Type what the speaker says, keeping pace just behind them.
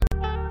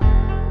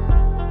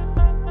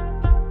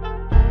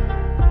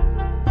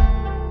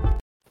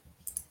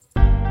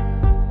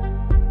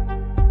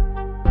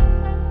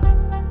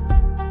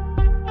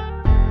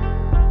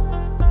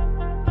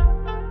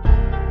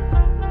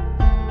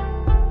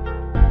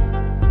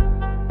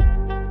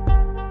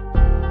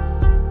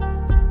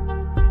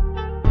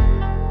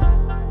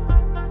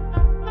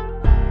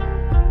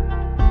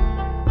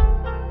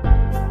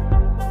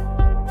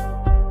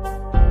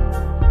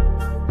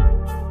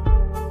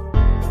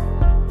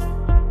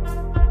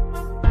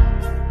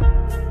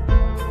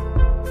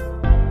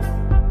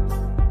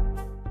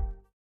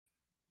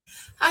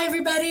Hi,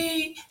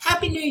 everybody.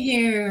 Happy New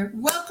Year.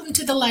 Welcome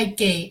to the Light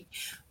Gate.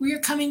 We are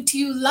coming to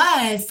you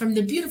live from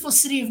the beautiful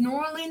city of New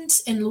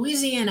Orleans in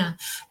Louisiana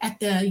at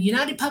the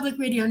United Public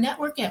Radio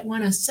Network at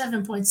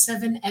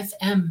 107.7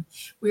 FM.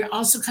 We are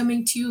also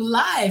coming to you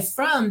live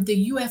from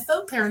the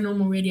UFO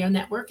Paranormal Radio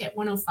Network at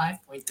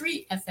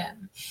 105.3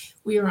 FM.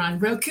 We are on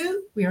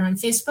Roku, we are on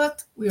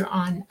Facebook, we are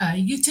on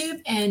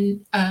YouTube,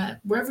 and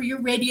wherever your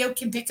radio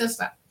can pick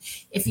us up.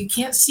 If you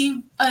can't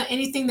see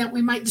anything that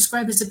we might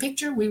describe as a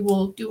picture, we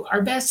will do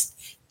our best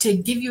to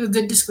give you a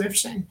good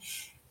description.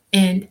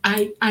 And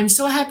I'm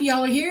so happy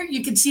y'all are here.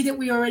 You can see that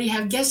we already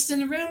have guests in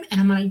the room, and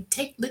I'm going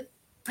to let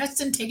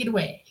Preston take it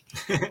away.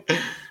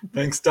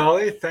 Thanks,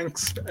 Dolly.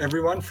 Thanks,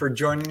 everyone, for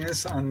joining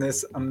us on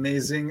this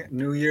amazing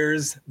New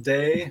Year's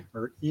Day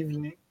or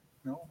evening.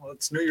 No, well,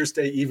 it's New Year's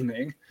Day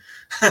evening.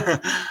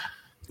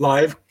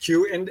 Live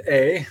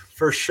Q&A,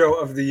 first show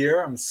of the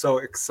year. I'm so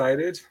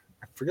excited.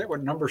 I forget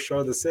what number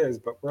show this is,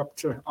 but we're up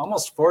to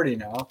almost 40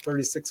 now,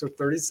 36 or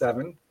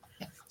 37.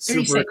 Yeah,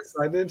 Super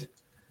excited.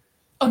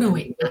 Oh, no,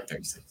 wait, not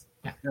 36.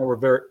 Yeah, we're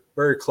very,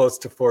 very close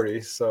to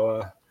 40.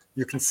 So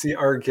you can see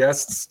our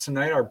guests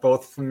tonight are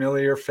both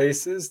familiar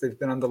faces. They've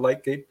been on the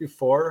Light Gate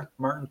before,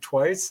 Martin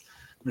twice.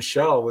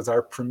 Michelle was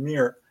our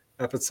premiere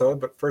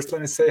episode. But first, let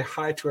me say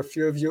hi to a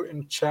few of you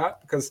in chat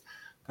because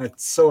I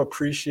so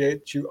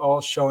appreciate you all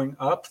showing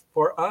up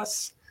for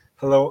us.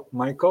 Hello,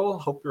 Michael.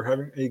 Hope you're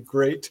having a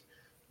great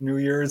New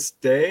Year's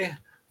Day.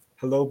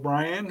 Hello,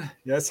 Brian.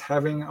 Yes,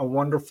 having a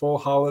wonderful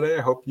holiday.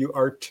 I hope you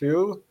are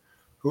too.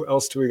 Who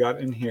else do we got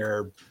in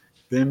here?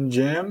 Bim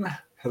Jim.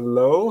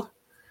 Hello.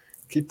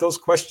 Keep those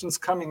questions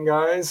coming,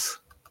 guys,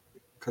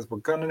 because we're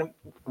going to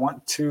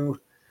want to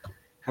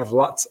have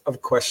lots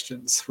of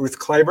questions. Ruth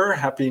Kleiber,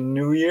 Happy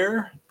New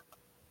Year.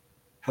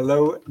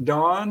 Hello,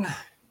 Dawn.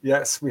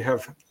 Yes, we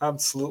have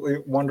absolutely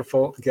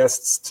wonderful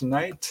guests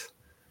tonight.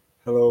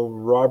 Hello,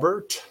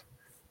 Robert.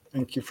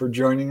 Thank you for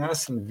joining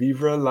us. And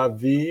Vivre la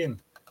Vie.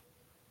 And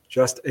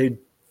just a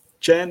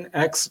Gen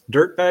X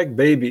dirtbag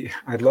baby.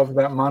 I love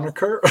that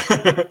moniker.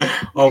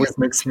 Always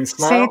makes me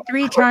smile. Say it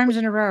 3 times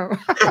in a row.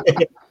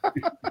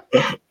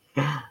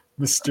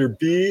 Mr.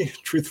 B,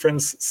 Truth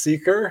Friends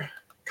Seeker.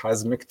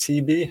 Cosmic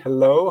TB,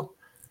 hello.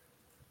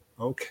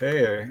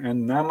 Okay,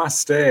 and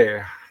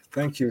namaste.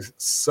 Thank you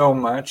so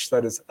much.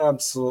 That is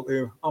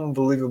absolutely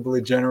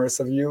unbelievably generous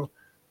of you.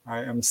 I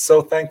am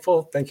so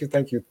thankful. Thank you,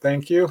 thank you,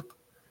 thank you.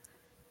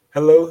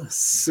 Hello,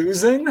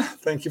 Susan.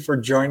 Thank you for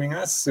joining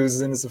us.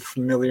 Susan is a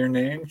familiar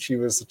name. She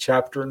was a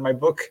chapter in my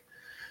book,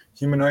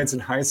 Humanoids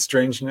and High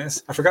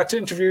Strangeness. I forgot to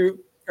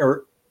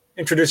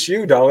introduce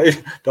you, Dolly.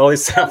 Dolly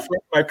Saffron,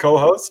 my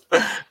co-host,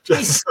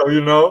 just so you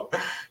know.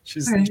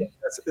 She's joining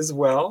us as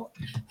well.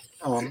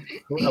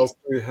 Who else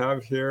do we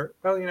have here?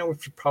 Well, we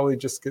should probably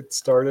just get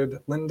started.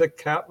 Linda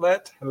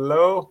Catlett,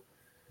 hello.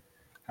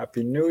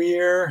 Happy New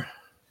Year.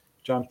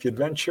 John P.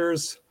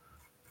 Adventures.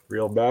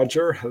 Real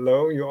Badger,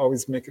 hello. You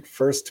always make it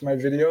first to my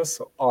videos,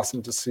 so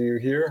awesome to see you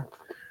here.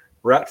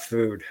 Rat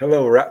Food,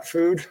 hello, Rat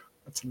Food.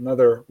 That's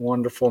another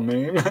wonderful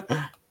name.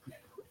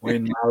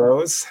 Wayne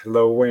Mallows,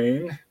 hello,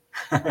 Wayne.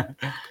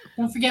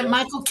 Don't forget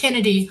Michael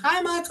Kennedy. Hi,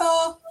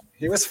 Michael.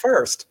 He was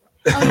first.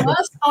 Oh, he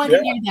was? Oh, I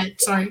didn't hear that.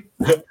 Sorry.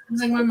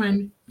 Losing my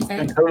mind. Okay.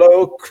 And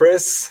hello,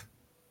 Chris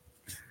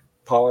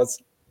Paula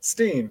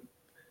Steen.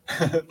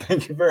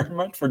 Thank you very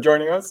much for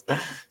joining us.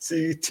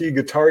 CT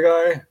Guitar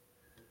Guy.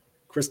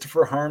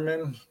 Christopher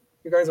Harmon,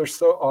 you guys are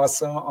so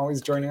awesome, always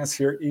joining us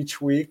here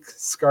each week.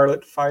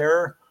 Scarlet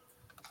Fire,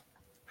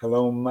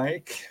 hello,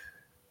 Mike.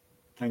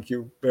 Thank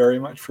you very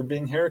much for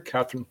being here.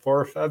 Catherine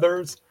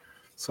Fourfeathers,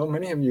 so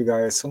many of you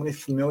guys, so many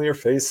familiar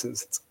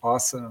faces. It's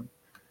awesome.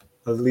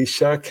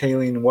 Alicia,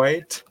 Kayleen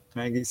White,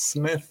 Maggie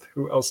Smith.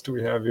 Who else do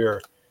we have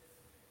here?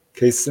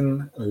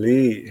 Kason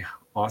Lee,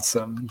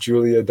 awesome.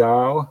 Julia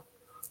Dow,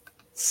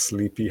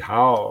 Sleepy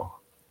Howe,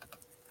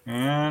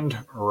 and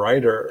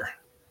Ryder.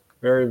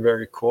 Very,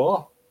 very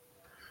cool.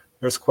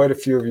 There's quite a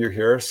few of you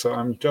here, so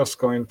I'm just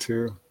going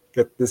to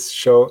get this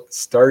show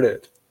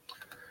started.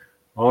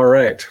 All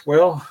right.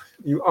 Well,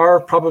 you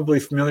are probably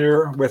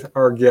familiar with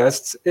our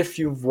guests if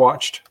you've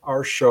watched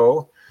our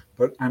show,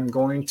 but I'm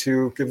going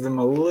to give them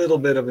a little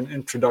bit of an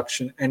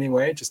introduction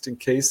anyway, just in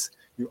case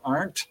you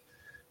aren't.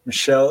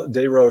 Michelle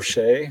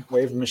Desrochers,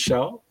 wave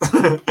Michelle,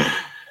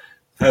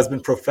 has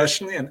been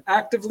professionally and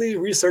actively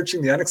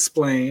researching the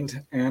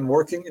unexplained and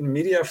working in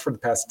media for the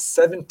past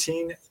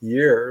 17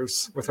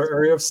 years, with her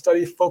area of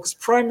study focused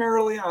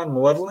primarily on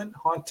malevolent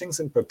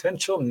hauntings and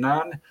potential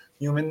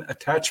non-human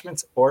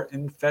attachments or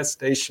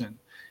infestation.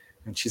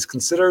 And she's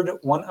considered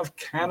one of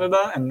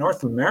Canada and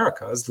North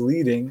America's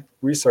leading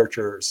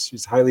researchers.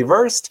 She's highly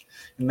versed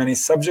in many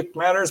subject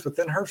matters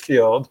within her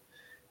field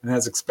and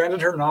has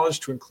expanded her knowledge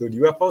to include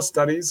UFO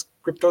studies,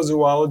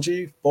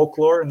 cryptozoology,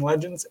 folklore and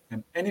legends,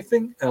 and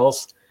anything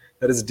else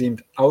that is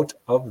deemed out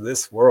of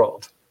this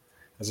world.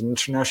 As an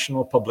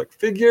international public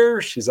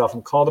figure, she's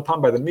often called upon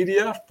by the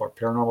media for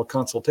paranormal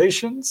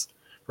consultations,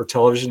 for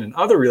television and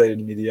other related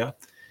media,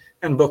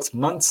 and books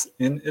months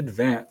in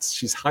advance.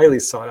 She's highly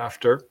sought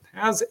after,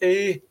 has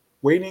a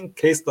waiting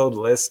caseload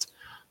list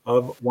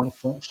of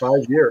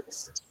 1.5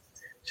 years.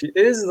 She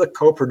is the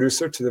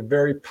co-producer to the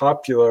very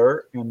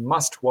popular and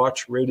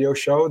must-watch radio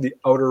show, The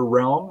Outer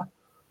Realm,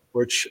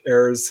 which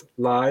airs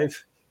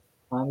live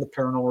on the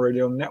Paranormal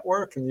Radio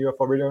Network and the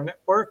UFO Radio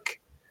Network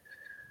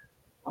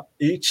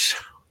each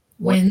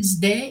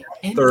Wednesday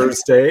and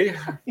Thursday,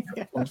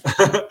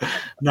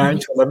 9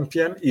 to 11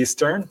 p.m.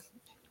 Eastern,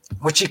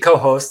 which she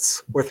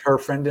co-hosts with her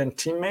friend and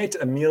teammate,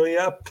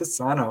 Amelia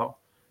Pisano.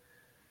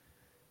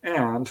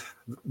 And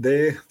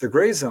The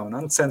Gray Zone,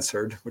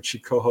 Uncensored, which she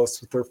co-hosts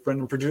with her friend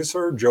and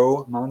producer,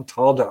 Joe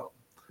Montaldo.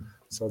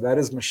 So that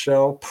is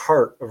Michelle,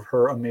 part of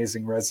her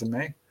amazing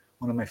resume,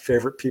 one of my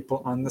favorite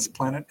people on this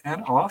planet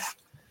and off.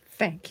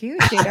 Thank you,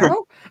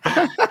 Ditto.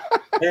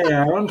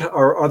 And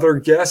our other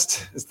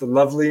guest is the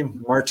lovely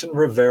Martin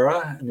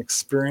Rivera, an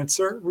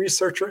experiencer,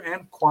 researcher,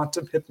 and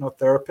quantum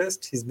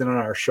hypnotherapist. He's been on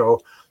our show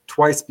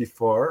twice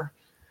before.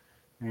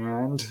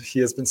 And he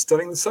has been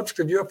studying the subject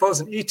of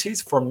UFOs and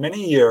ETs for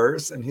many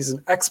years, and he's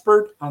an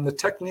expert on the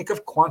technique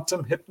of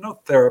quantum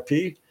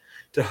hypnotherapy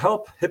to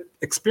help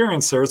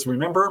experiencers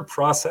remember and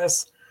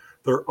process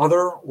their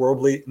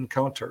otherworldly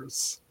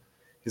encounters.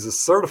 He's a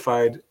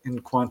certified in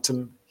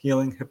quantum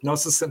healing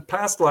hypnosis and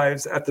past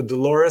lives at the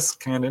Dolores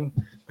Cannon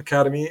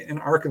Academy in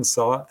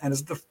Arkansas, and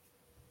is the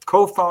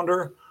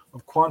co-founder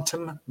of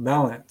Quantum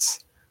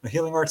Balance, a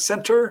healing arts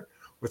center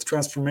with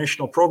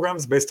transformational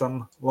programs based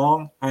on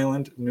Long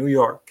Island, New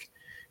York.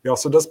 He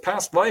also does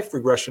past life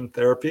regression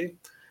therapy,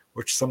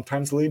 which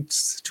sometimes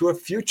leads to a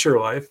future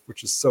life,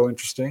 which is so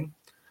interesting.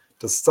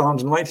 Does sound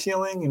and light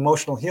healing,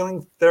 emotional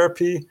healing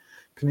therapy,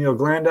 pineal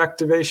gland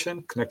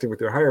activation, connecting with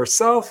your higher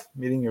self,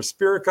 meeting your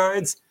spirit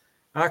guides,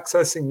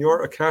 accessing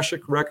your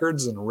Akashic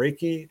records, and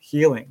Reiki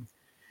healing.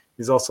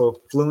 He's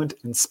also fluent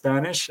in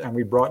Spanish, and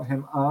we brought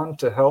him on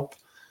to help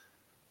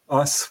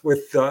us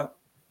with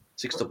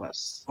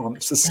Sixtopaz.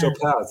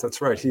 Sixtopaz,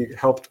 that's right. He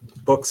helped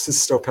book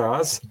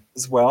Sixtopaz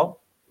as well.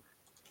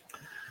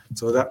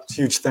 So that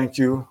huge thank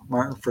you,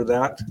 Martin, for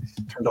that.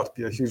 He turned out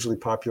to be a hugely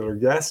popular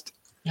guest.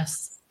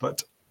 Yes.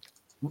 But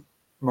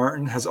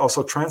Martin has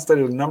also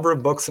translated a number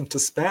of books into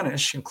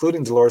Spanish,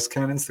 including Dolores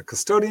Cannon's The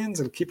Custodians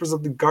and Keepers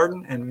of the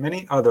Garden, and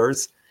many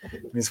others.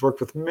 And he's worked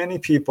with many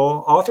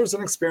people, authors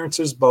and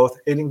experiencers both,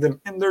 aiding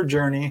them in their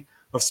journey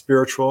of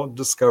spiritual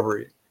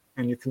discovery.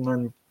 And you can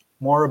learn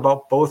more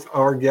about both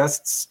our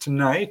guests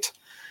tonight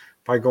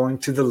by going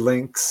to the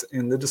links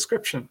in the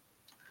description.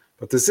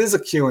 But this is a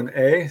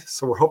Q&A,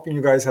 so we're hoping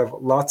you guys have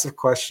lots of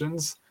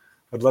questions.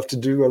 I'd love to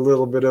do a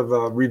little bit of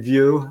a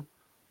review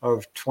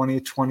of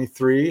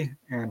 2023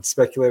 and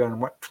speculate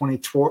on what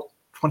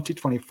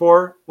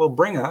 2024 will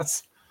bring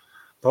us.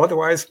 But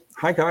otherwise,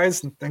 hi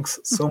guys, and thanks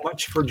so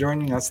much for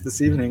joining us this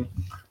evening.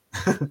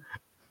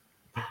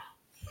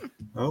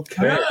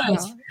 Okay.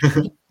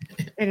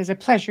 It is a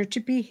pleasure to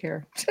be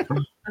here.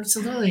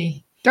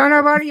 Absolutely. Don't know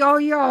about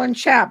all y'all in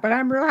chat, but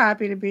I'm real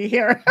happy to be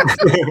here.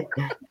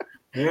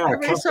 Yeah,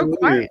 Everybody's so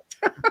quiet.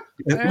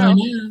 I know.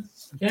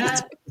 Yeah.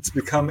 It's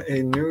become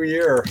a new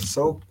year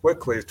so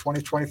quickly.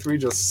 2023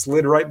 just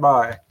slid right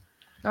by.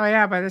 Oh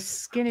yeah, by the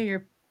skin of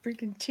your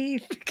freaking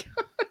teeth.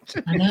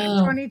 I know.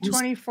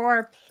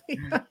 2024,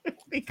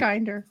 be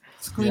kinder.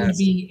 It's going to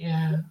be,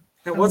 yeah.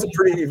 It was a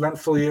pretty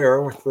eventful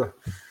year with the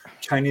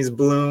Chinese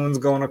balloons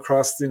going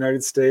across the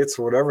United States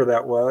or whatever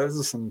that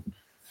was, and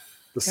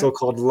the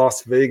so-called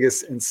Las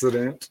Vegas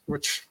incident,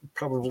 which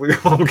probably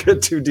won't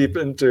get too deep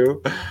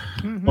into,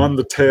 on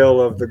the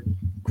tail of the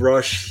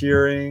Grush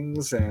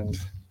hearings and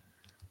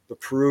the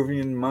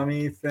Peruvian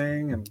mummy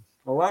thing, and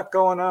a lot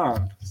going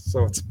on.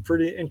 So it's a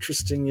pretty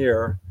interesting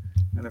year.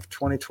 And if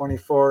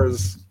 2024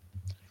 is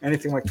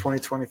anything like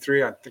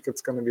 2023, I think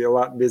it's going to be a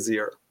lot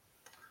busier.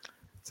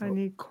 So, I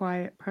need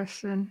quiet,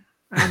 Preston.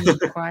 I need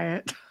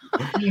quiet.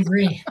 I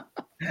agree.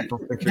 I don't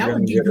think you're That going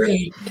would to be get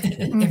great,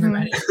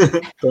 everybody.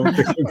 it. Don't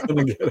think you're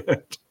going to get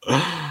it.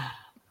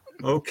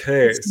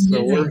 Okay,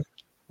 so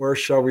where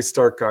shall we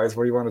start, guys?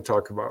 What do you want to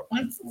talk about?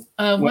 Why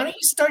don't you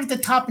start at the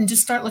top and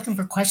just start looking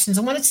for questions?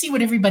 I want to see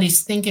what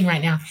everybody's thinking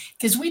right now,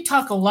 because we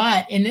talk a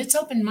lot, and it's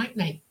open mic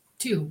night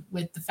too,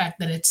 with the fact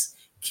that it's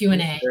Q&A.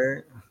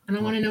 Okay. And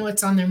I want to know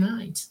what's on their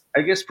minds.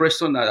 I guess,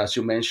 Preston, as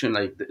you mentioned,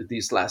 like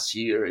this last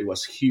year, it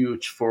was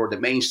huge for the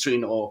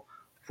mainstream or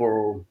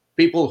for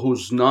people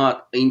who's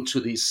not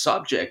into this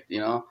subject, you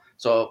know.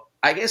 So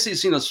I guess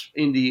it's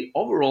in the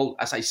overall,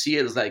 as I see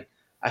it, it's like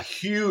a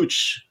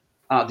huge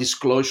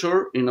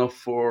disclosure, you know,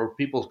 for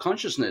people's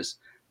consciousness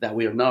that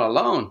we are not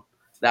alone.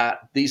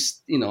 That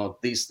this, you know,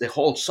 the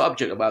whole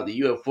subject about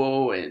the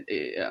UFO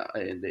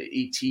and the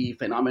ET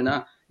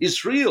phenomena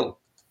is real.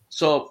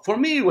 So for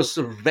me, it was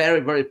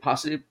very, very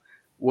positive.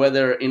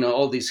 Whether, you know,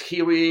 all these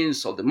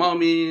hearings, all the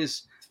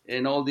mummies,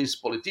 and all these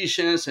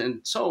politicians and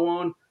so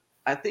on,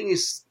 I think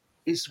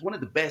it's one of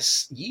the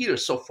best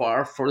years so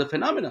far for the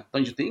phenomena.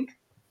 Don't you think?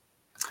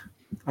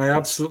 I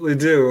absolutely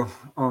do.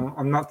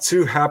 I'm not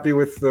too happy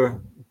with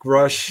the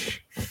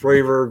Grush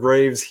Fravor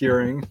Graves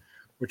hearing,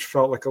 which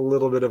felt like a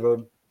little bit of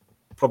a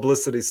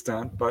publicity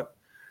stunt. But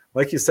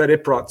like you said,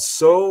 it brought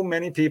so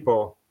many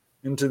people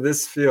into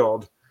this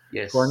field who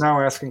are Yes, now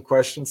asking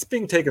questions,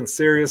 being taken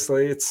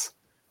seriously. It's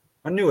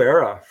a new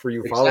era for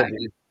ufology.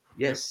 exactly.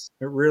 Yes,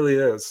 It really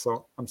is.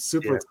 So I'm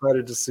super yeah.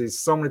 excited to see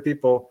so many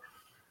people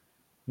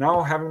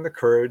now having the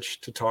courage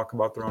to talk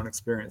about their own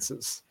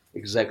experiences.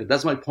 Exactly.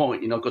 That's my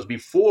point. Because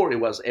before it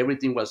was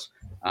everything was,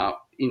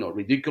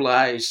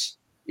 ridiculized.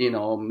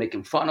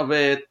 Making fun of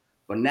it.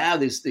 But now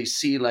they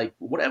see like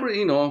whatever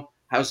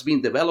has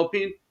been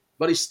developing,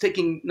 but it's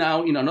taking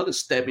now another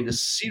step in the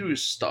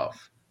serious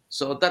stuff.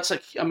 So that's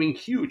like I mean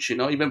huge.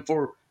 Even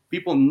for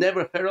people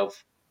never heard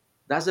of.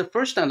 That's the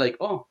first time. Like,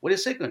 oh, wait a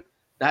second.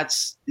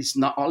 That's it's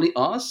not only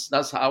us.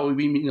 That's how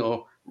we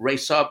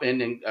raise up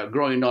and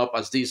growing up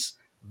as this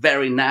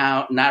very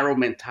now narrow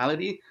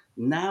mentality.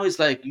 Now it's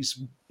like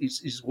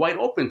it's wide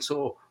open.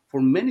 So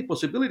for many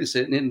possibilities,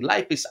 and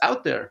life is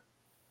out there,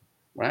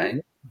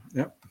 right?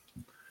 Yep.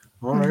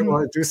 All right. Mhm.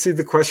 Well, I do see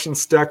the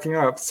questions stacking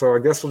up. So I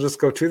guess we'll just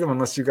go to them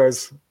unless you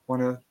guys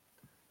want to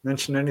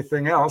mention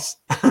anything else.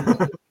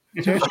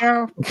 It's your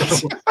show.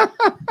 All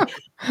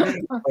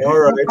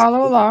We'll right.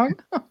 follow along.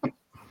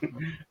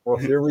 Well,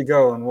 here we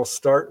go. And we'll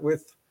start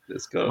with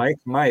Let's go.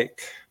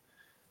 Mike,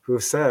 who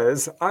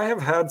says, I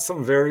have had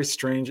some very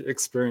strange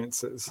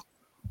experiences.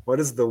 What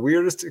is the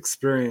weirdest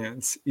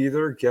experience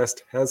either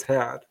guest has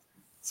had?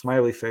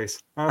 Smiley face.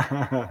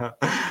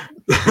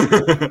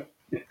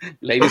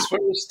 Ladies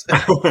first.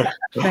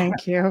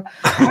 Thank you.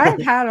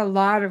 I've had a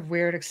lot of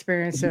weird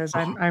experiences.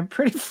 I'm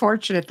pretty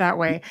fortunate that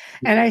way,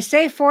 and I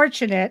say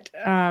fortunate,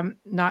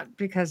 not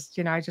because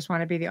I just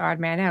want to be the odd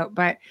man out,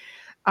 but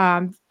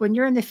when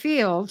you're in the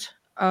field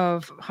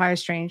of high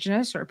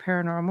strangeness or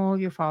paranormal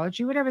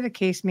ufology, whatever the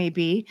case may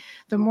be,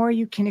 the more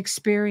you can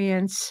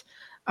experience,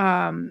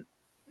 um,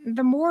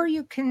 the more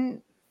you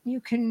can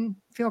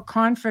feel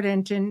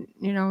confident in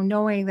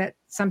knowing that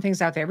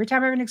something's out there. Every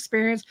time I have an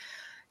experience,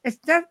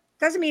 that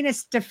doesn't mean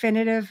it's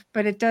definitive,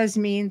 but it does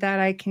mean that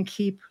I can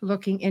keep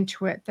looking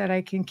into it, that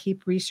I can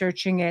keep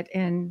researching it,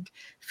 and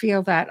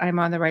feel that I'm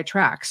on the right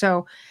track.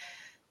 So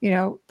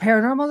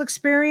paranormal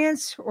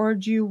experience, or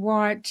do you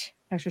want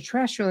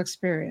extraterrestrial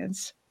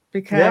experience? Yeah,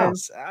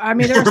 Because I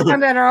mean, there are some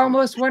that are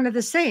almost one of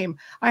the same.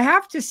 I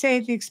have to say,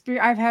 the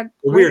experience I've had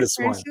the great weirdest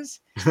one. experiences.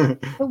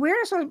 The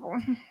weirdest was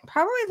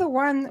probably the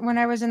one when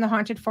I was in the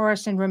haunted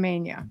forest in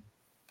Romania.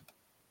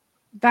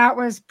 That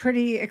was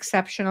pretty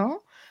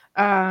exceptional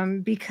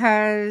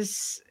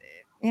because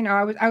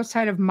I was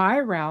outside of my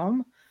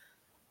realm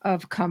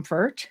of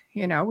comfort.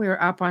 We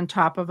were up on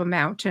top of a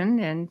mountain,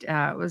 and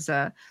it was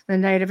the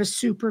night of a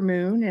super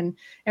moon, and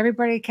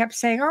everybody kept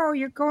saying, "Oh,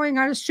 you're going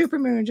on a super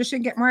moon just to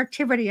get more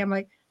activity." I'm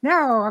like,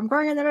 "No, I'm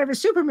going on the night of a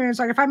super moon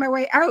so I can find my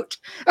way out."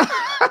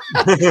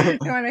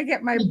 When I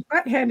get my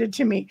butt handed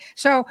to me.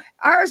 So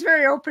I was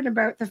very open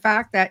about the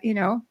fact that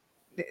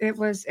it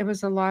was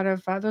a lot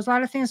of there's a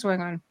lot of things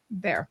going on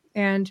there,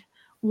 and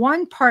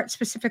one part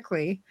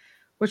specifically,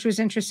 which was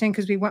interesting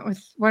because we went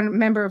with one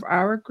member of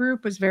our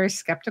group was very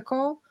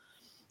skeptical,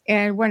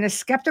 and when a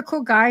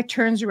skeptical guy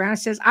turns around and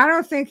says, I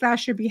don't think that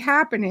should be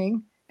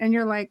happening, and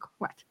you're like,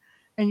 what?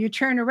 And you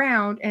turn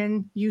around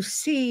and you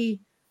see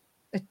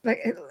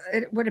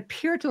it would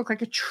appear to look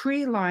like a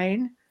tree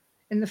line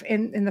in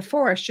the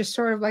forest, just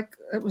sort of like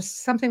it was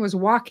something was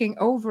walking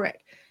over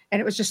it, and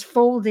it was just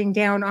folding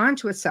down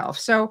onto itself.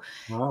 So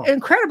Wow.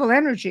 incredible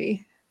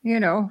energy,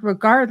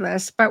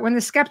 regardless. But when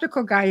the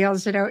skeptical guy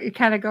yells it out, you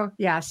kind of go,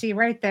 yeah, see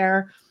right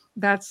there,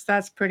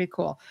 that's pretty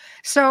cool.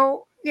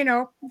 So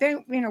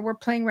then we're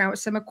playing around with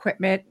some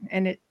equipment,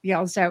 and it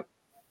yells out,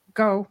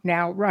 go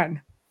now,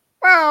 run.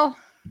 Well,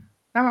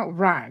 I won't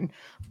run,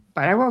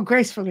 but I won't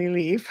gracefully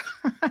leave.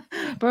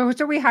 But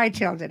so we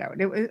hightailed it out.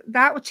 It was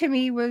that to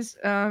me was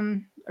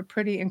a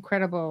pretty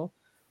incredible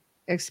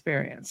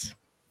experience.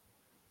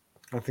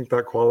 I think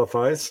that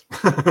qualifies.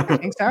 I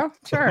think so.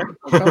 Sure,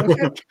 we'll go with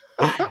it.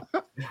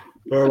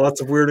 There are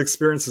lots of weird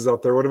experiences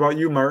out there. What about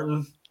you,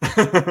 Martin?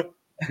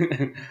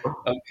 Okay,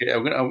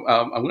 I'm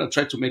gonna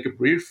try to make it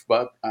brief,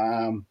 but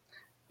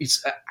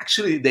it's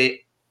actually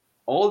they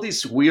all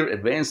these weird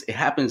events. It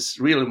happens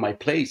really in my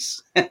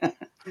place,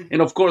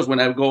 and of course, when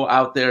I go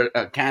out there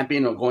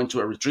camping or going to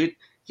a retreat,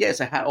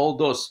 yes, I had all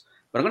those.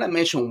 But I'm gonna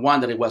mention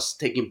one that it was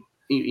taking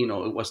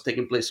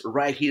place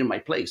right here in my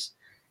place,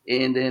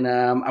 and then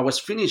I was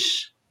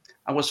finished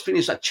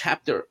a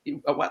chapter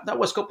that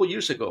was a couple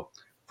years ago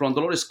from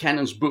Dolores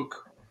Cannon's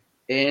book,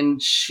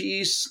 and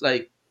she's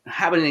like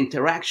having an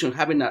interaction,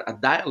 having a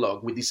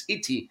dialogue with this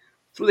ET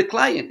through the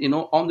client,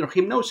 under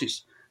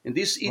hypnosis, and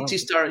this ET Wow.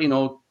 start,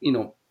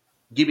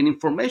 giving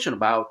information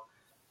about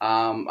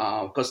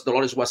because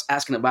Dolores was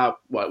asking about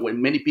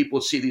when many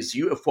people see these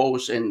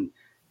UFOs and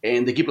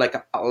they give like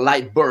a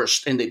light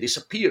burst and they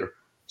disappear.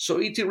 So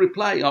ET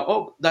replied,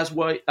 "Oh, that's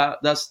why.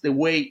 That's the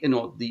way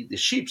the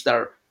ships that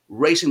are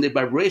raising the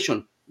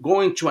vibration,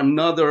 going to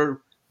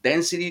another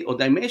density or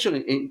dimension,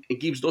 and it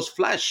gives those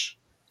flash.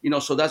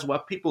 So that's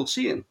what people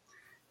seeing."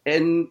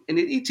 And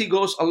the ET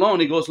goes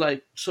along. He goes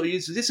like, "So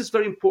this is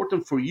very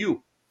important for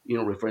you,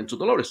 referring to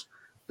Dolores,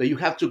 that you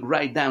have to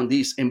write down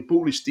this and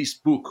publish this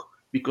book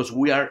because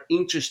we are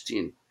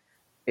interested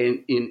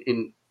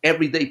in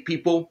everyday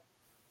people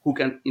who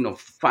can,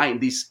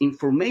 find this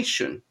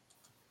information.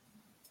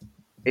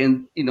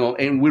 And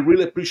and we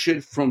really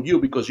appreciate from you,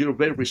 because you're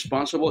very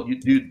responsible. You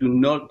do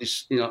not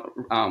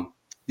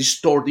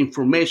distort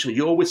information.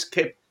 You always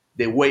kept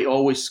the way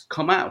always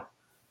come out.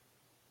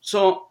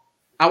 So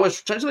I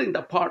was translating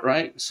that part,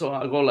 right? So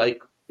I go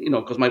like,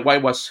 because my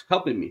wife was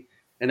helping me,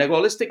 and I go,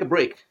 let's take a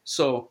break.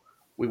 So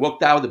we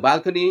walked out the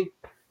balcony,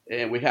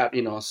 and we have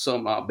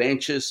some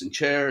benches and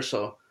chairs.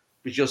 So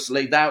we just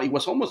laid down. It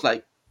was almost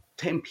like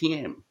 10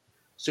 p.m.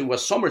 So it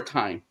was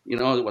summertime. It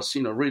was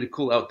really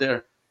cool out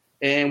there,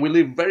 and we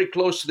live very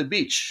close to the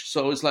beach.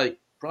 So it's like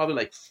probably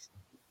like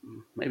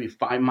maybe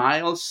 5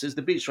 miles is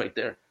the beach right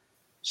there.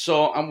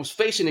 So I was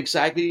facing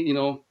exactly,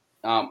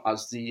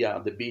 as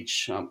the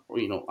beach,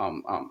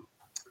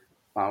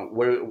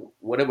 where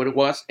whatever it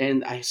was,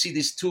 and I see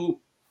these two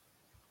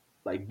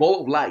like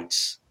ball of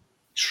lights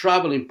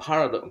traveling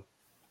parallel,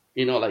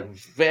 like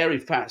very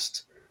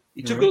fast.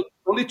 Right.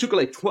 Only took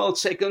like 12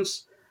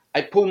 seconds.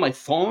 I pulled my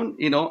phone,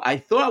 I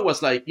thought I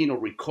was like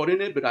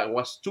recording it, but I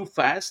was too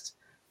fast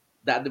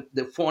that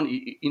the phone,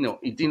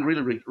 it didn't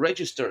really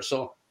register.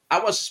 So I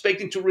was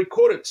expecting to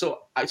record it. So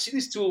I see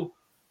these two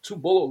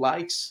ball of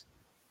lights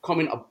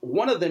coming up.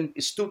 One of them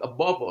stood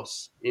above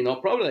us,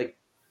 probably like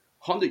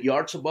 100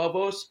 yards above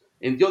us,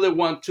 and the other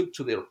one took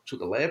to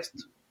the left,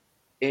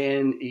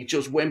 and it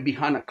just went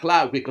behind a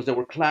cloud, because there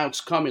were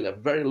clouds coming at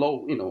very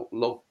low,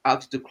 low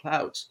altitude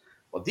clouds.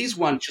 But this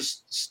one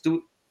just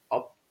stood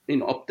up,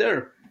 up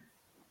there,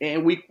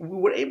 and we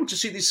were able to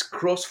see this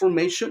cross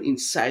formation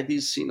inside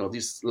this,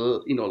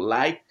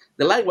 light.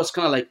 The light was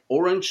kind of like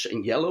orange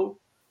and yellow,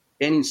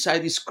 and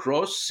inside this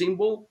cross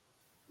symbol,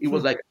 it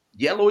was like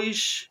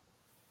yellowish,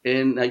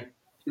 and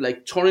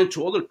like turning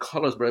to other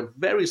colors, but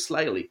very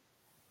slightly.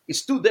 It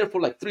stood there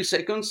for like 3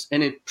 seconds,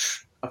 and it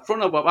in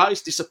front of our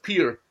eyes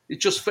disappeared. It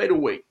just faded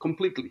away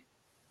completely.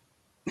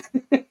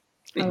 I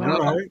All love that.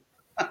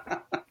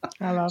 right.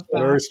 I love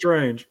Very that.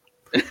 strange.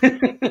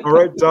 All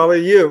right,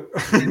 Dolly, you.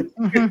 Oh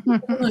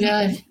my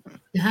God.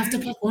 You have to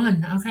pick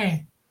one.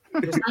 Okay.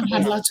 Because I've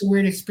had lots of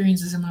weird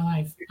experiences in my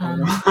life.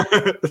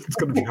 It's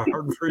going to be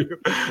hard for you.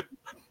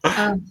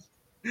 Um,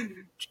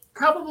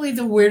 Probably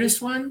the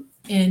weirdest one,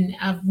 and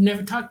I've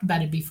never talked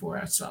about it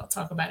before, so I'll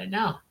talk about it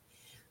now.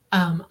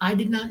 I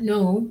did not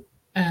know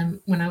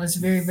when I was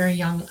very, very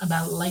young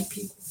about light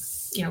people,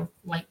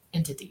 light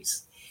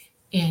entities.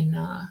 And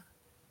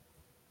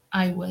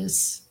I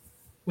was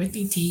with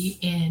BT,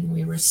 and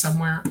we were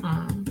somewhere,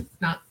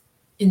 not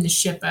in the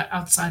ship,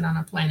 outside on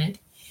a planet.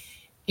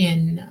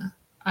 And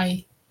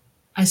I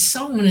I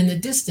saw one in the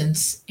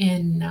distance,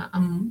 and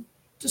I'm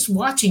just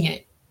watching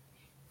it,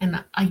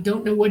 and I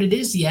don't know what it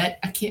is yet.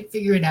 I can't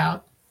figure it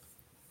out,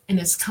 and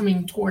it's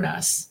coming toward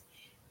us.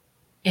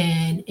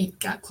 And it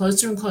got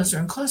closer and closer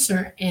and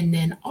closer, and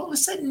then all of a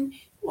sudden,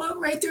 walked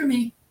right through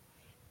me.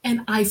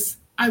 And I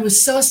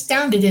was so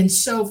astounded and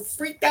so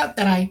freaked out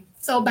that I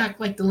fell back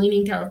like the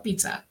Leaning Tower of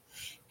Pizza,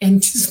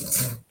 and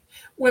just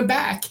went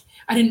back.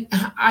 I didn't.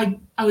 I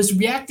was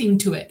reacting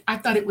to it. I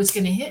thought it was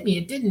going to hit me.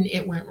 It didn't.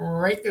 It went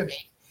right through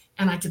me,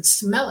 and I could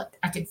smell it.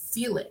 I could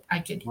feel it. I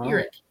could hear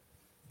Wow. it,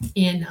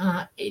 and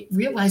it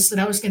realized that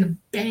I was going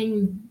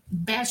to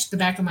bash the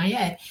back of my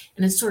head,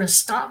 and it sort of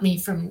stopped me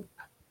from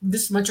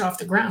this much off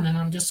the ground, and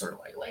I'm just sort of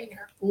like laying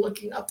there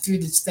looking up through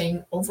this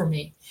thing over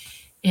me,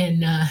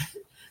 and I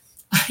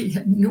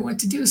didn't know what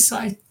to do, so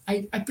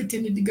I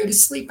pretended to go to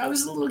sleep. I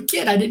was a little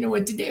kid. I didn't know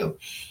what to do,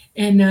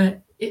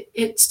 and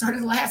it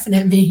started laughing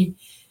at me,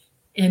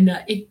 and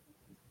it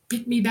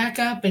picked me back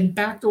up and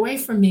backed away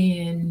from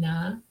me, and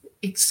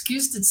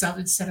excused itself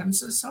and said, "I'm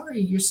so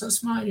sorry. You're so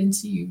small. I didn't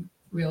see you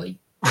really."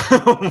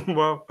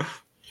 Wow.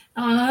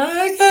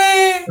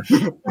 Okay.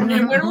 And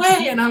it went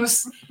away, and I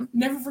was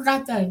never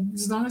forgot that.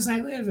 As long as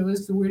I live, it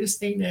was the weirdest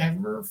thing that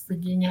ever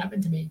freaking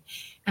happened to me.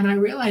 And I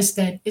realized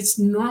that it's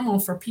normal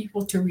for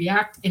people to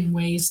react in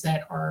ways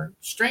that are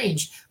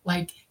strange.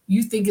 Like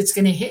you think it's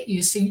going to hit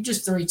you, so you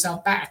just throw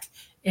yourself back.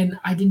 And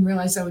I didn't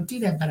realize I would do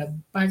that, but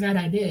by God,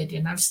 I did.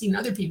 And I've seen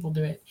other people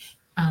do it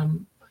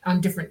on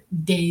different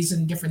days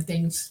and different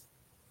things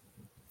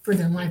for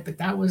their life. But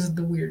that was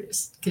the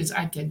weirdest because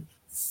I could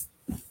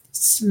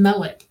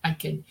smell it, I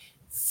could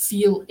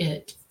feel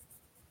it,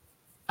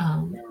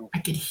 I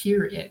could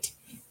hear it,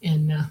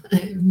 and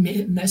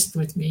it messed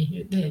with me.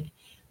 It did.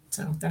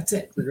 So that's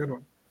it. That's a good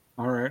one.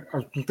 All right.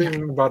 I've been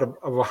thinking about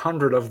of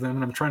 100 of them,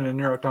 and I'm trying to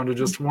narrow it down to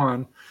just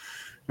one.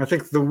 I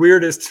think the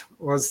weirdest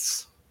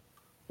was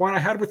one I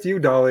had with you,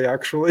 Dolly,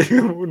 actually,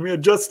 when we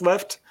had just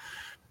left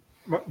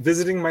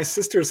visiting my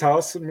sister's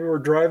house, and we were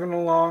driving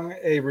along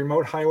a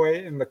remote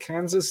highway in the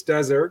Kansas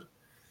desert.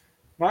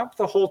 Not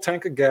the whole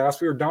tank of gas.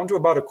 We were down to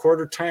about a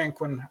quarter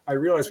tank when I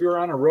realized we were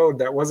on a road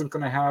that wasn't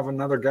going to have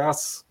another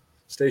gas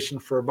station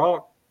for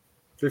about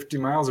 50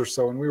 miles or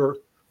so. And or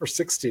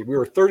 60. We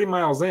were 30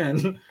 miles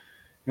in,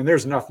 and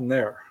there's nothing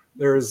there.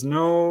 There is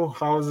no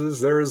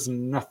houses. There is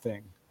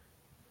nothing.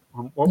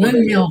 What were they?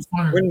 Windmill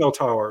farm. Windmill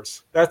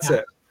towers. That's Yeah.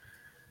 it.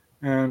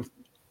 And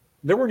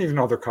there weren't even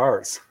other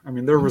cars. I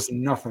mean, there was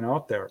nothing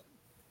out there.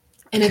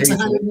 And it's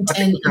Occasionally, I 110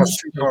 think we in got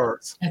the 2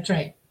 cars. That's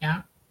right.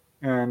 Yeah.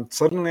 And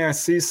suddenly I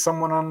see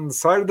someone on the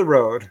side of the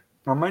road.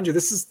 Now, mind you,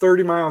 this is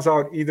 30 miles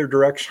out either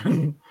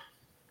direction.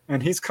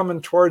 And he's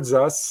coming towards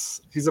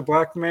us. He's a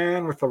black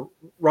man with a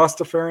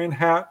Rastafarian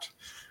hat,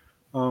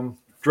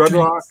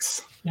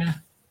 dreadlocks, Yeah.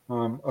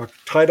 a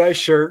tie-dye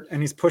shirt,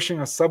 and he's pushing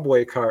a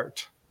subway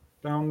cart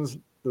down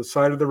the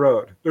side of the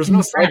road. There's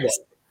no sidewalk.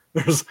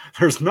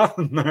 There's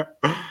nothing there.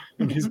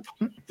 And he's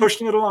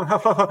pushing it along.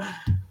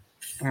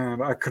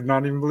 And I could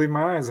not even believe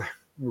my eyes.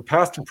 We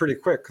passed him pretty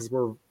quick because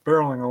we're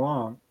barreling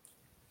along.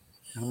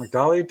 And I'm like,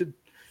 Dolly,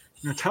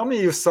 tell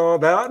me you saw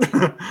that.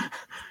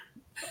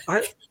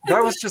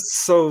 That was just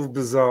so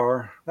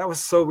bizarre. That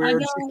was so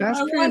weird. That's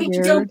I pretty wanted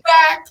to weird. go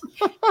back.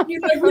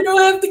 You're like, we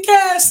don't have the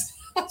cast.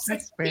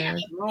 That's weird.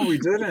 No, we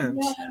didn't.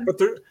 Yeah.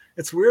 But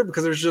it's weird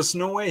because there's just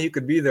no way he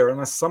could be there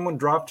unless someone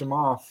dropped him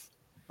off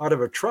out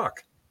of a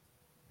truck.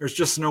 There's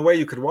just no way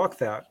you could walk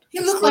that. He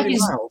It's looked like 30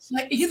 miles.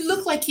 he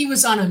looked like he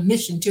was on a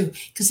mission too,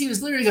 because he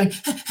was literally going.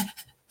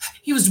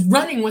 He was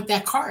running with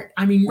that cart.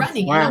 I mean,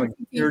 running. Smiling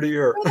ear to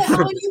ear. Where the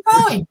hell are you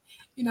going?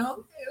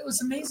 It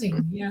was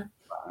amazing. Yeah.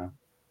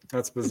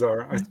 That's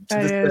bizarre. To That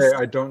this is. day,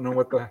 I don't know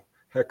what the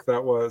heck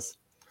that was.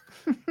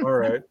 All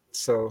right.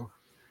 So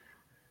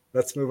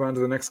let's move on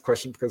to the next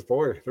question because,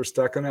 boy, they're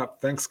stacking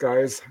up. Thanks,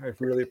 guys. I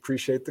really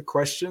appreciate the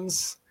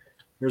questions.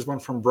 Here's one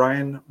from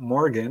Brian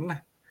Morgan.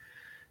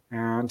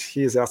 And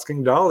he is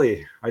asking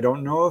Dolly, I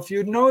don't know if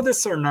you know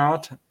this or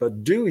not,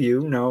 but do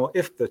you know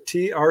if the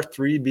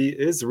TR-3B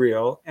is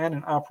real and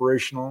an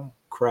operational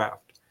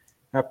craft?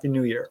 Happy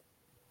New Year.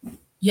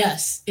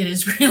 Yes, it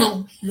is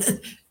real.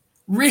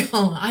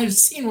 Real. I've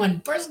seen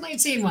one. Personally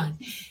seen one.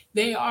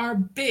 They are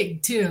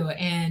big too,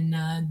 and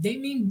they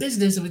mean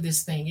business with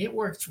this thing. It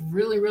works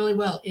really, really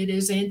well. It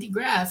is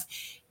anti-grav,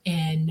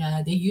 and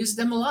they use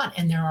them a lot,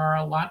 and there are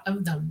a lot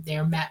of them.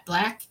 They're matte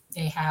black.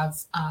 They have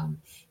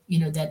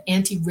that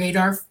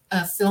anti-radar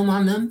film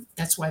on them.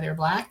 That's why they're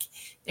black.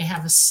 They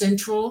have a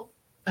central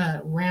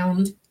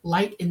round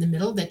light in the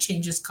middle that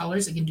changes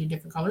colors. It can do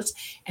different colors.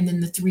 And then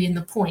the 3 in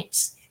the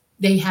points.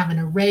 They have an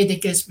array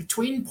that goes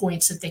between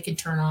points that they can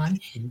turn on.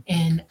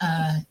 And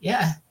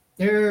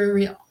they're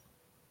real.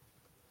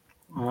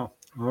 Oh,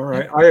 all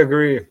right. I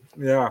agree.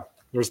 Yeah.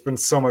 There's been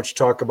so much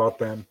talk about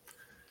them.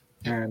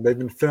 And they've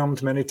been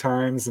filmed many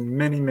times and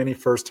many, many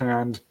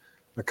firsthand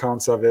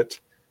accounts of it.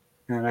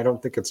 And I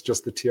don't think it's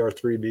just the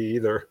TR-3B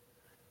either.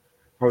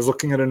 I was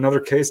looking at another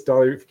case,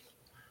 Dolly,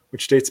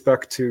 which dates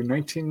back to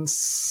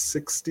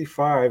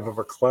 1965 of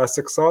a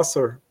classic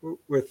saucer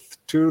with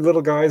 2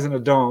 little guys in a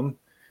dome.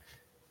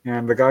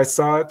 And the guy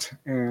saw it,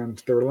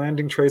 and there were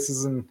landing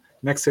traces. And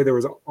next day, there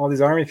was all these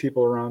army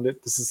people around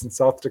it. This is in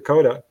South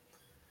Dakota.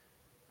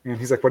 And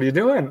he's like, what are you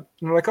doing? And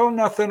they're like, oh,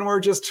 nothing. We're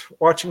just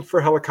watching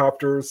for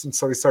helicopters. And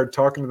so he started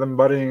talking to them,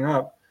 buddying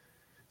up.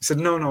 He said,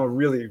 no,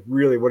 really,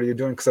 what are you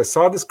doing? Because I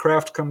saw this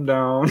craft come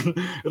down.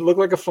 It looked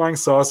like a flying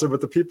saucer,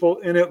 but the people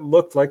in it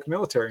looked like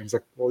military. He's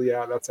like, well,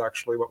 yeah, that's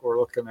actually what we're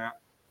looking at.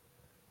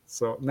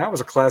 So that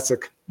was a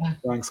classic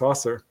flying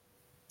saucer.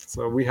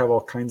 So we have all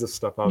kinds of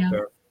stuff out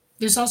there.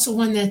 There's also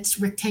one that's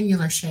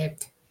rectangular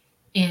shaped,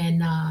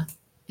 and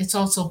it's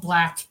also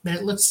black, but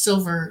it looks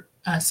silver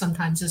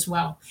sometimes as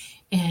well.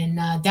 And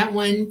that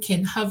one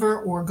can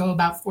hover or go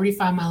about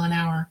 45 mile an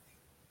hour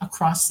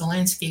across the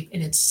landscape,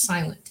 and it's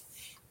silent.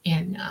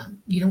 And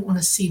you don't want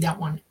to see that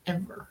one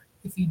ever.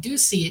 If you do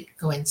see it,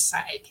 go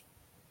inside.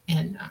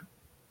 And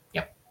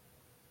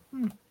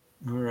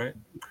All right.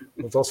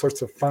 There's all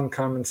sorts of fun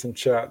comments in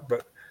chat,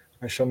 but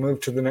I shall move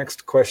to the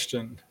next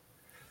question.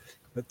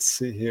 Let's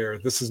see here.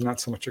 This is not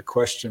so much a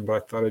question, but I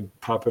thought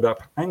I'd pop it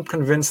up. I'm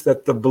convinced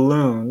that the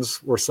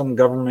balloons were some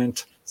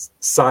government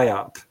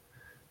psyop.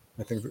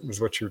 I think that was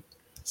what you're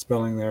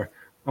spelling there.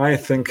 I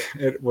think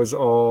it was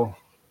all,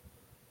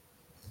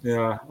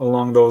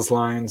 along those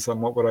lines.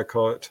 What would I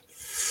call it?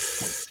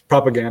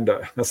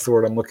 Propaganda. That's the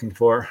word I'm looking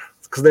for.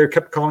 Because they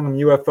kept calling them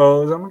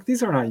UFOs. I'm like,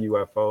 these are not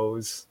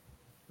UFOs.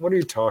 What are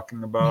you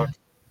talking about?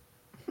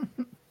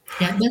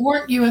 Yeah, they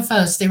weren't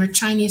UFOs. They were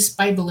Chinese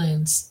spy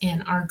balloons,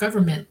 and our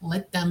government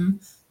let them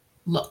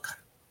look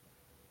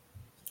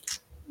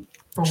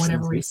for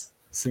whatever reason.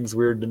 Seems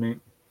weird to me.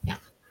 Yeah.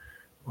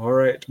 All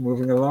right,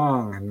 moving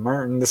along. And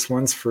Martin, this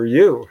one's for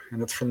you.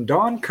 And it's from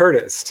Dawn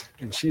Curtis.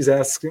 And she's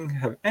asking,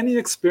 have any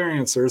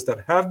experiencers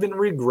that have been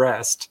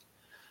regressed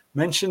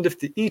mentioned if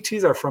the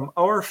ETs are from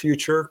our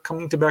future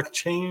coming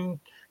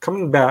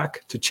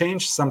back to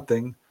change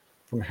something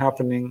from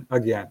happening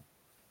again?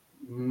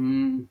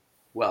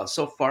 Well,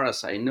 so far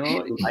as I know,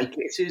 in my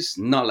cases,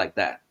 not like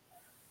that.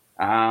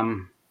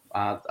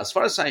 As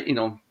far as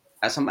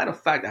as a matter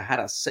of fact, I had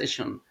a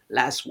session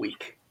last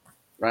week,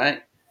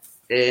 right?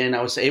 And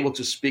I was able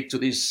to speak to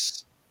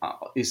this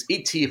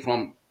ET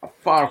from a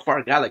far,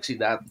 far galaxy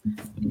that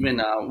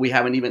even we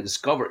haven't even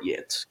discovered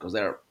yet, because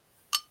there are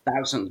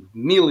thousands,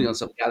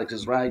 millions of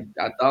galaxies, right,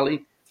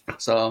 Dolly?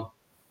 So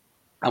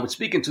I was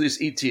speaking to this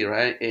ET,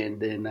 right? And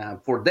then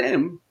for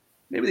them,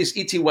 maybe this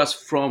ET was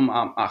from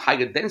a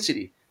higher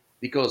density,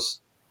 because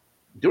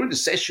during the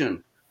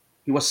session,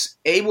 he was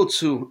able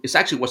to, it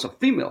actually was a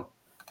female,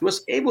 he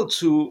was able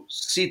to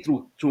see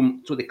through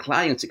the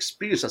client's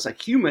experience as a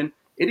human.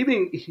 And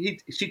even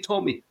she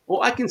told me,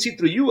 "Oh, I can see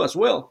through you as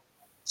well."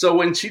 So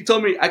when she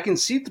told me I can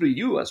see through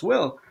you as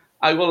well,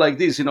 I go like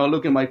this,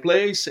 look in my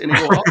place, and I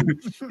go, "Oh,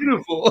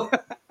 beautiful."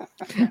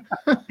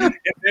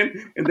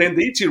 And then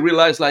the ET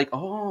realized, like,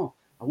 oh,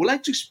 I would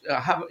like to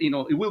have,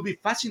 it will be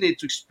fascinating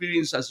to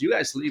experience as you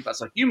guys live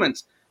as a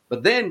humans.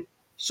 But then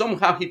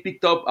somehow he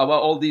picked up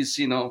about all these,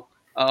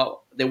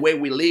 the way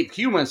we live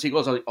humans. He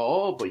goes like,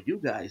 oh, but you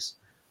guys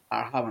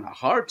are having a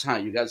hard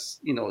time. You guys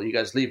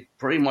live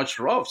pretty much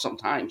rough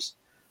sometimes.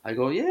 I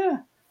go, yeah.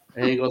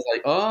 And he goes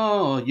like,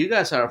 oh, you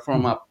guys are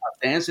from a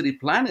density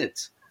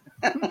planet.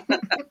 And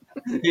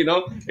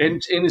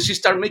she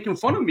started making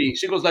fun of me.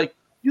 She goes like,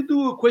 you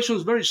do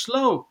questions very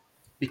slow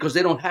because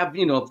they don't have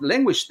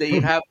language. They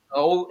have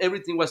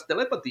everything was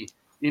telepathy,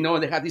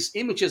 and they had these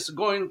images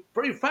going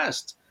pretty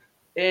fast.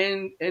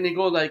 And they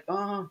go like,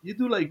 oh, you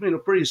do like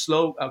pretty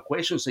slow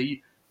questions. So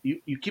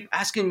you keep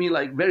asking me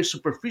like very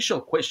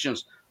superficial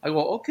questions. I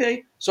go,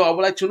 okay, so I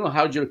would like to know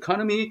how's your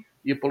economy,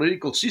 your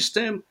political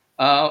system,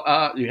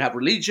 you have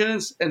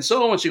religions and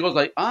so on. She goes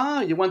like,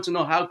 you want to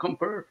know how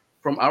compare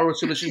from our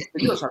civilization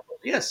to yours? I go,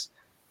 yes.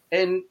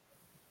 And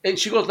and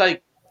she goes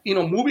like,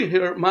 moving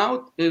her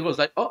mouth. It was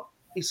like, oh,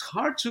 it's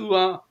hard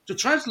to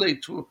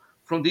translate to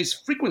from this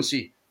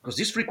frequency because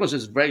this frequency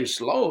is very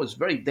slow. It's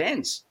very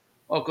dense.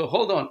 Okay,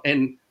 hold on.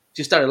 And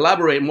she started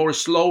elaborating more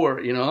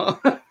slower.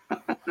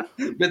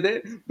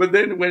 but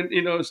then when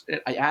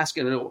I asked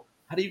her,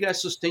 how do you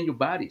guys sustain your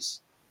bodies?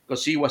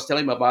 Because she was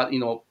telling me about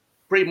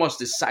pretty much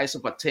the size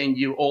of a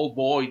 10-year-old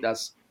boy.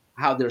 That's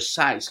how their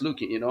size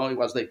looking. It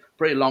was like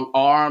pretty long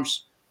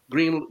arms,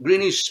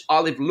 greenish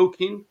olive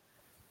looking,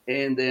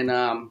 and then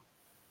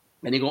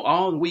and they go,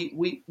 oh,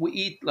 we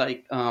eat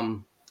like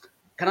kind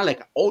of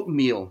like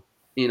oatmeal.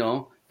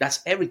 That's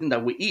everything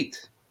that we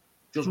eat,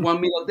 just one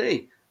meal a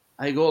day.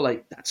 I go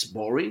like, that's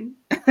boring.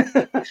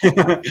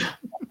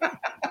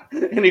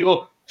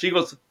 And she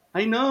goes,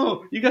 I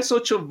know you got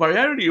such a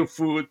variety of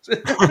food.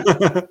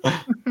 That's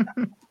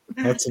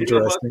But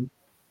interesting.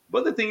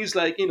 the thing is,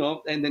 like,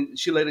 and then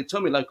she later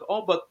told me, like,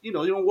 oh, but you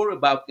don't worry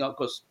about,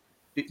 because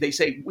they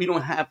say we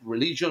don't have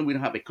religion, we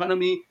don't have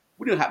economy,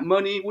 we don't have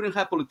money, we don't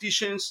have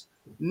politicians,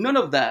 none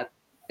of that.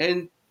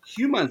 And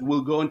humans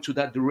will go into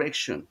that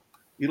direction.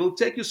 It'll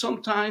take you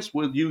sometimes,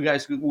 but you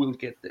guys will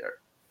get there.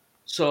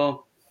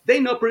 So they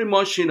know pretty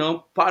much,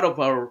 part of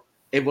our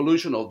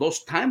evolution of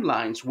those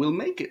timelines will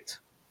make it.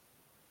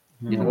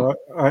 You You know know,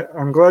 what?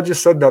 I'm glad you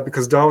said that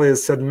because Dolly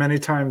has said many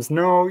times,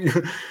 no,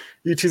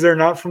 ETs are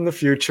not from the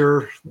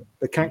future.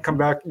 They can't come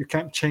back. You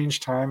can't change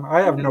time.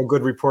 I have no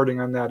good reporting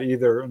on that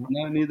either.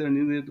 no, neither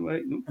do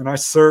I. No. And I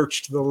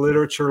searched the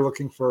literature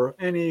looking for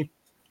any,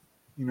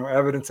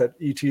 evidence that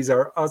ETs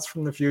are us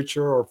from the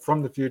future or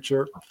from the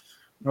future.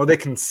 No, they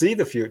can see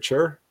the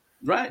future.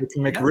 Right? They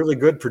can make Yeah. really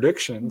good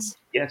predictions.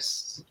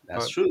 Yes,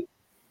 that's But true.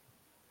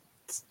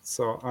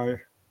 so I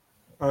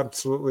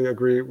absolutely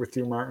agree with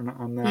you, Martin,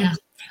 on Yeah. that.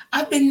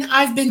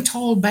 I've been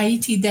told by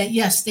ET that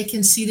yes, they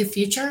can see the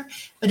future,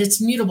 but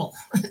it's mutable.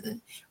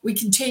 We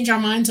can change our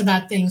minds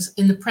about things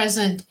in the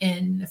present,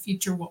 and the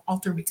future will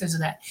alter because of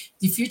that.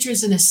 The future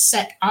isn't a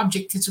set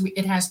object because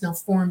it has no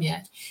form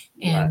yet,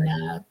 Right.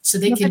 and so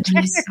they No, can but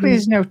technically, see.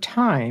 there's no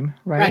time,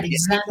 Right, right?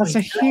 exactly. That's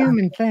a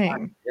human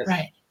thing, Yes.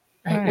 Right,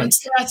 right. right? Once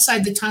they're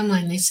outside the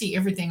timeline, they see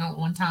everything all at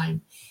one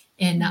time.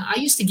 And I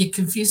used to get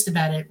confused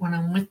about it when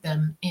I'm with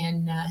them.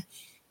 And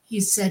he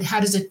said, "How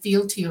does it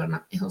feel to you?" And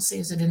he'll say,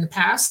 "Is it in the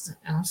past?"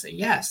 And I'll say,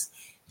 "Yes."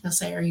 He'll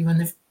say, "Are you in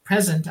the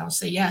present?" I'll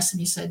say, "Yes." And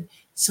he said,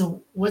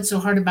 "So what's so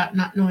hard about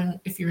not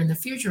knowing if you're in the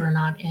future or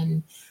not?"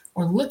 And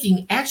or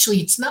looking. Actually,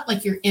 it's not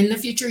like you're in the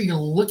future; you're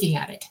looking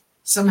at it.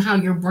 Somehow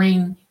your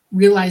brain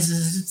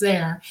realizes it's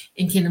there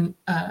and can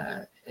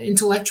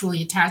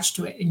intellectually attach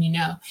to it, and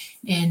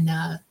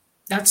and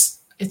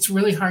that's it's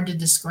really hard to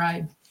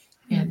describe,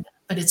 and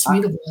but it's I,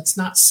 mutable. It's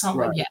not right.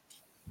 solid yet.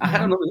 I You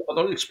had know.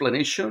 another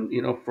explanation,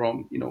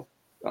 from,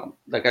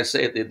 like I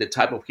said, the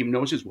type of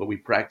hypnosis what we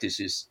practice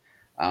is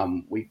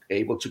we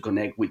able to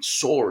connect with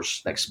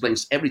source that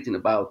explains everything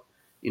about,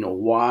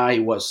 why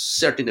was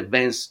certain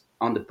events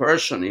on the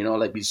person,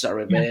 like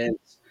bizarre Yeah.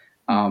 events,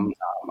 Mm.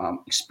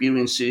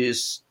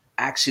 experiences,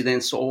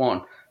 accidents, so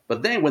on.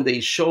 But then when they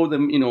show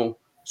them,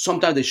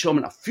 sometimes they show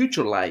them a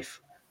future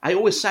life. I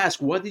always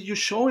ask, what did you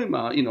show him?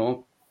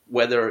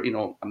 Whether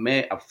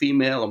a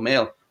female or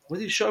male, what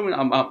did you show him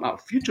a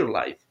future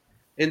life?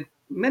 And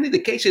many of the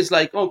cases,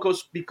 like, oh,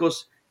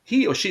 because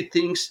he or she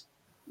thinks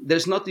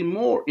there's nothing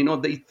more.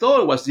 They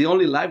thought it was the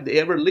only life they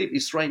ever lived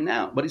is right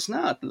now, but it's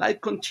not.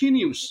 Life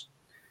continues.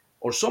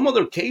 Or some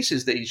other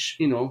cases, they,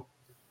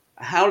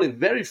 hardly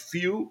very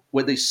few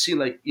where they see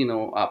like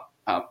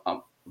a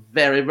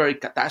very very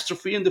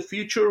catastrophe in the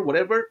future,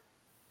 whatever.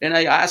 And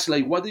I ask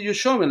like, what did you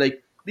show me?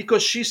 Like,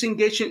 because she's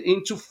engaging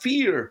into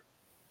fear,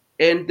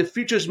 and the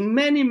future's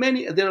many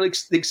they're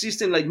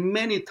existing like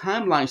many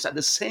timelines at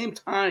the same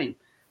time.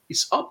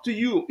 It's up to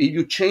you. If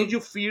you change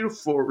your fear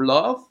for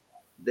love,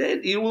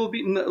 then you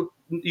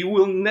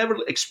will never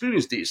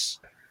experience this.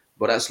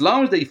 But as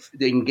long as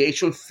they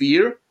engage on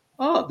fear,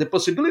 oh, the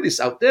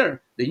possibilities out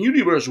there. The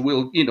universe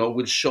will,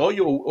 will show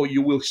you, or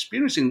you will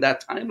experience in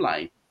that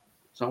timeline.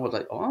 So I was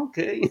like, oh,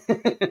 okay.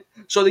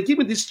 So they give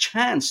me this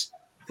chance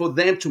for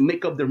them to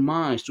make up their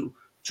minds,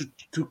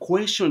 to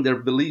question their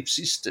belief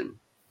system.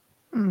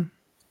 Mm.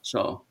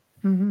 So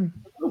Hmm.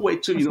 a way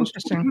to, That's for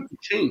interesting. you to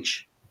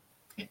change,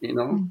 you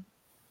know. Mm.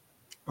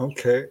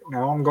 Okay,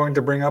 now I'm going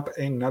to bring up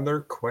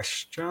another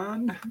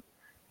question.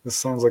 This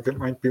sounds like it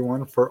might be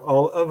one for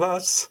all of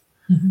us.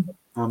 Mhm.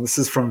 This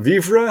is from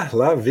Vivre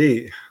la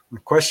Vie. The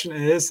question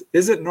is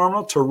it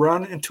normal to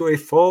run into a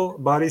full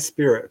body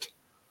spirit?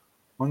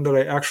 One that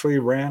I actually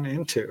ran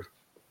into.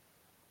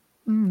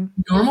 Mm.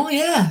 Normal,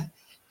 yeah.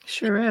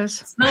 Sure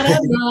is. It's not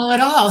abnormal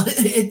at all.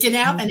 It can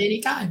happen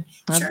anytime.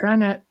 I've Sure.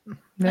 done it.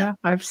 Yeah,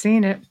 I've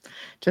seen it.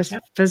 Just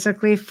Yep.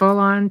 physically full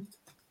on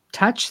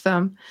touch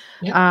them.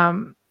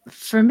 Yep.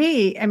 For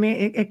me, I mean,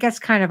 it gets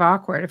kind of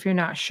awkward if you're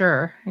not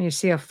sure and you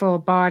see a full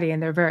body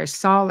and they're very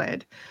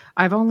solid.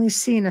 I've only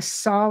seen a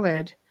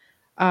solid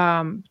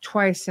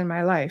twice in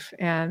my life.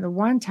 And the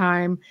one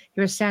time he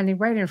was standing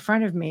right in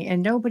front of me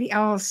and nobody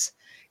else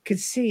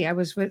could see. I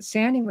was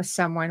standing with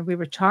someone. We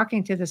were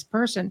talking to this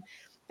person,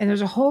 and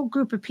there's a whole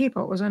group of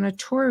people. It was on a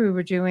tour we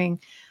were doing.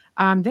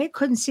 They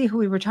couldn't see who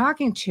we were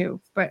talking to,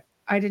 but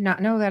I did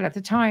not know that at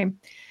the time.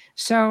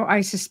 So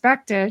I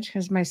suspected,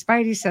 because my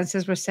spidey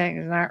senses were saying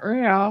it's not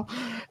real,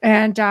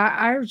 and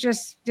I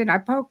just, I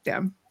poked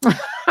him. and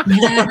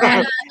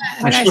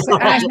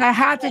I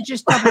had to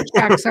just double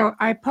check. So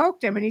I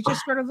poked him, and he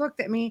just sort of looked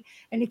at me,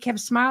 and he kept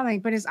smiling,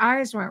 but his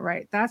eyes weren't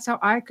right. That's how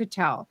I could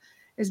tell,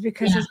 is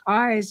because Yeah. his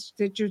eyes,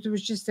 they were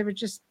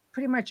just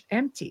pretty much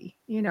empty,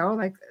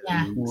 like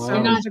Yeah. so You're it Wow. was you're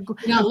a not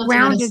looking at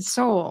grounded us.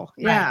 soul.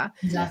 Right. Yeah.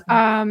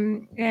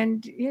 Exactly.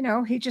 And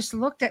he just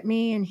looked at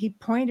me and he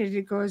pointed.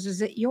 He goes,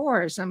 "Is it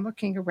yours?" I'm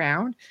looking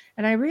around,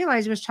 and I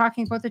realized he was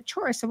talking about the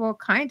tour. I said, "Well,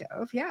 kind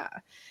of, yeah."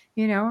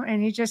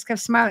 And he just kept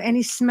smiling, and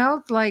he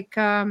smelled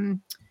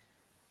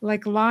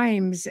like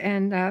limes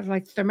and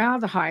like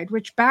formaldehyde,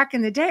 which back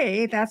in the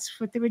day, that's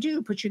what they would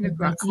do: put you in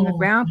Very in the cool.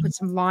 ground, put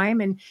some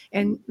lime, and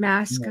Oh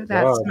mask my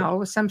that God. smell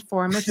with some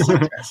form of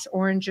citrus,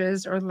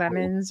 oranges or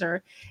lemons,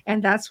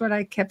 and that's what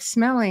I kept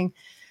smelling.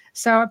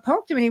 So I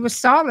poked him, and he was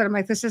solid. I'm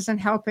like, this isn't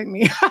helping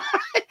me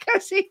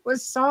because he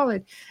was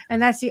solid,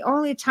 and that's the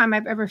only time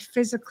I've ever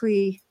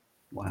physically,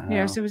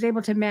 Wow. so I was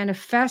able to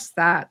manifest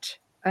that,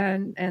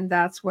 and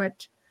that's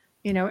what,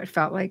 it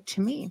felt like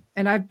to me.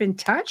 And I've been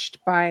touched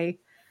by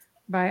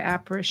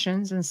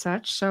apparitions and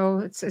such. So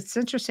it's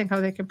interesting how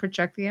they can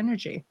project the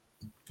energy.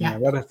 Yeah,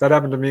 that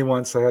happened to me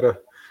once. I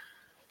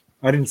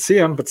didn't see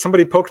him, but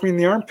somebody poked me in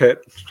the armpit.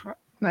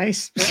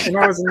 Nice. And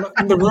I was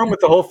in the room with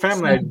the whole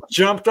family. I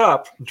jumped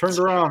up and turned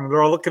around, and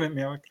they're all looking at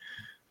me. I'm like,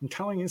 I'm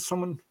telling you,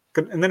 someone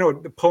could, and then it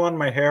would pull on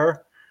my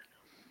hair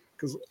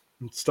because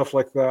stuff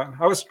like that.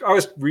 I was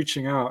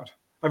reaching out.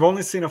 I've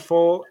only seen a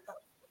full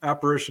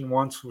apparition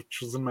once, which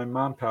was when my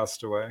mom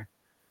passed away.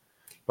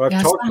 But I've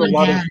Yeah. talked to a Someone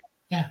lot of had.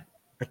 Yeah.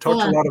 I talked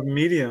to a Full lot of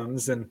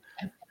mediums, and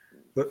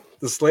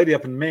this lady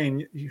up in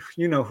Maine,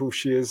 you know who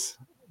she is,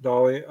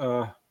 Dolly.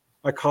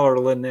 I call her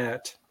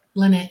Lynette.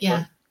 Lynette.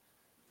 Yeah.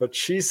 But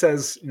she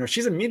says,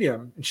 she's a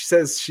medium, and she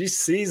says she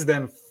sees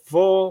them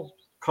full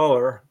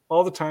color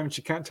all the time.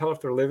 She can't tell if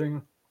they're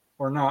living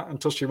or not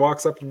until she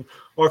walks up and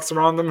walks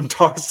around them and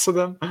talks to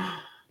them.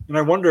 And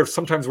I wonder if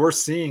sometimes we're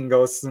seeing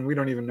ghosts and we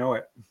don't even know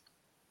it.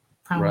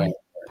 Probably. Right.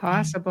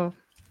 Possible.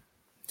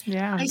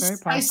 Yeah, very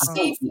I possible.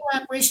 see full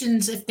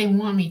apparitions if they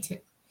want me to.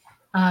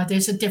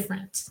 There's a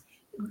difference.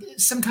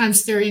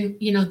 Sometimes they're in,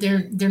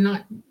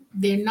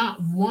 they're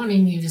not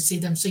wanting you to see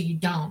them, so you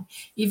don't.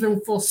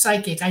 Even full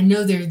psychic, I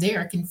know they're there.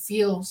 I can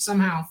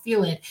somehow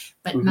feel it,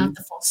 but not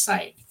the full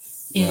sight.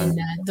 And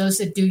those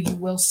that do, you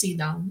will see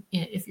them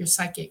if you're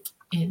psychic.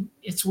 And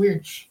it's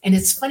weird. And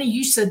it's funny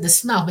you said the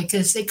smell,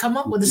 because they come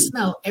up with a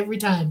smell every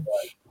time,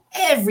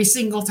 every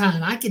single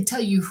time. I can tell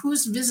you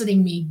who's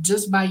visiting me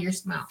just by your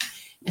smell.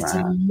 It's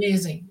Wow.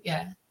 amazing.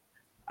 Yeah.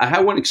 I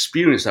had one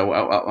experience.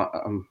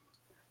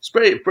 It's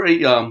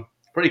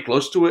pretty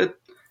close to it,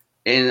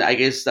 and I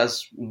guess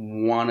that's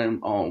one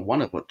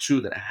of the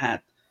two that I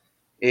had.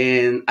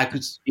 And I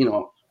could,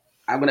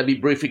 I'm gonna be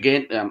brief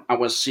again. I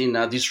was in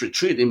this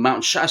retreat in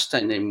Mount Shasta,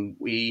 and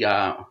we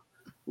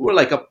were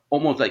like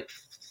almost like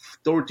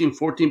 13,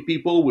 14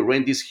 people. We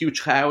rent this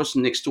huge house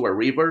next to a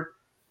river,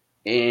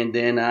 and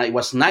then it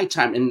was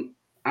nighttime, and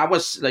I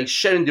was like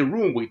sharing the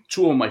room with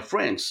two of my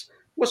friends.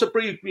 It was a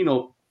pretty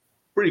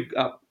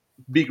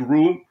big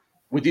room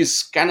with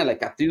this kind of like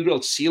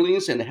cathedral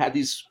ceilings, and it had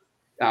these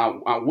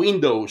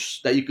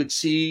windows that you could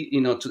see,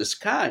 to the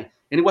sky.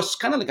 And it was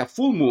kind of like a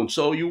full moon,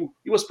 so it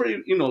was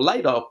pretty,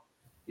 light up.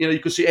 You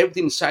could see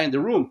everything inside the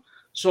room.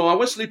 So I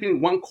was sleeping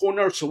in one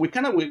corner, so we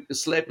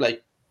slept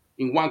like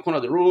in one corner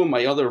of the room.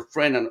 My other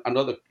friend and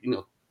another,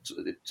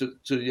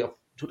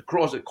 to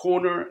cross the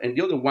corner, and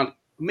the other one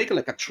make it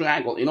like a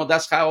triangle.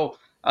 That's how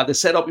the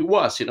setup it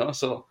was.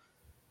 So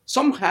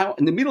somehow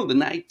in the middle of the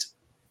night,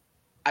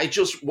 I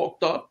just woke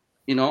up,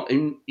 in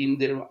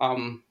the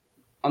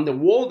on the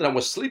wall that I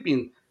was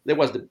sleeping. there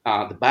was the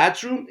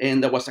bathroom,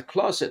 and there was a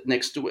closet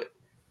next to it.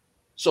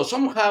 So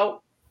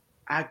somehow,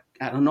 I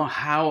don't know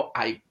how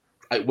I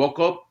woke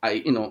up.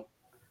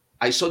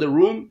 I saw the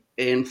room,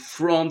 and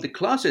from the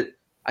closet,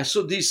 I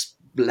saw this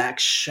black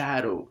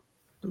shadow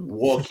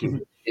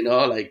walking.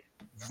 Like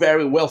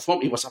very well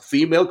formed. It was a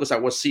female because I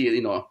was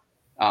seeing,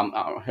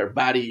 her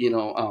body,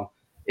 and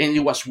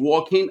it was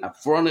walking in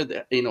front of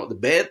the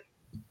bed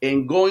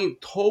and going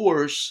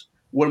towards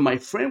where my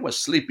friend was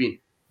sleeping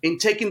and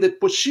taking the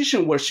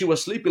position where she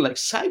was sleeping, like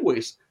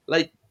sideways,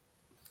 like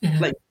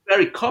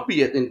very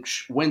copy it and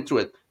went through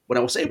it. But I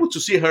was able to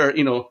see her,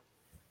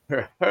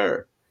 her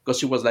hair, because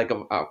she was like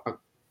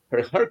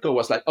her haircut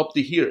was like up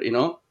to here, Did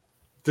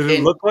it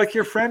and look like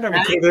your friend? I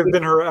mean, could it have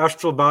been her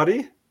astral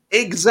body?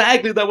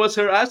 exactly that was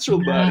her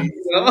astral body.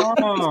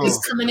 He's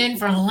coming in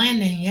for a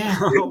landing. Yeah.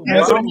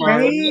 That's Wow,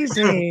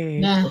 crazy.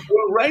 Yeah.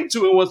 Went right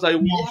to it, was like,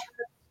 Yeah.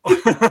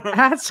 what?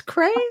 That's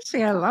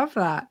crazy. I love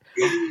that.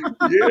 Yes,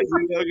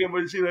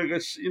 but she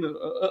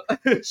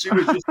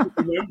was just to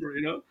remember,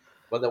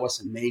 But that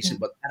was amazing.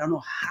 But I don't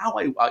know how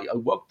I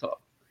woke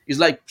up. It's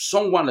like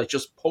someone like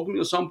just poked me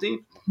or something.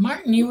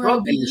 Martin, you were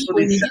And you OBE saw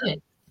when the you shadow. did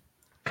it.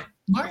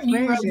 Martin, you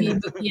were Crazy.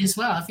 OBE as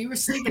well. If you were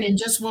sleeping and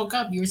just woke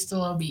up, you were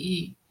still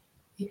OBE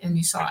and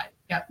you saw it.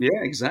 Yep. Yeah,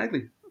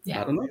 exactly.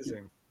 Yeah. I don't know.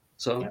 Amazing.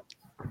 So Yep.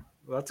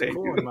 Well, that's Thank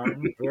cool, you.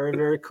 Martin. Very,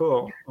 very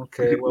cool.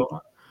 Okay,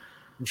 well,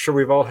 I'm sure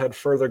we've all had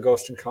further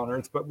ghost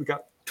encounters, but we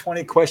got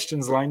 20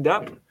 questions lined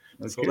up.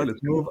 So Okay, let's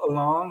move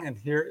along. And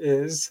here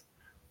is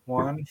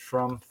one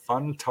from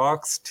Fun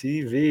Talks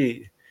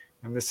TV.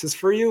 And this is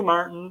for you,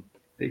 Martin.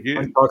 thank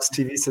Fun you. Talks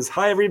TV says,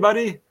 "Hi,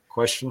 everybody.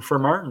 Question for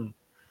Martin.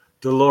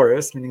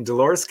 Dolores, meaning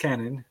Dolores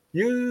Cannon,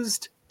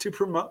 used to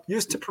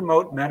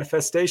promote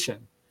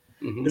manifestation.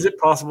 Mhm. Is it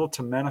possible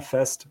to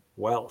manifest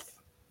wealth?"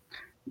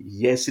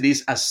 Yes, it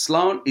is, as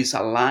long as it's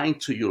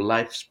aligned to your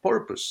life's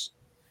purpose.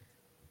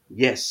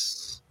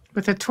 Yes.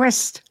 With a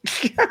twist.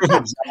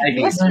 Exactly.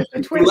 Yes, with a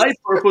If your twist. life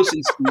purpose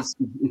is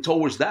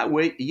towards that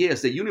way,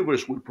 yes, the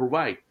universe will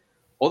provide.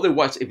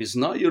 Otherwise, if it's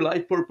not your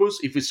life purpose,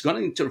 if it's going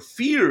to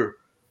interfere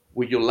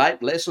with your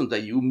life lesson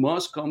that you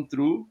must come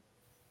through,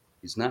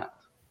 it's not.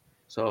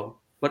 So,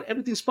 but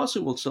everything's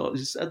possible. So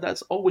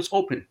that's always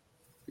open,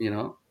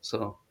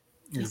 So,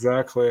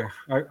 Exactly.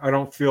 I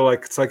don't feel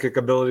like psychic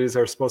abilities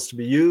are supposed to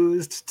be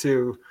used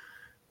to,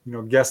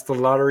 guess the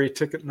lottery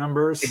ticket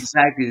numbers.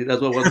 exactly.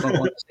 That's what I was going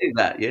to say.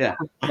 That, yeah.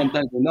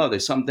 Sometimes we know that.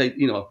 Sometimes,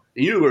 the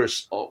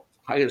universe or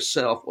higher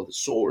self or the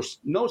source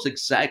knows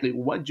exactly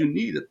what you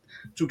need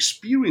to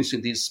experience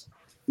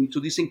into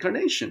this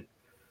incarnation.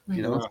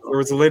 Yeah. So, There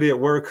was a lady at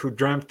work who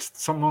dreamt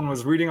someone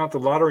was reading out the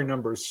lottery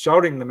numbers,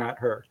 shouting them at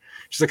her.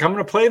 She's like, "I'm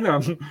going to play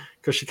them,"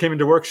 because she came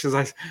into work. She's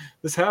like,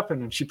 "This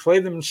happened," and she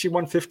played them, and she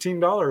won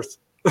 $15.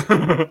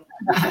 But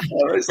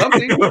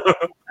something.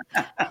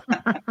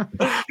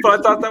 I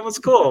thought that was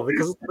cool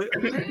because,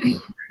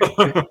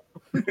 That's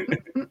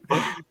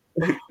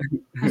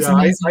yeah,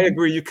 amazing. I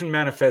agree. You can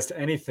manifest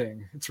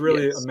anything. It's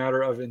really a Yes.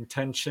 matter of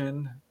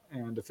intention,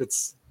 and if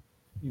it's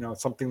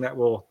something that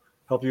will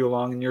help you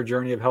along in your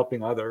journey of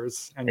helping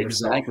others and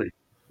yourself. Exactly.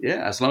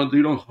 Yeah, as long as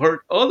you don't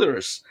hurt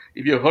others.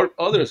 If you hurt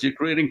others, you're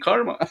creating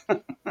karma.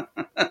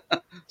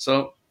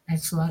 So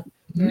Excellent.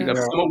 you got to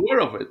Yeah. become aware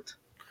of it.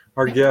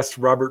 Our guest,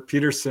 Robert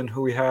Peterson,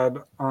 who we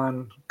had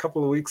on a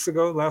couple of weeks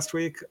ago, last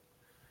week,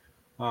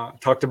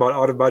 talked about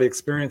out-of-body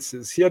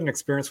experiences. He had an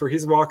experience where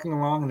he's walking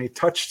along and he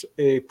touched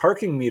a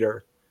parking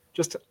meter,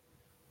 just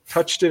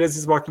touched it as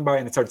he's walking by,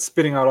 and it started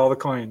spitting out all the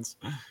coins.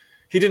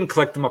 He didn't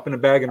collect them up in a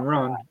bag and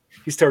run.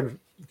 He started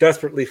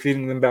desperately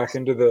feeding them back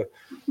into the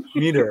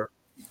meter.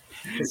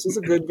 This is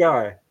a good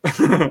guy.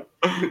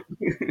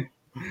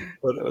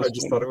 But I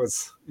just thought it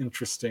was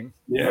interesting.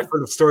 Yeah. I've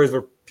heard of stories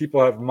where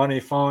people have money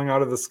falling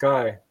out of the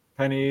sky,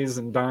 pennies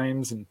and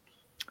dimes. And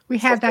We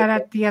had that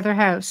at the other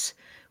house.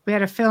 We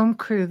had a film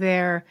crew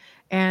there,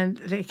 and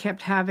they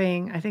kept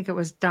having, I think it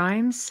was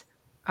dimes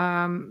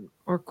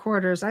or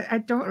quarters. I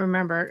don't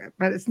remember,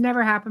 but it's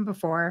never happened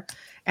before.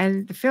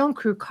 And the film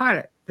crew caught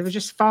it. They were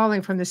just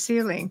falling from the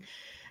ceiling.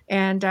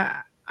 And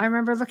I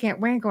remember looking at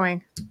Wayne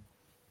going,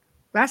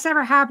 "That's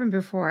never happened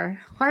before.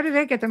 Why did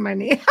they get the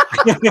money?"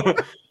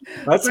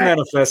 that's But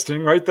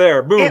manifesting right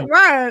there. Boom. It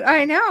was.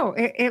 I know.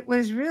 It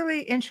was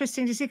really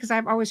interesting to see because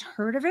I've always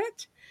heard of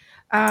it.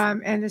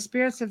 And the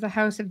spirits of the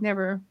house have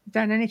never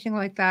done anything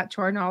like that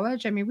to our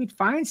knowledge. I mean, we'd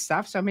find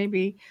stuff, so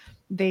maybe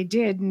they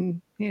did,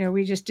 and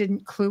we just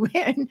didn't clue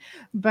in.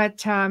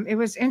 But it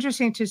was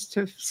interesting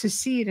to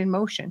see it in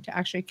motion, to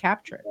actually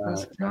capture it. It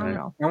was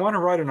phenomenal. I want to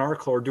write an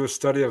article or do a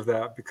study of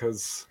that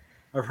because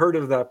I've heard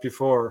of that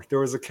before. There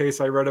was a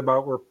case I read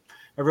about where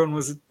everyone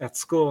was at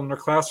school in their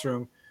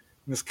classroom,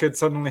 and this kid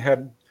suddenly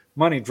had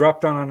money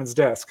drop down on his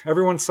desk.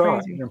 Everyone saw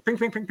Crazy. it. Ping,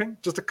 ping, ping, ping,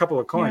 just a couple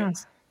of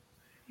coins.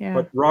 Yeah.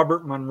 But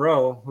Robert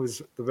Monroe,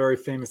 who's the very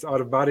famous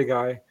out-of-body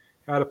guy,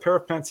 had a pair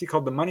of pants he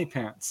called the money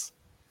pants.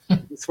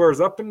 He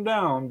swears up and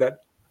down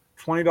that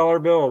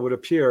 $20 bill would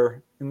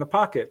appear in the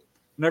pocket.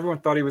 And everyone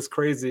thought he was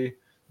crazy,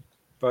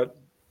 but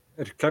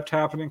it kept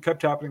happening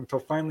until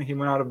finally he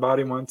went out of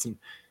body once and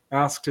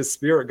asked his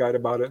spirit guide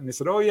about it, and he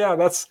said, "Oh yeah,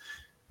 that's,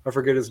 I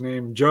forget his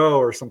name, Joe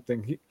or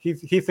something. He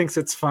thinks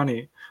it's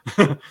funny."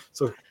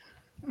 So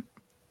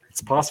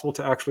it's possible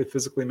to actually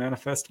physically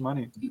manifest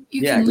money. You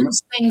Yeah, can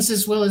lose things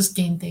as well as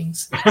gain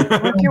things.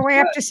 Work your way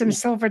up to some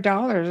silver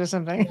dollars or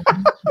something.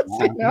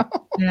 You know,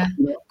 Yeah.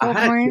 I gold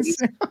had a coins.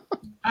 case.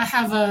 I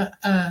have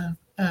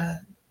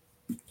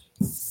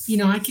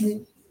I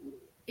can,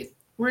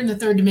 we're in the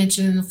third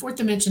dimension. In the fourth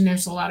dimension,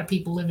 there's a lot of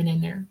people living in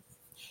there.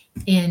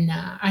 And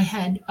I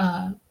had,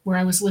 where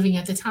I was living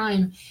at the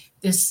time,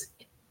 this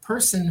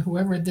person,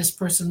 whoever this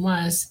person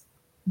was,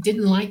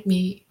 didn't like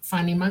me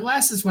finding my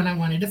glasses when I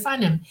wanted to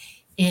find them.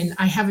 And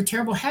I have a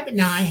terrible habit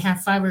now. I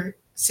have 5 or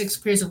 6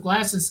 pairs of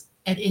glasses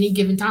at any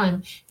given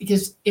time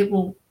because it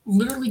will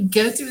literally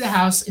go through the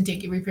house and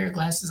take every pair of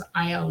glasses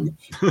I own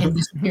and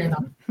disappear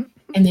them.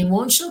 And they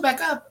won't show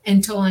back up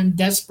until I'm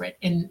desperate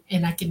and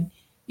I can,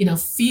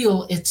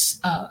 feel its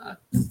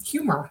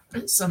humor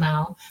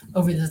somehow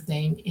over the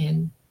thing.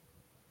 And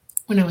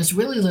when I was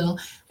really little,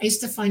 I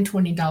used to find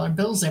 $20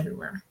 bills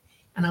everywhere.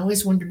 And I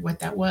always wondered what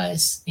that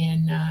was.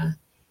 And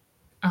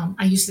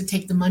I used to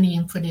take the money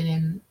and put it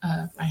in,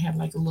 I had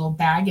like a little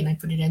bag and I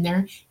put it in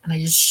there and I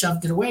just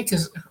shoved it away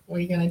because what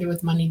are you going to do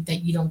with money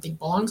that you don't think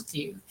belongs to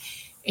you?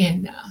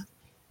 And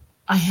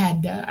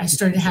I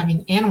started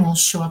having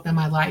animals show up in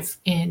my life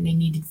and they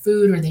needed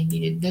food or they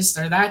needed this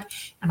or that.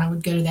 And I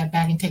would go to that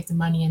bag and take the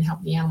money and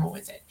help the animal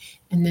with it.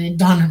 And then it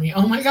dawned on me,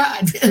 oh my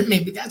God,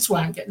 maybe that's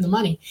why I'm getting the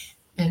money.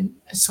 And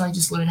so I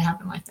just let it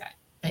happen like that.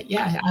 But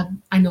yeah,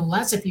 I know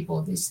lots of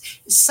people.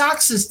 These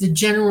socks is the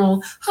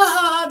general,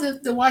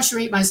 the washer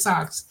ate my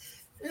socks.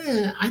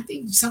 I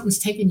think something's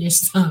taking your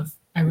stuff.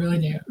 I really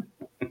do.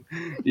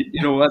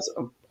 You know what?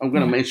 I'm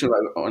going to mention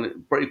on it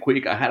very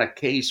quick. I had a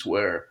case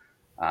where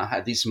I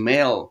had this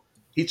male.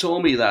 He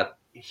told me that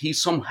he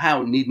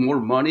somehow need more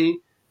money,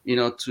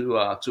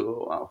 to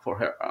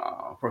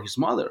for his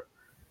mother,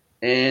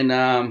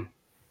 and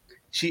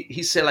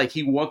he said like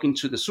he walked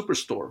into the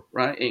superstore,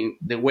 right, and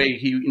the way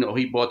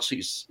he bought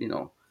his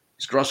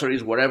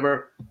groceries,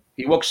 whatever.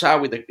 He walks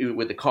out with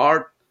the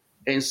card,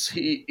 and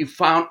he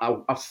found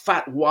a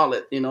fat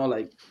wallet,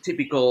 like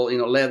typical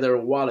leather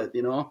wallet,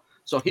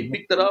 So he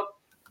picked it up.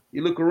 He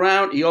looked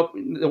around.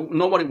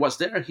 Nobody was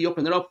there. He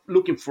opened it up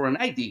looking for an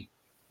ID.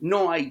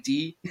 No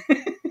ID,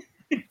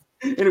 and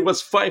it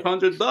was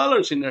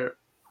 $500 in there.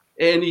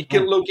 And he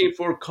kept looking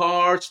for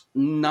cards.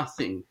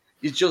 Nothing.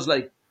 It's just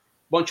like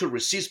bunch of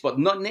receipts, but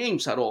not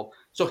names at all.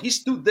 So he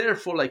stood there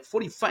for like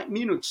 45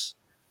 minutes,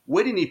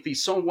 waiting if he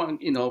someone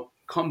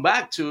come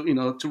back to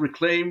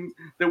reclaim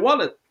the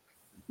wallet.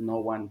 No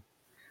one.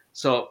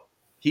 So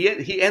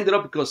he ended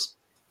up because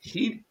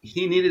he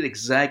needed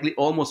exactly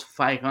almost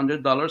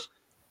 $500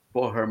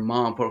 for her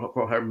mom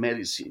for her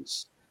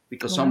medicines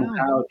because Wow.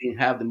 somehow didn't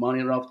have the money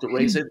enough to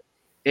raise it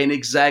and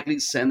exactly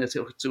send it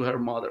to her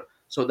mother.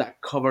 So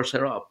that covers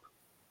her up.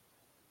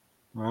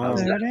 How's Wow,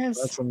 There that? it is.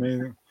 that's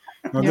amazing.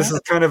 Now, this Yeah.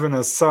 is kind of an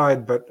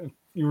aside, but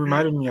you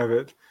reminded me of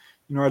it.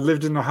 I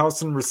lived in a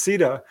house in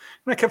Reseda,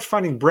 and I kept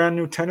finding brand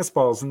new tennis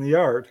balls in the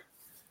yard.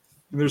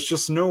 And there's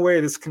just no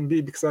way this can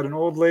be because I had an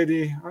old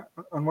lady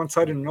on one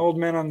side and an old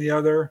man on the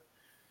other.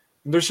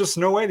 And there's just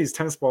no way these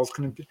tennis balls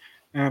couldn't be.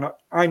 And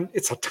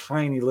it's a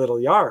tiny little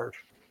yard,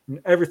 and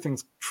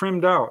everything's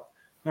trimmed out.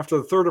 And after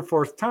the third or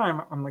fourth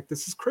time, I'm like,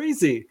 this is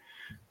crazy.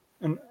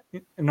 And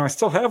I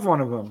still have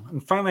one of them.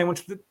 And finally, I went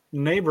to the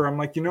neighbor. I'm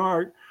like,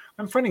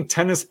 I'm finding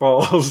tennis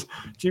balls.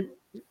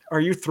 Are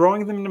you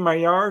throwing them into my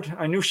yard?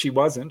 I knew she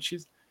wasn't.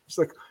 She's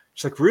like,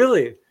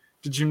 really?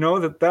 Did you know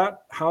that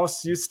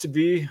house used to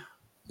be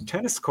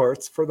tennis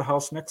courts for the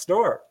house next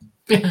door?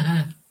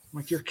 I'm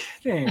like, you're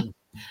kidding.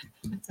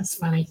 That's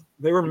funny.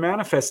 They were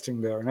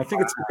manifesting there. And I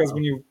think it's because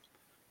when you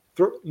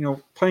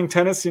playing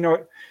tennis,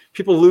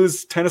 people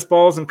lose tennis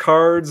balls and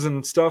cards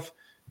and stuff.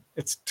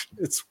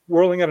 It's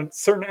whirling at a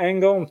certain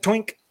angle and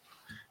twink.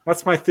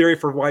 That's my theory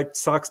for why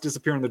socks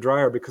disappear in the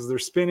dryer, because they're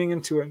spinning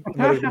into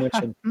another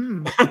dimension.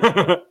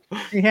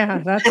 Yeah,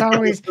 that's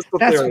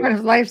one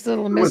of life's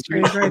little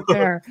mysteries right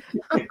there.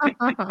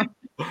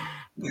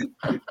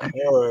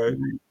 All right,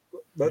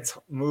 let's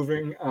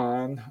moving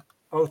on.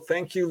 Oh,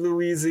 thank you,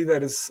 Louise.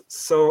 That is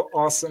so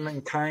awesome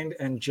and kind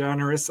and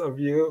generous of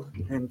you,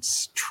 and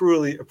it's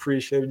truly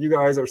appreciated. You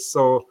guys are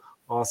so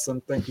awesome.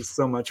 Thank you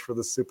so much for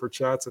the super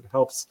chats. It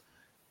helps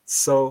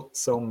so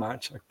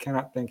much. I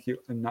cannot thank you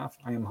enough.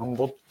 I am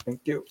humbled. Thank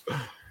you.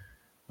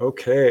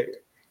 Okay,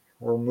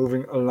 we're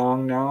moving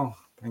along now.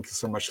 Thank you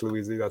so much,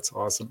 Louise. That's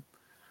awesome.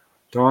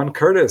 Dawn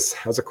Curtis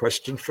has a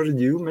question for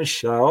you,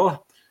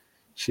 Michelle.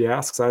 She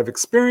asks, I've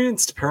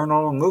experienced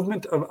paranormal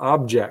movement of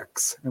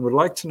objects and would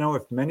like to know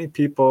if many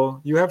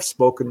people you have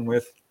spoken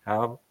with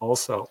have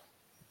also.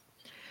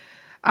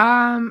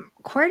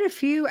 Quite a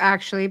few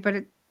actually,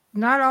 but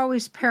not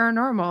always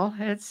paranormal.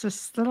 It's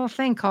this little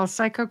thing called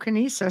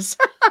psychokinesis,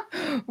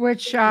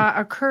 which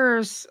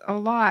occurs a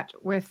lot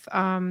with,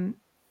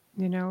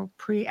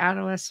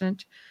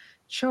 pre-adolescent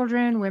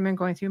children, women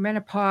going through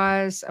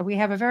menopause. We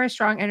have a very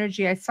strong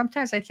energy.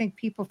 Sometimes I think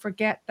people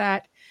forget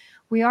that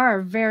we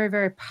are very,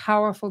 very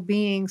powerful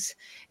beings,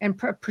 and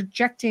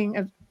projecting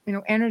of,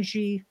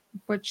 energy,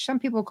 which some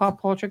people call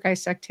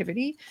poltergeist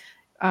activity.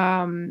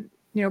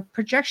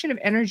 Projection of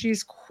energy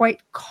is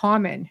quite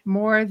common,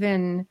 more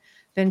than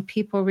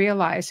people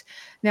realize.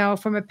 Now,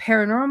 from a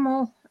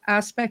paranormal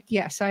aspect,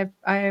 yes,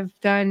 I've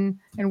done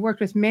and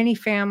worked with many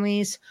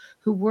families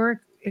who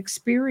were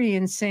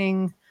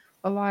experiencing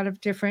a lot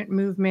of different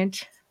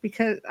movement,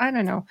 because I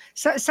don't know,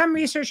 some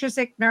researchers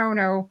think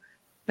no,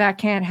 that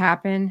can't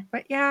happen,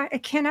 but yeah,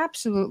 it can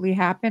absolutely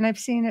happen. I've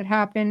seen it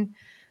happen,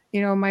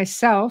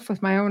 myself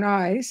with my own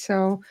eyes.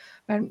 So,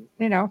 and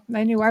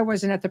I knew I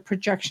wasn't at the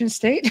projection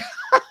state.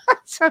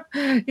 So,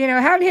 I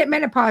hadn't hit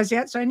menopause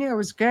yet, so I knew it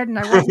was good, and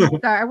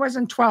I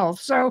wasn't 12.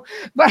 So,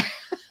 but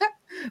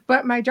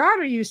but my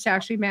daughter used to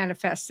actually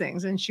manifest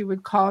things, and she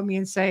would call me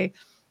and say,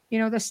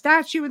 the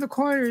statue in the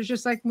corner is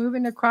just like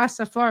moving across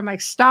the floor. I'm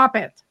like, stop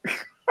it.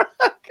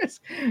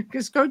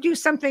 Just go do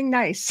something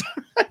nice.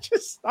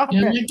 Just stop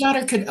it. My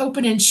daughter could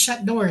open and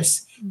shut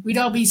doors. We'd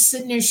all be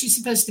sitting there. She's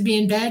supposed to be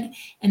in bed,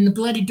 and the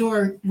bloody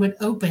door would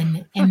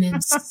open and then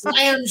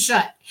slam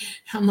shut.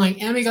 I'm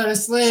like, Emmy, go to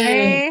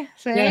sleep.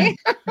 Say?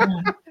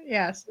 Yeah.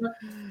 Yes.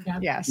 Yeah.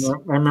 Yes. I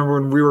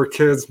remember when we were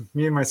kids,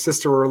 me and my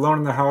sister were alone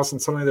in the house,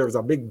 and suddenly there was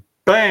a big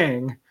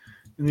bang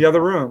in the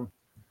other room.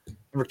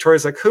 And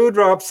Victoria's like, who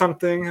dropped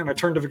something? And I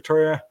turned to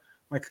Victoria, I'm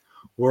like,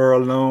 we're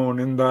alone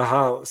in the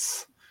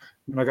house.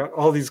 And I got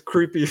all these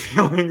creepy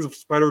feelings of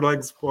spider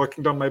legs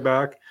walking down my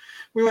back.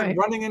 We went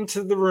running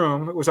into the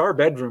room. It was our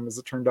bedroom, as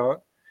it turned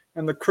out.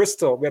 And the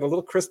crystal, we had a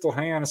little crystal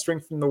hanging on a string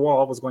from the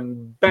wall, was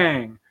going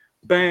bang,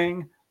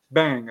 bang,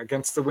 bang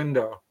against the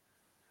window.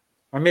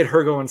 I made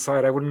her go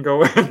inside. I wouldn't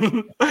go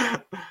in.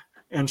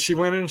 And she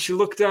went in and she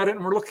looked at it,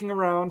 and we're looking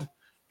around.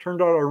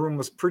 Turned out our room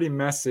was pretty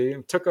messy,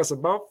 and took us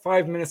about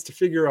 5 minutes to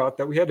figure out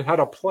that we had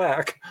a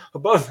plaque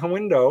above the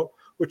window,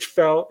 which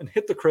fell and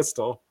hit the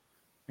crystal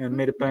and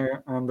made it bang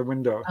on the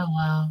window. Oh,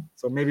 wow.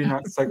 So maybe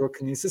not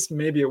psychokinesis,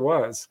 maybe it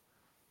was.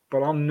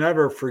 But I'll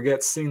never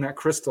forget seeing that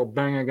crystal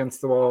bang against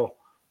the wall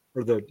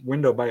or the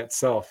window by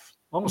itself.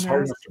 Almost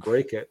hard enough to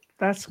break it.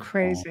 That's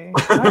crazy.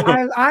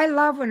 I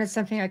love when it's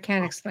something I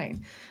can't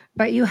explain.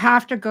 But you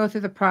have to go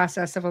through the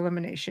process of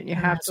elimination. You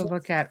have to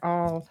look at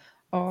all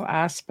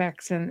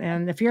aspects.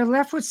 And if you're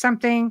left with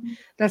something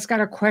that's got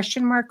a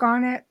question mark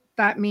on it,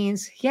 that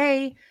means,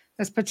 yay,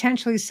 that's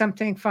potentially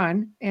something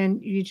fun.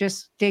 And you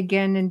just dig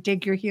in and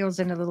dig your heels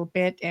in a little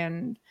bit,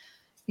 and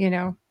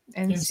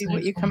see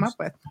what you come up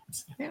with.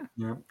 Yeah.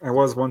 I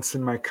was once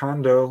in my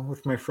condo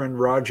with my friend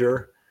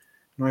Roger.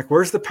 I'm like,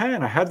 where's the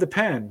pen? I had the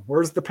pen.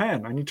 Where's the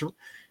pen? I need to. And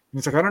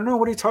he's like, I don't know.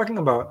 What are you talking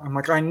about? I'm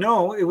like, I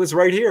know, it was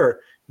right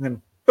here. And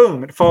then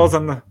boom, it falls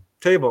on the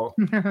table.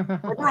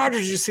 Like, Roger,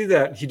 did you see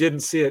that? He didn't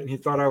see it, and he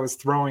thought I was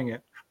throwing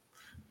it.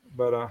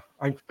 But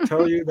I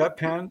tell you, that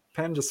pen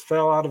just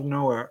fell out of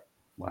nowhere.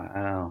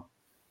 Wow.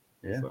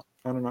 Yeah. So,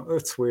 I don't know.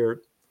 It's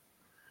weird.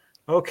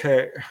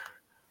 Okay.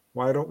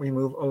 Why don't we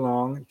move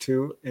along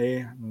to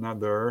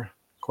another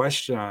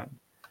question?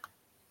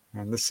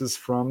 And this is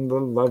from the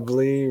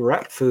lovely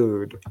Rat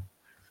Food.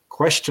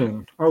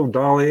 Question. Oh,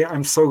 Dolly,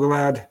 I'm so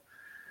glad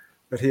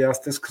that he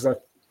asked this, because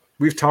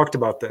we've talked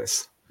about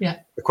this. Yeah.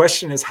 The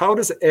question is, how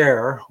does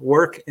air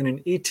work in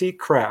an ET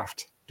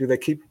craft? Do they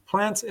keep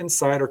plants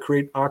inside or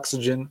create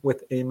oxygen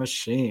with a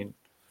machine?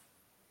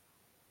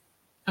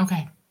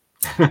 Okay.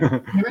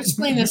 Never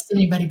explained this to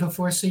anybody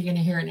before, so you're going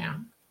to hear it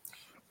now.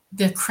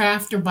 The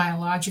craft are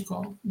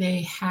biological.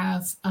 They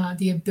have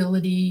the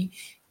ability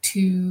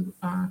to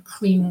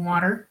clean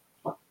water.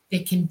 They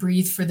can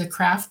breathe for the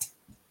craft.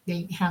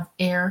 They have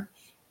air.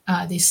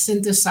 They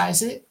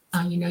synthesize it.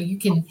 You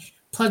can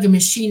plug a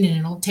machine in,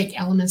 and it'll take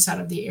elements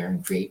out of the air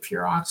and create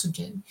pure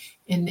oxygen.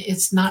 And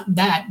it's not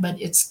that, but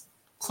it's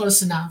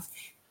close enough.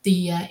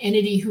 The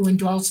entity who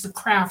indwells the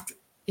craft,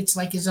 it's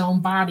like his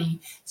own body.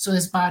 So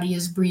his body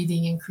is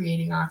breathing and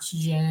creating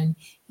oxygen.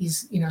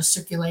 He's,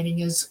 circulating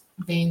his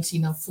veins,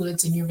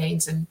 fluids in your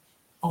veins and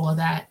all of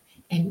that.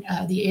 And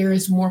the air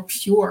is more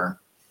pure,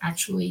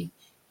 actually,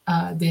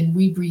 than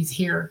we breathe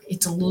here.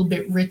 It's a little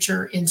bit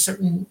richer in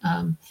certain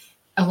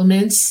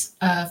elements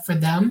for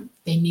them.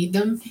 They need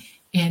them.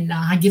 And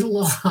I get a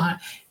little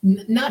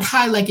not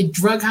high like a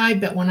drug high,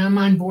 but when I'm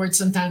on board,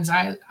 sometimes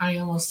I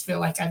almost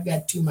feel like I've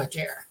got too much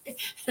air.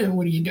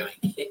 What are you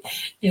doing?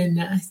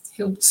 And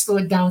he'll slow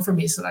it down for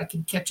me so that I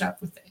can catch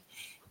up with it.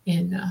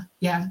 And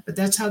but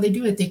that's how they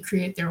do it. They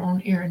create their own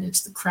air, and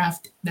it's the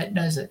craft that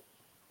does it.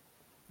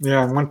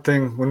 Yeah, and one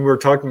thing when we were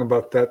talking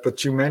about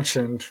that you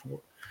mentioned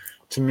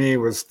to me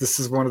was, this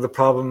is one of the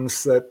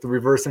problems that the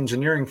reverse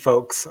engineering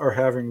folks are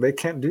having. They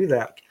can't do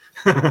that.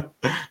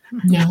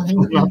 No, they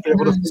not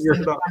able to figure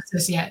it out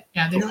yet.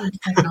 Yeah, they don't have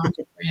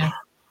technology yet.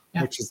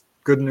 Yeah. Which is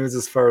good news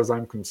as far as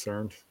I'm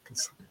concerned,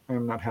 because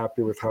I'm not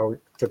happy with how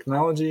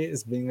technology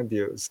is being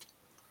abused.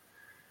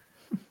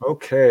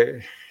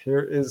 Okay,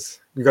 here is.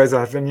 You guys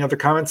have any other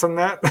comments on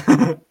that?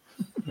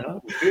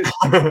 No.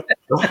 Good.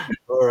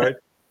 All right.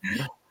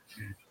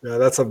 Yeah,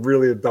 that's a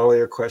really a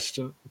Dolly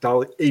question.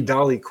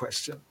 Dolly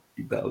question.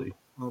 Dolly.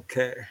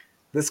 Okay.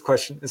 This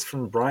question is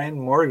from Brian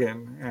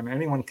Morgan, and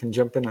anyone can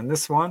jump in on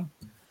this one.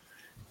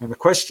 And the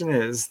question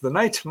is, the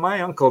night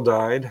my uncle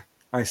died,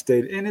 I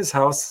stayed in his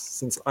house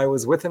since I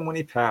was with him when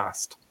he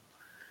passed.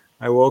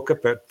 I woke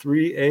up at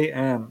 3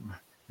 a.m.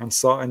 and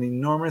saw an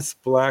enormous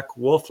black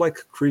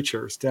wolf-like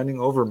creature standing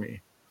over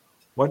me.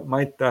 What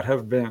might that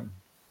have been?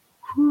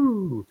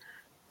 Whew.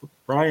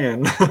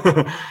 Brian,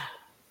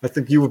 I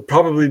think you would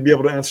probably be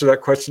able to answer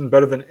that question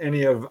better than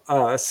any of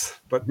us,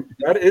 but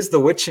that is the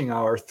witching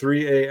hour,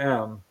 3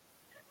 a.m.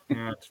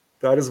 And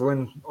that is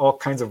when all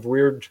kinds of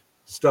weird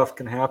stuff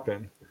can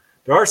happen.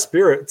 There are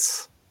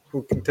spirits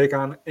who can take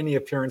on any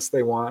appearance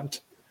they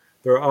want.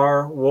 There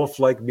are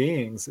wolf-like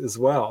beings as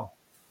well.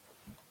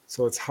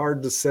 So it's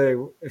hard to say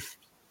if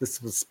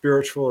this was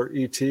spiritual or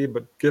ET,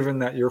 but given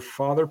that your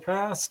father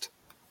passed,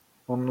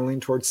 I'm going to lean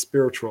towards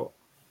spiritual.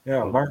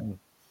 Yeah, Martin.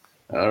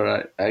 All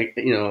right. I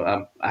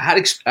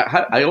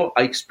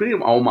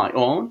experienced on my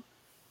own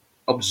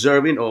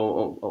observing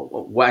or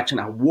watching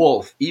a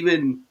wolf.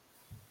 Even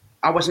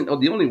I wasn't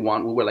the only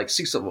one. We were like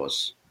six of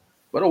us.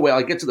 But oh well,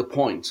 I get to the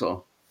point.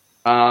 So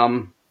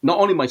not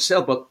only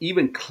myself, but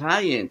even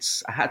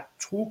clients. I had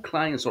two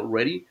clients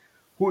already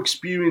who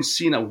experienced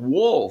seeing a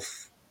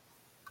wolf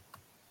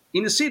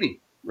in the city,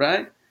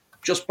 right?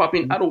 Just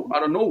popping out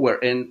of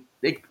nowhere, and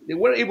they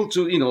were able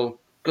to,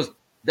 because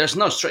there's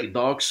no stray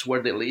dogs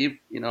where they live,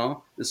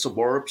 the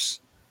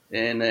suburbs,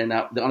 and then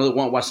the other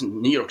one was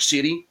in New York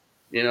City,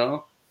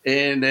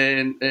 and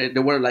then they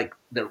were like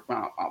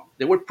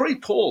they were pretty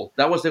tall.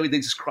 That was the way they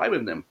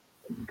described them,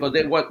 because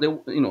it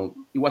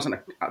wasn't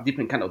a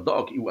different kind of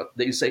dog.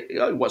 They say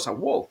it was a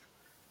wolf,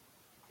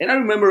 and I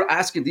remember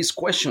asking these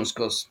questions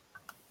because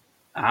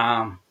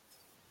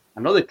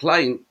another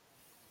client,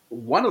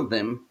 one of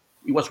them,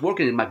 he was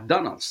working in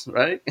McDonald's,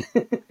 right?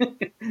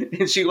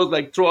 And she was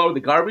like throw out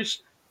the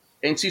garbage,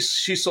 and she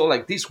saw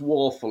like this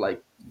wolf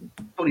like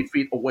 30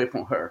 feet away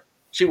from her.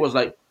 She was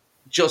like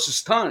just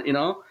stunned,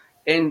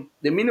 And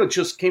the minute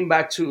just came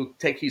back to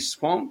take his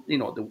phone,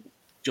 the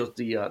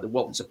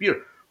wolf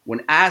disappeared.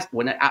 When I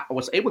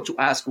was able to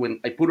ask, when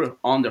I put her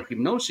under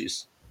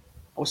hypnosis,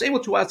 I was able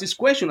to ask this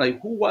question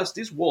like, who was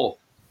this wolf?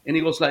 And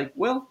he was like,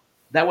 well,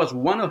 that was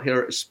one of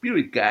her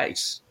spirit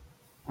guides.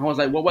 I was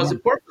like, what was the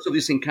purpose of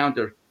this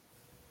encounter?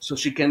 So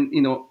she can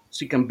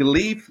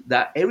believe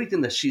that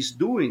everything that she's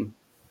doing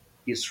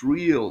is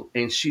real,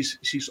 and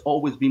she's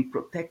always been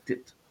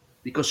protected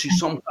because she's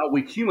somehow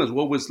with humans. We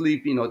always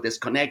live,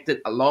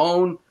 disconnected,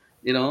 alone,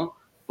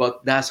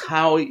 But that's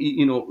how it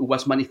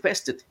was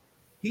manifested.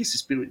 He's a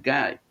spirit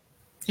guy.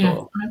 Yeah,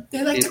 So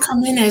they like to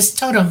come in as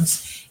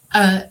totems.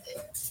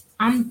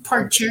 I'm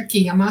part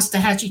Cherokee. I'm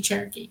Ostahatchee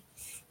Cherokee.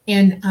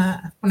 And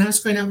when I was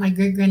growing up, my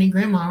great granny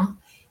grandma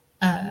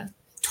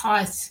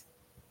taught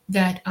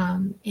that,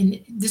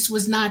 and this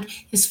was not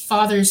his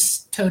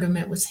father's totem,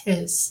 it was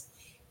his.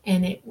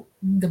 And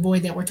the boy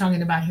that we're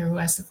talking about here who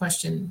asked the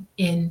question,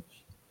 and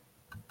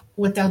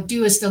what they'll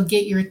do is they'll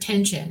get your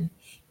attention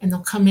and they'll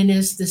come in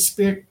as the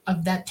spirit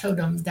of that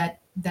totem,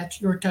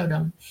 that's your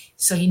totem.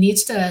 So he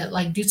needs to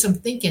like do some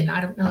thinking.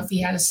 I don't know if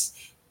he has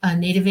a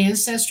native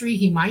ancestry.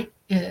 He might.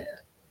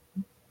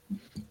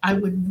 I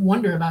would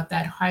wonder about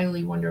that,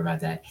 highly wonder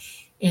about that,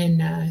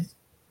 and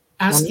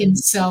ask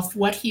himself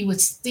what he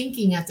was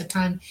thinking at the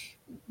time.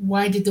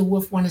 Why did the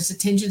wolf want his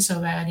attention so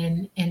bad,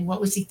 and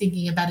what was he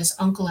thinking about his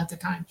uncle at the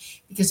time?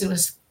 Because it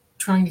was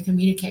trying to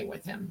communicate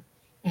with him.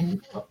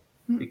 And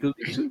because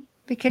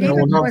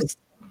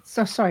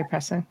so sorry,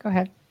 Preston. Go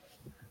ahead.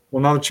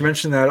 Well, now that you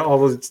mentioned that,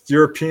 all the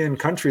European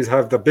countries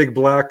have the big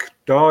black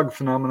dog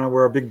phenomena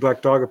where a big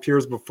black dog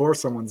appears before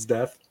someone's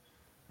death.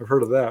 I've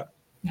heard of that.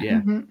 Yeah.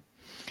 Mm-hmm.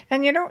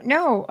 And you don't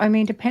know. I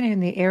mean, depending on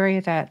the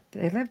area that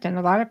they lived in,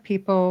 a lot of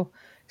people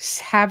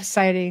have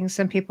sightings.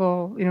 Some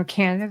people,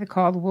 Canada, they're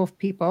called wolf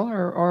people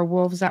or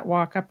wolves that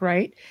walk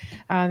upright.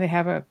 They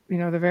have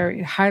they're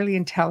very highly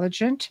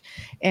intelligent.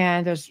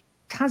 And there's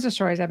tons of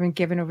stories I've been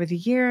given over the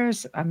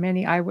years.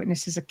 Many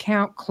eyewitnesses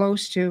account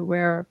close to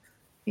where,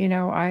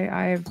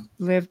 I've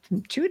lived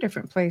in two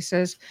different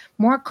places,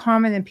 more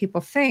common than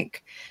people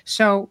think.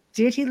 So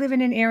did he live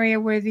in an area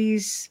where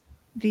these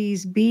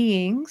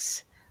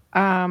beings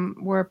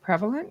were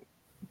prevalent?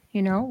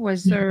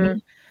 Was there,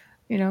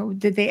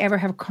 did they ever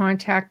have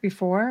contact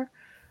before?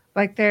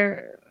 Like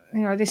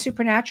are they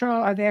supernatural?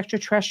 Are they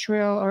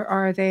extraterrestrial? Or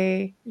are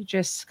they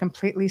just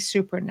completely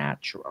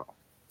supernatural?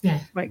 yeah,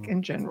 Like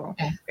in general.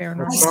 Yeah.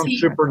 Paranormal. It sounds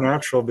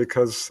supernatural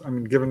because,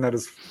 given that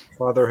his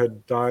father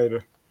had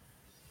died.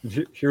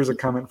 Here's a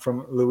comment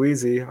from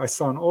Louise. I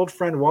saw an old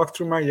friend walk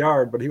through my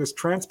yard, but he was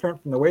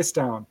transparent from the waist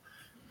down.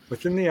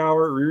 Within the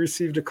hour, we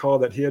received a call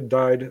that he had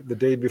died the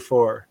day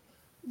before.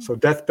 So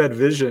deathbed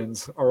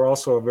visions are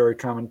also a very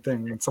common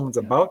thing. When someone's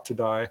about to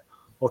die,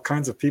 all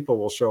kinds of people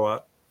will show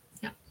up.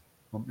 Yeah.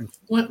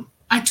 Well,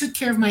 I took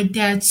care of my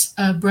dad's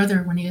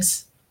brother when he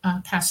was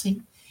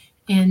passing,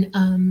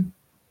 and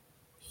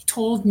he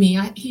told me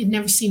he had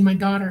never seen my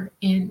daughter,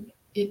 and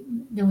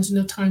there was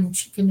no time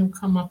she couldn't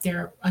come up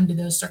there under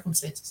those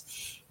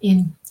circumstances.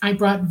 And I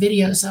brought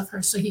videos of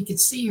her so he could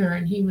see her.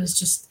 And he was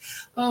just,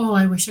 oh,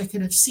 I wish I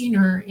could have seen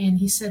her. And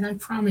he said, I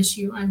promise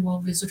you, I will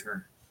visit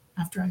her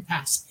after I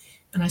pass.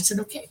 And I said,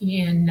 okay.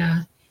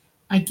 And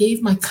I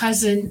gave my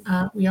cousin,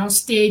 we all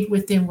stayed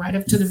with him right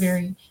up to the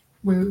very,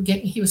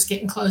 he was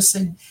getting close.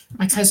 And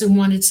my cousin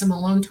wanted some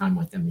alone time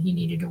with him. He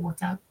needed to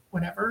work out,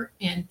 whatever.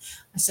 And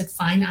I said,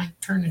 fine, I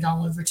turn it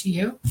all over to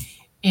you.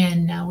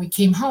 And we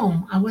came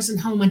home. I wasn't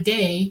home a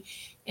day.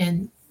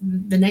 And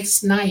the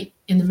next night,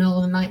 in the middle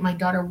of the night, my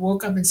daughter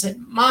woke up and said,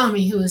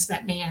 Mommy, who is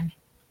that man?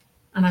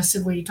 And I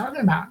said, what are you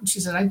talking about? And she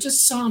said, I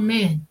just saw a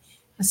man.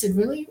 I said,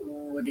 really?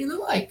 What do you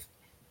look like?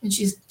 And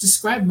she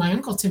described my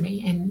uncle to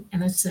me.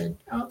 And I said,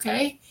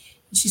 okay.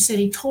 And she said,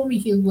 he told me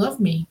he loved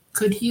me.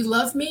 Could he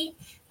love me?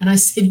 And I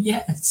said,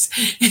 yes.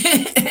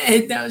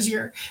 And that was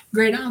your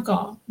great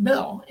uncle,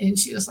 Bill. And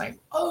she was like,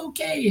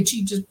 okay. And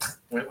she just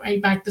went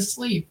right back to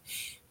sleep.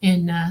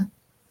 And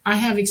I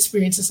have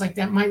experiences like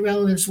that. My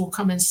relatives will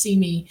come and see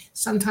me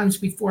sometimes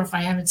before, if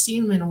I haven't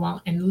seen them in a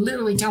while, and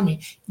literally tell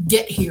me,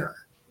 get here.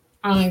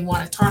 I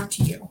want to talk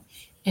to you.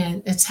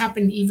 And it's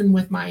happened even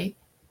with my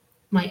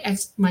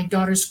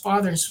daughter's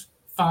father's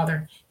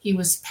father. He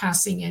was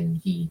passing and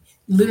he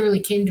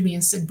literally came to me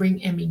and said,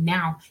 bring Emmy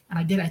now. And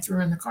I did. I threw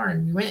her in the car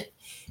and we went.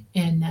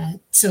 And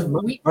so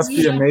must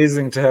be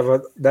amazing to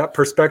have that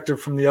perspective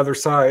from the other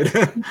side.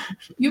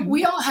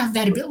 We all have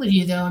that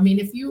ability, though. I mean,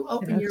 if you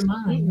open your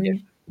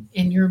mind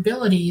and your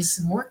abilities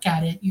and work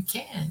at it, you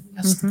can.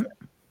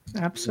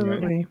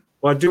 Absolutely.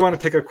 Well, I do want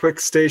to take a quick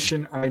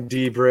station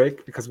ID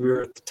break because we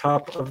are at the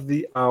top of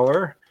the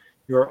hour.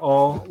 You are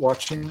all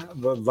watching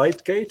The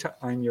Light Gate.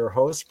 I'm your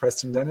host,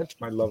 Preston Dennett.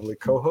 My lovely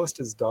co-host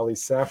is Dolly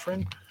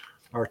Safran.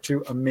 Our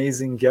two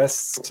amazing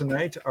guests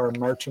tonight are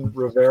Martin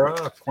Rivera,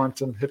 a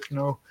quantum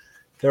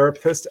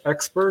hypnotherapist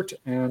expert,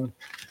 and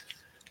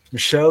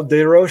Michelle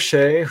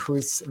Desrochers,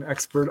 who's an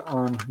expert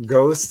on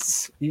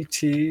ghosts,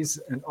 ETs,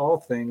 and all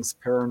things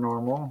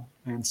paranormal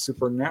and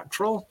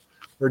supernatural.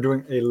 We're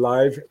doing a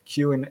live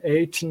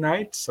Q&A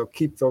tonight, so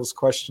keep those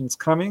questions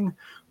coming.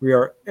 We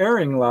are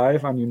airing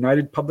live on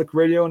United Public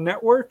Radio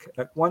Network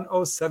at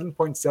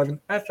 107.7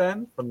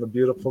 FM from the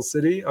beautiful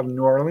city of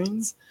New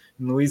Orleans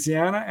in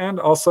Louisiana, and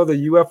also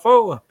the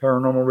UFO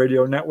Paranormal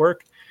Radio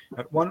Network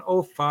at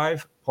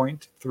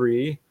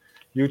 105.3,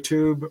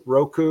 YouTube,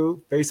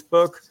 Roku,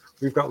 Facebook.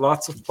 We've got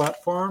lots of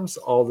platforms.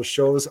 All the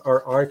shows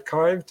are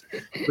archived.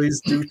 Please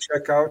do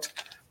check out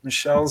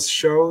Michelle's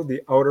show,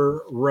 The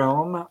Outer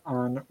Realm,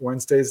 on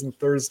Wednesdays and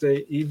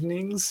Thursday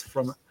evenings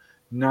from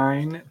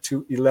 9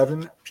 to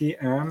 11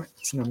 p.m.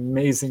 It's an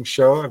amazing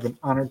show. I've been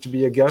honored to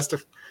be a guest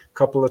a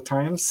couple of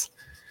times.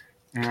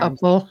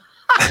 Couple.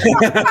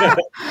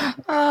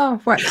 Oh,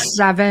 what,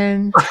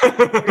 7?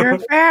 Your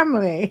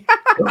family.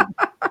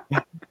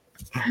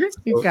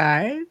 You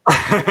guys.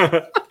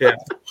 Yeah,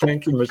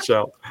 thank you,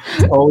 Michelle.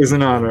 Always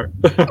an honor.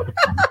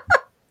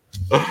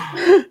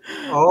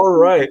 All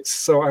right,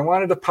 so I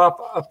wanted to pop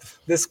up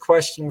this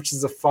question, which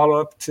is a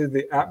follow-up to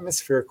the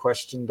atmosphere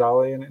question,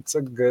 Dolly, and it's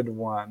a good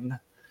one.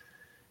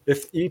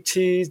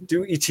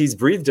 Do ETs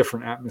breathe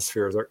different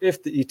atmospheres? Or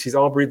if the ETs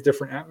all breathe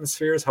different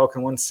atmospheres, how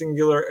can one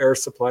singular air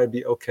supply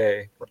be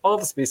okay for all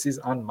the species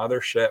on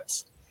mother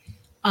ships?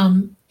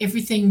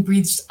 Everything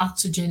breathes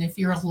oxygen. If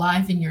you're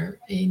alive and you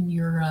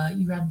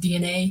have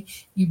DNA,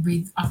 you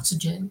breathe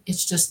oxygen.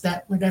 It's just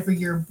that whatever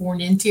you're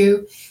born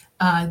into,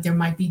 there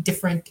might be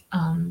different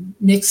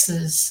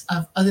mixes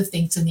of other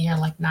things in the air,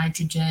 like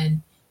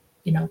nitrogen,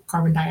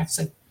 carbon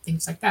dioxide,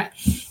 things like that.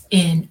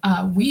 And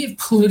we have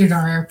polluted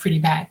our air pretty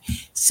bad.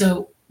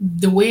 So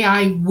the way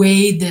I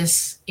weigh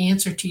this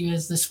answer to you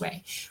is this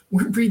way.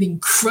 We're breathing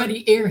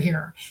cruddy air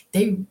here.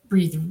 They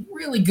breathe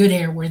really good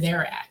air where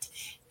they're at.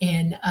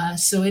 And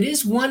so it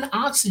is one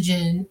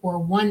oxygen or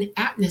one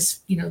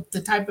atmosphere,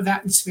 the type of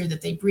atmosphere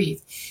that they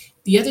breathe.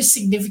 The other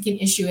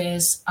significant issue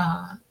is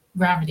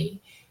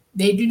gravity.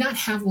 They do not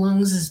have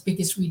lungs as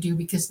big as we do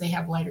because they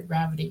have lighter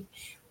gravity.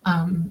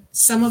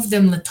 Some of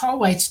them, the tall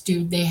whites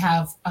do, they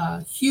have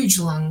huge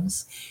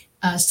lungs.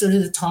 So do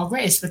the tall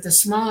grays, but the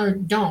smaller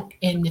don't.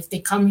 And if they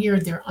come here,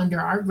 they're under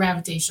our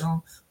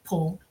gravitational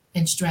pull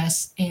and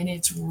stress, and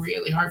it's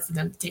really hard for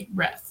them to take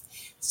breath.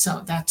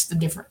 So that's the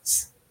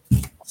difference.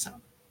 So.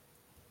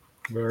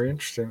 Very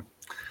interesting.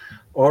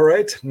 All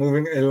right,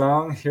 moving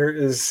along. Here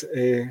is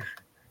a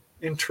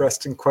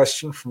interesting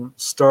question from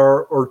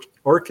Star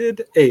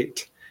Orchid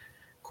 8.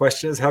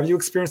 Question is, have you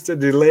experienced a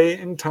delay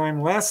in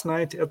time last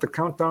night at the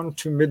countdown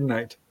to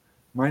midnight?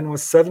 Mine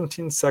was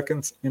 17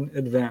 seconds in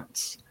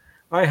advance.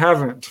 I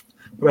haven't,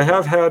 but I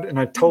have had, and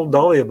I told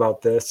Dolly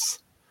about this,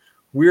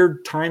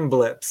 weird time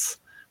blips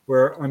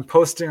where I'm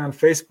posting on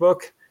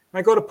Facebook and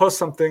I go to post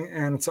something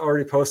and it's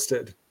already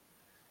posted.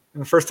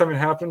 And the first time it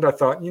happened, I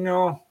thought,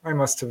 I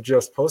must have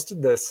just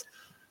posted this,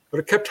 but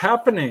it kept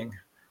happening.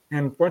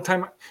 And one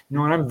time, and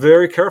I'm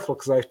very careful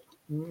because I,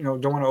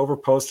 don't want to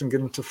overpost and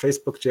get into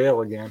Facebook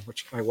jail again,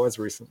 which I was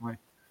recently.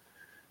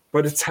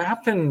 But it's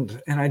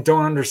happened and I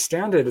don't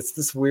understand it. It's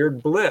this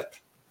weird blip.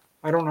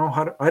 I don't know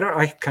how to,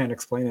 I can't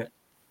explain it.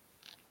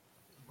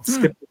 I'll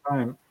skip the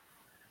time.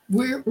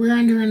 We're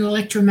under an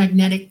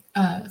electromagnetic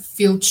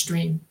field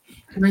stream.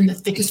 We're in the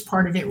thickest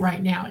part of it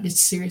right now. It is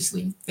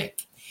seriously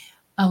thick.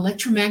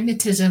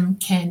 Electromagnetism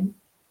can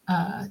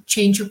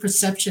change your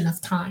perception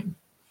of time.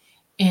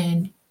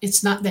 And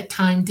it's not that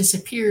time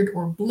disappeared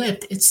or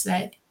blipped, it's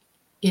that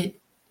it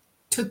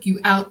took you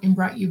out and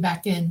brought you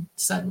back in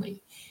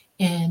suddenly.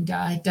 And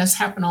it does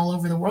happen all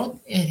over the world.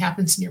 It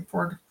happens near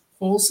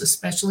portholes,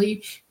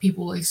 especially.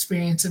 People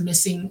experience a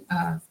missing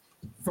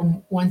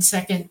from 1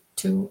 second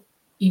to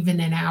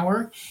even an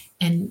hour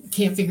and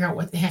can't figure out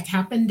what the heck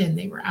happened. And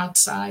they were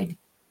outside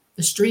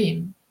the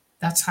stream.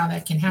 That's how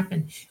that can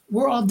happen.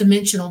 We're all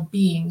dimensional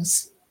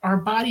beings. Our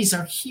bodies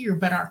are here,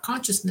 but our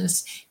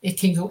consciousness, it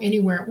can go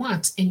anywhere it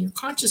wants. And your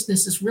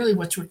consciousness is really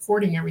what's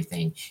recording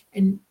everything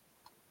and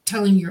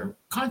telling your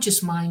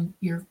conscious mind,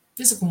 your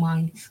physical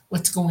mind,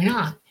 what's going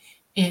on.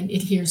 And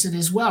it hears it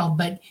as well.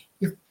 But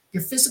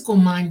your physical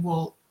mind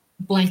will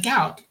blank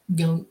out,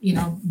 go,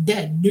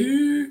 dead.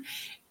 No.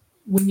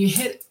 When you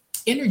hit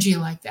energy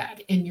like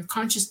that and your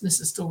consciousness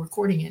is still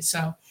recording it.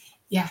 So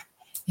yeah,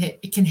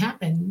 it can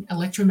happen.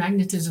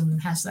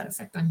 Electromagnetism has that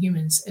effect on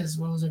humans as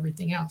well as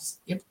everything else.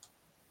 Yep.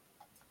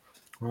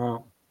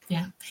 Wow.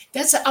 Yeah.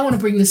 I want to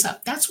bring this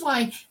up. That's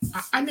why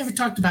I never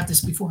talked about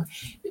this before.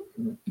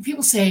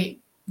 People say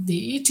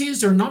the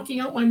ETs are knocking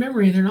out my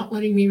memory. They're not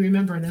letting me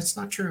remember. That's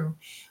not true.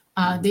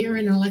 They are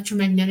in an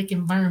electromagnetic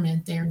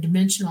environment. They are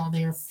dimensional.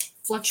 They are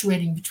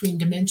fluctuating between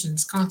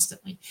dimensions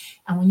constantly.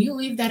 And when you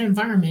leave that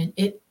environment,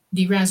 it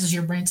derazzes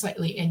your brain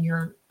slightly, and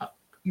your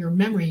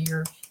memory,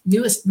 your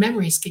newest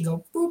memories can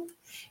go boop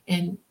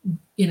and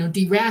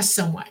derazz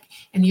somewhat.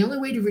 And the only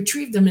way to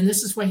retrieve them, and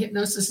this is why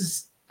hypnosis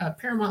is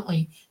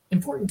paramountly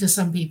important to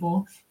some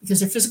people,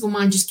 because their physical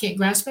mind just can't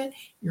grasp it.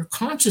 Your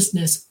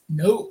consciousness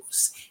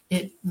knows.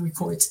 It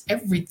records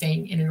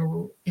everything, and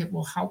it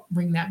will help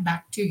bring that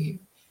back to you.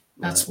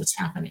 That's what's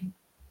happening.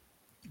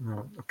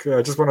 Okay,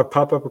 I just want to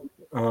pop up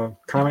a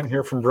comment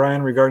here from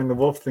Brian regarding the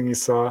wolf thing he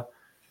saw.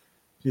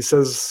 He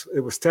says, it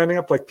was standing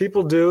up like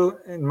people do,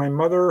 and my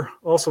mother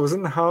also was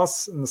in the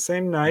house in the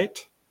same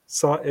night,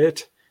 saw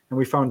it, and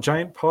we found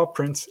giant paw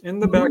prints in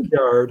the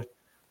backyard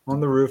on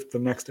the roof the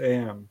next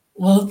AM.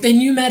 Well, then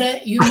you met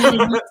an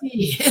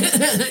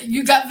ET.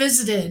 You got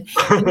visited.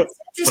 It's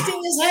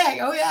interesting as heck.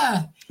 Oh,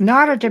 yeah.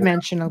 Not a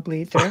dimensional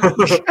bleed through.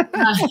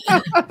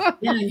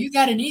 Yeah, you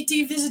got an ET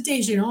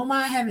visitation. Oh,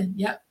 my heaven.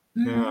 Yep.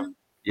 Mm-hmm.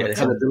 Yeah, they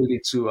have the ability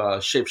to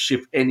shape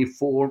shift any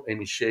form,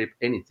 any shape,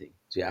 anything.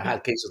 So yeah, I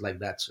had cases like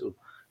that too.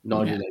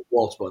 Not only like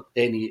wolves, but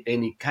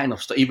any kind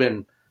of stuff,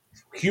 even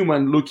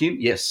human looking.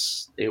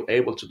 Yes, they were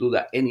able to do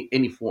that.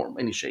 Any form,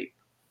 any shape.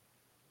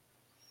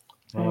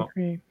 I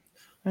agree.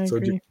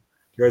 Do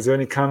you guys have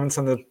any comments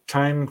on the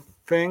time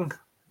thing,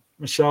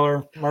 Michelle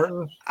or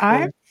Martin?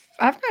 I've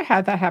not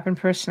had that happen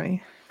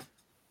personally.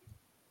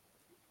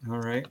 All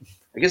right.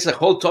 I guess the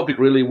whole topic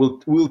really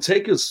will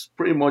take us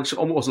pretty much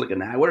almost like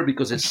an hour,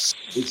 because it's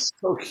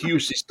so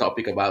huge, this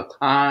topic about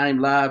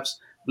time lapse,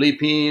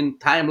 bleeping,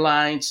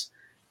 timelines.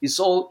 It's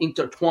all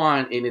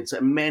intertwined, and it's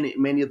many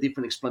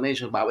different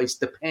explanations about it. It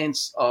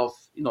depends of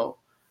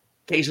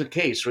case to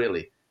case,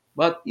 really.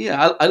 But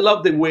yeah, I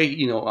love the way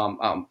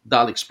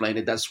Dal explained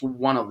it. That's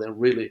one of them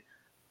really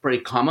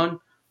pretty common.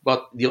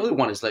 But the other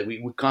one is like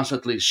we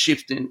constantly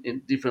shift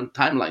in different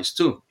timelines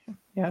too.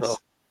 Yes. So,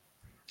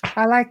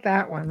 I like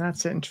that one.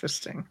 That's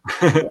interesting.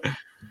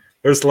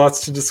 There's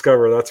lots to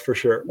discover, that's for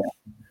sure.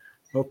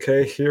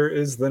 Okay, here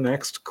is the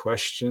next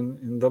question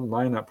in the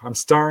lineup. I'm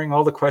starring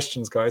all the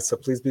questions, guys, so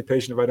please be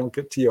patient if I don't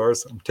get to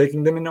yours. I'm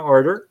taking them in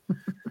order.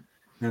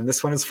 And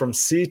this one is from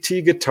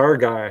CT Guitar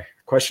Guy.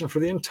 Question for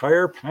the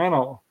entire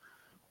panel.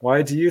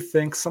 Why do you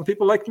think some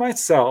people like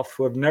myself,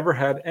 who have never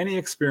had any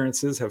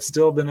experiences, have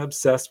still been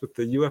obsessed with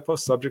the UFO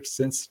subject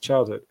since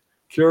childhood?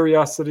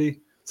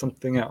 Curiosity,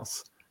 something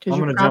else? Because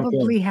you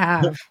probably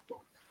have.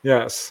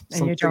 Yes.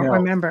 And you don't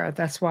remember.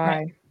 That's why.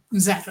 Right.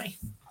 Exactly.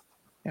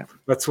 Yeah.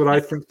 That's what I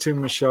think too,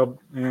 Michelle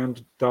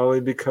and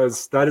Dolly,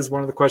 because that is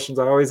one of the questions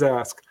I always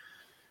ask.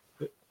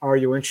 Are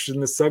you interested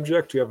in the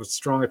subject? Do you have a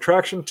strong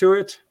attraction to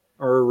it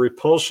or a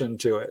repulsion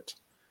to it?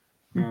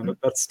 Mm-hmm. And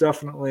that's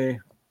definitely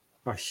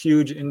a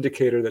huge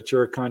indicator that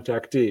you're a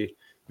contactee,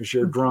 because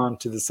you're drawn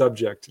to the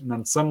subject. And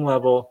on some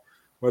level,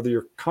 whether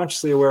you're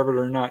consciously aware of it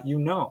or not,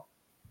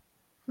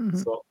 Mm-hmm.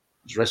 So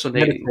it's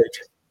resonating.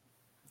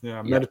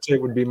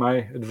 Meditate would be my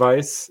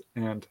advice,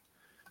 and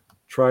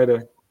try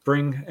to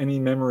bring any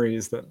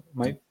memories that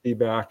might be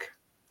back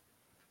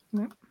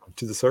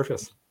to the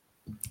surface.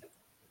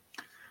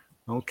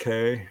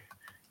 Okay,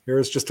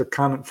 here's just a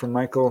comment from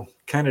Michael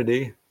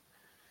Kennedy.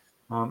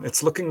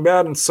 It's looking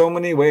bad in so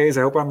many ways.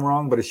 I hope I'm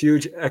wrong, but a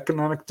huge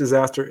economic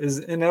disaster is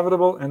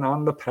inevitable and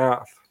on the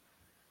path.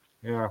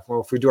 Yeah,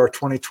 well, if we do our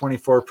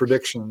 2024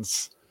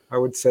 predictions, I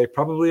would say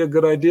probably a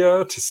good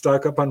idea to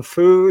stock up on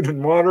food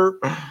and water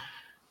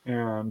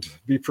and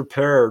be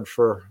prepared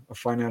for a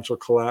financial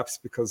collapse,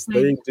 because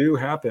they do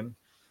happen.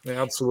 They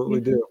absolutely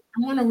do.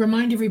 I want to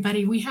remind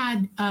everybody, we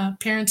had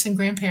parents and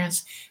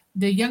grandparents.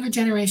 The younger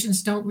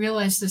generations don't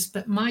realize this,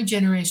 but my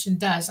generation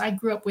does. I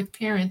grew up with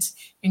parents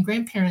and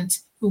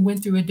grandparents who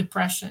went through a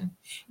depression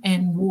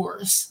and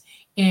wars,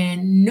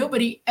 and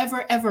nobody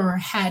ever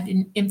had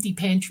an empty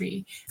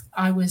pantry.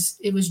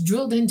 It was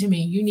drilled into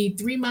me. You need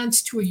 3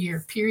 months to a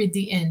year, period,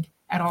 the end,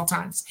 at all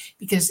times,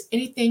 because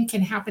anything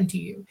can happen to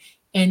you.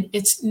 And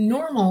it's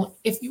normal.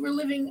 If you were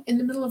living in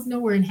the middle of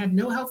nowhere and had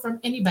no help from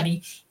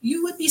anybody,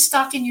 you would be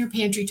stocking your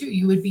pantry too.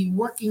 You would be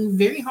working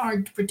very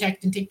hard to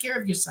protect and take care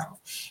of yourself.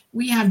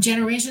 We have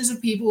generations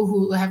of people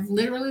who have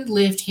literally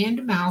lived hand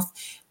to mouth,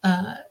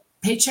 uh,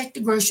 paycheck to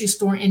grocery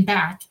store and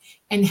back,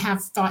 and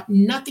have thought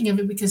nothing of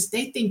it because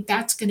they think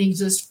that's going to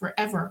exist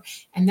forever.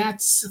 And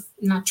that's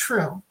not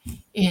true.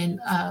 And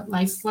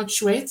life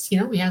fluctuates.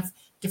 We have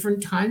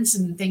different times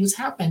and things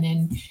happen.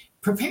 And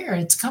prepare,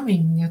 it's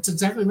coming. That's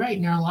exactly right.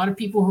 And there are a lot of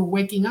people who are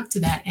waking up to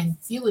that and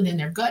feel it in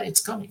their gut. It's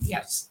coming.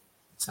 Yes.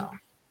 So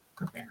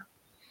prepare.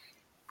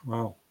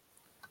 Wow.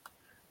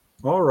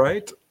 All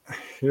right.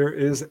 Here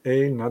is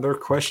another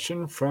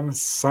question from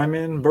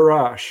Simon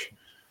Barash.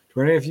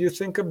 Do any of you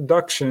think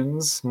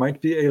abductions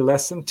might be a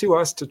lesson to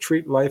us to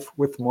treat life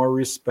with more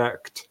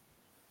respect?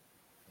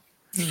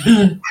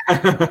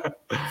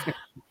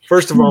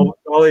 First of all,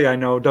 Ollie, I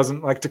know,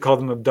 doesn't like to call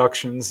them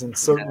abductions, and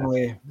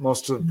certainly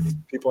most of the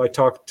people I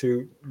talk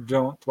to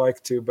don't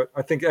like to, but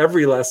I think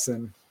every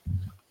lesson,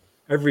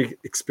 every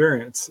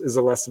experience is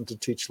a lesson to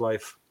teach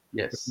life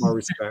with Yes. more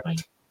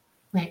respect.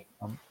 Right.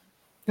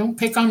 Don't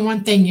pick on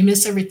one thing. You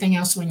miss everything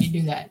else when you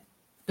do that.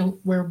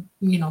 Don't wear,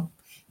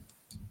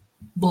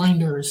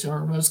 blinders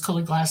or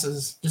rose-colored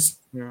glasses. Just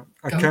Yeah,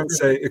 I can't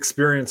say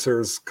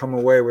experiencers come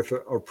away with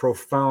a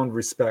profound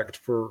respect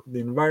for the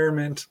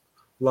environment,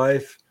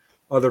 life,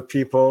 other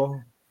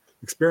people.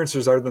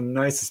 Experiencers are the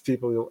nicest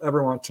people you'll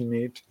ever want to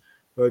meet.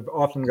 They've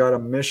often got a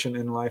mission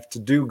in life to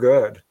do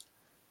good.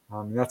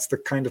 That's the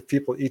kind of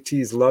people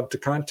ETs love to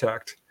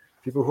contact.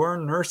 People who are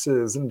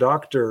nurses and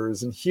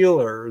doctors and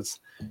healers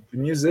and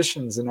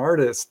musicians and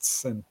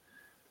artists and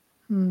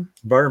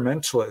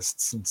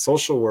environmentalists and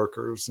social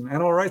workers and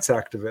animal rights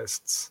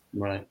activists.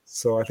 Right.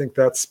 So I think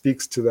that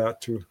speaks to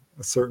that to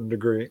a certain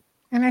degree.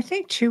 And I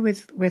think too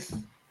with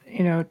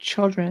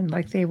children,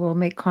 like they will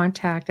make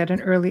contact at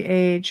an early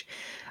age.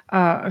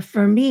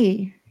 For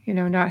me,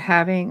 not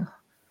having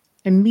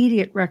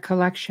immediate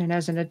recollection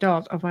as an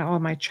adult of all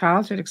my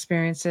childhood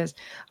experiences,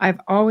 I've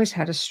always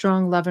had a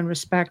strong love and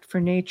respect for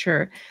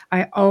nature.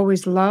 I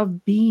always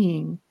loved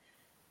being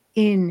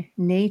in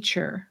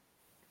nature,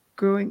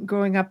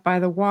 growing up by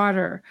the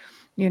water,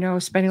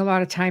 spending a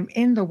lot of time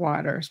in the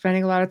water,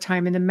 spending a lot of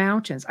time in the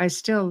mountains. I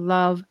still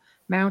love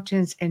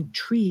mountains and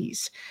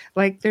trees.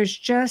 Like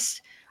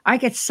I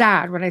get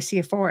sad when I see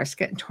a forest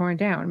getting torn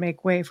down,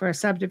 make way for a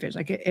subdivision.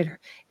 Like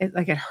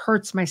it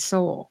hurts my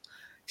soul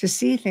to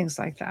see things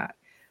like that.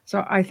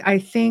 So I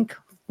think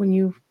when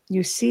you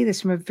see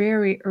this from a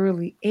very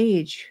early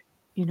age,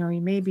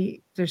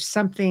 there's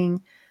something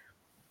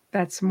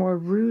that's more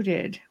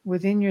rooted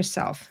within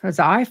yourself. As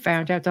I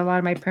found out, that a lot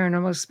of my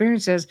paranormal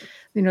experiences,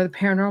 the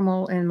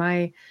paranormal and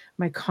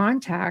my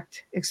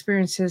contact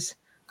experiences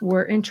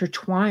were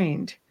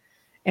intertwined.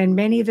 And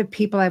many of the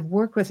people I've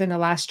worked with in the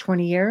last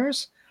 20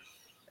 years,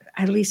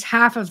 at least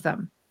half of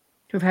them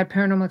who've had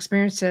paranormal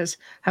experiences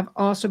have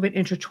also been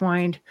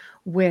intertwined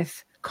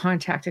with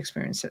contact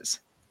experiences.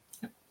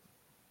 So,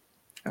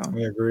 I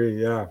agree.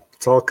 Yeah,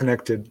 it's all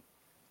connected.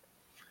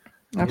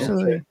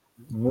 absolutely. Okay.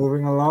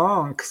 Moving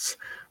along.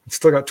 We've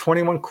still got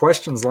 21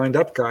 questions lined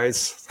up,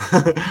 guys.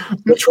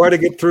 We'll try to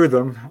get through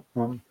them.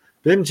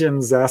 Bim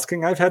Jim's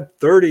asking, I've had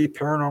 30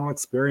 paranormal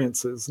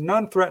experiences.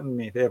 None threatened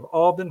me. They have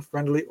all been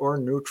friendly or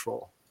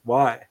neutral.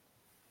 Why?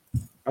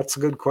 That's a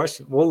good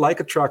question. Well, like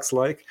attracts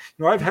like.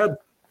 I've had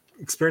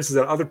experiences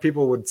that other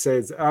people would say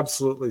is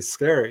absolutely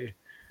scary.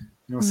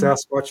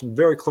 Sasquatch and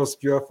very close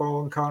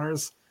UFO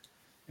encounters.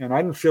 And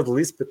I didn't feel the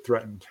least bit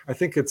threatened. I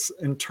think it's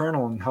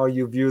internal in how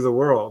you view the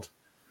world.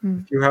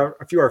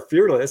 If you are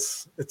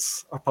fearless,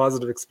 it's a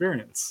positive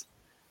experience.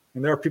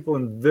 And there are people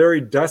in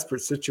very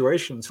desperate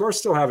situations who are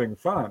still having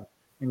fun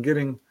and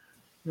getting,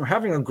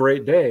 having a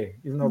great day,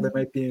 even though they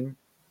might be,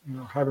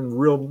 having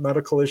real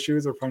medical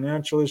issues or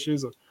financial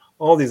issues or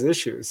all these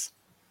issues.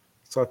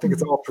 So I think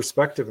it's all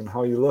perspective and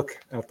how you look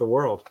at the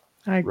world.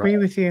 I agree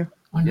with you.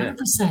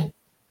 100%.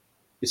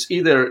 It's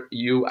either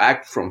you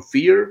act from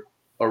fear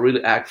or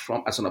really act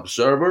from as an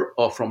observer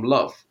or from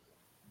love.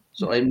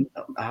 So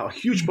a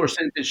huge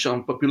percentage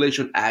of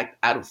population act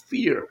out of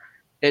fear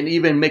and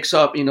even mix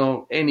up,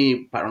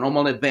 any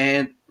paranormal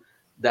event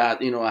that,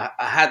 I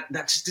had.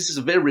 This is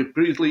very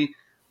repeatedly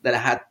that I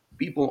had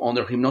people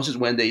under hypnosis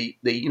when they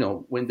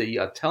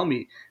tell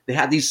me they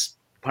had this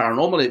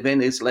paranormal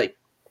event. It's like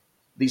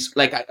these,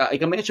 like I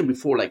mentioned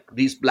before, like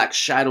these black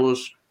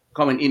shadows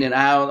coming in and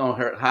out on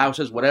her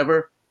houses,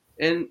 whatever.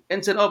 And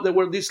ended up there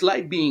were these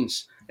light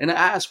beings. And I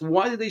asked,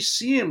 why did they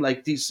see him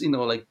like these,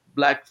 like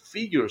black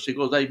figures? He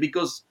goes, like,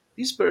 because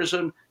this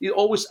person, he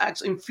always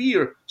acts in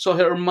fear. So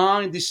her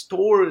mind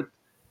distorted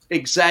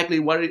exactly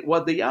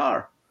what they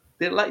are.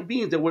 They're light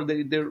beings.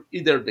 They're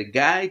either the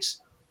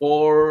guides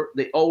or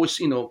they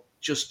always,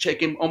 just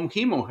checking on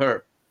him or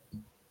her.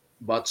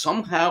 But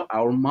somehow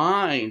our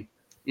mind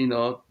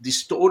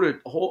distorted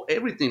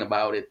everything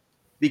about it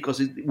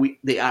because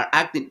they are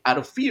acting out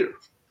of fear.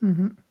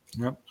 Hmm.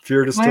 Yep.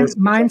 Fear distorts.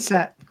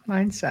 Mindset.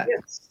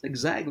 Yes,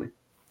 exactly.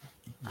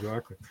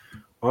 Exactly.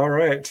 All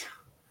right.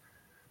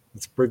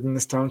 Let's bring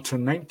this down to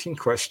 19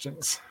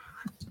 questions.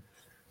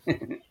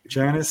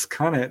 Janice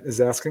Connett is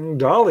asking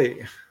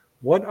Dolly,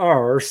 what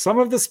are some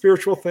of the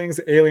spiritual things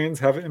aliens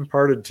have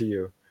imparted to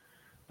you?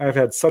 I've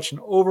had such an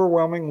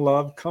overwhelming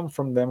love come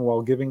from them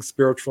while giving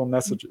spiritual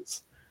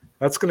messages.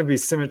 That's going to be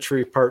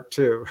symmetry part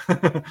 2.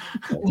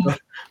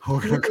 We're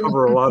going to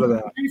cover a lot of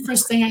that. The very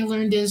first thing I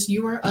learned is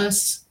you are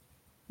us,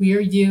 we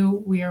are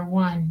you, we are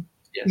one.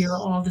 We are Yes.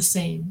 all the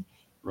same.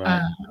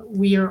 Right.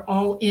 We are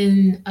all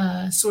in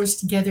source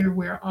together.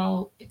 We're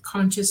all a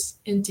conscious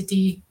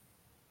entity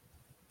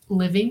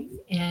living,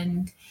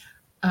 and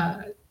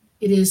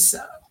it is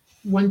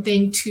one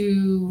thing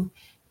to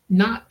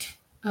not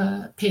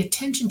pay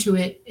attention to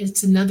it.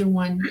 It's another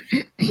one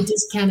to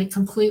discount it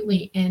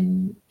completely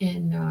and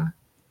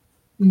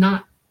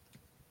not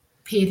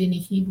pay it any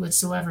heed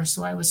whatsoever.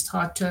 So I was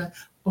taught to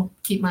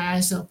keep my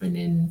eyes open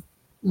and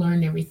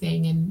learn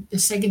everything. And the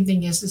second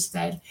thing is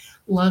that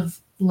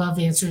love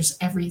answers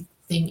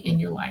everything in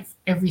your life,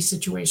 every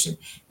situation.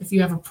 If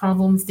you have a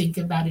problem, think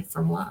about it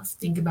from love.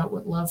 Think about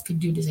what love could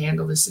do to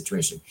handle this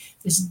situation.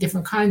 There's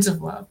different kinds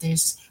of love.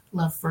 There's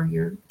love for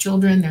your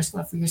children, there's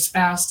love for your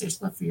spouse, there's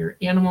love for your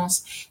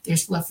animals,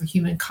 there's love for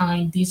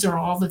humankind. These are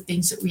all the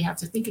things that we have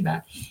to think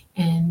about.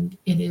 And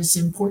it is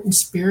important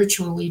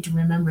spiritually to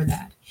remember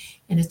that.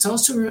 And it's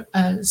also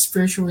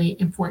spiritually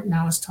important,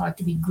 I was taught,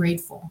 to be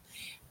grateful.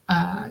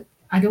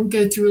 I don't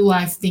go through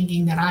life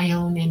thinking that I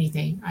own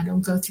anything. I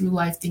don't go through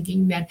life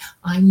thinking that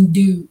I'm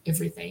due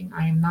everything.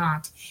 I am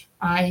not.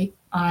 I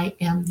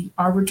am the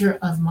arbiter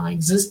of my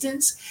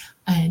existence,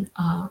 and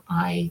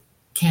I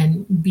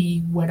can be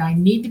what I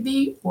need to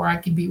be, or I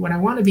can be what I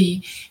want to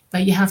be.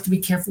 But you have to be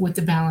careful with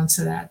the balance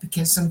of that,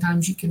 because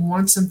sometimes you can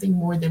want something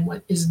more than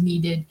what is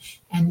needed,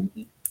 and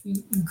you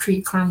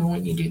create karma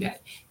when you do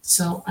that.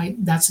 So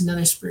that's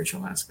another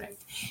spiritual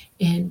aspect.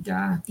 And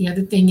the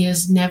other thing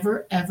is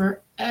never,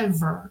 ever,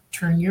 ever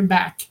turn your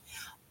back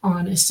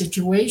on a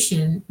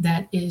situation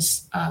that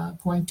is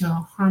going to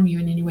harm you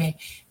in any way.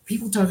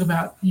 People talk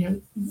about,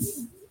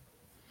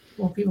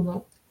 well, people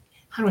don't,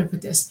 how do I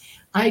put this?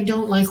 I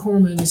don't like horror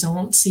movies. I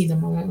won't see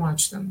them. I won't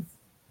watch them.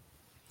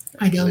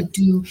 I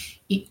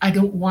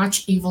don't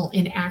watch evil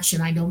in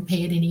action. I don't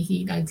pay it any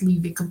heed. I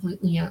leave it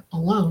completely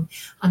alone.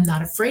 I'm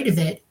not afraid of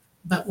it,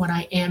 but what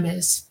I am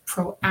is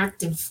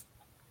proactive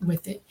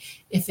with it.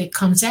 If it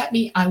comes at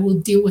me, I will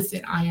deal with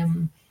it.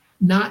 I'm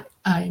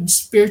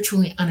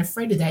spiritually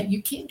unafraid of that.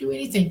 You can't do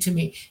anything to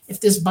me. If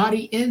this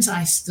body ends,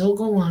 I still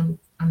go on.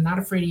 I'm not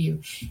afraid of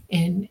you.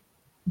 And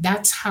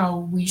that's how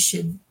we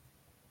should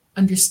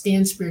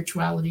understand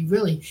spirituality.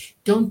 Really,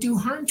 don't do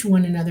harm to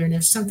one another, and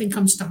if something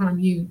comes to harm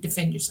you,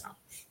 defend yourself.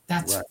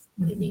 That's Right.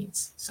 what it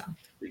means. So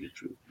Very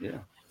true. Yeah.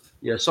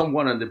 Yeah.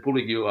 Someone in the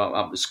public,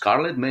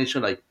 Scarlett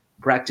mentioned like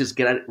practice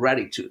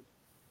gratitude.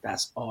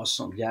 That's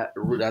awesome. Yeah.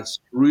 That's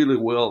really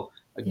well,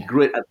 a yeah,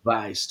 great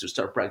advice to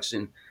start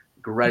practicing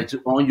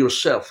gratitude on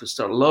yourself, to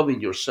start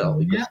loving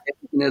yourself, yeah, because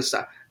everything is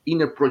a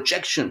inner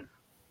projection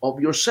of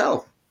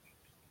yourself.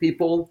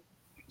 People,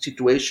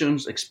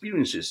 situations,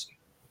 experiences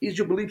is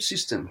your belief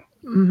system.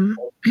 Hmm.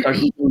 Start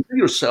doing to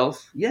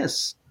yourself.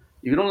 Yes.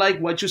 If you don't like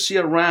what you see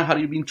around, how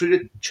you've been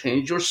treated,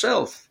 change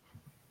yourself.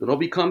 Do not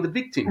become the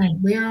victim. right.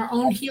 We are our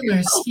own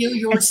healers. Heal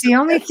It's the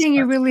yourself. only thing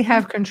you really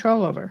have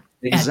control over.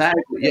 That's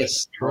Exactly. right.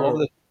 Yes. All True.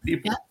 the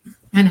people. Yeah.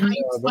 And how you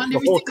Yeah, respond to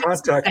the whole everything else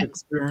is contact that.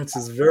 experience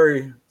is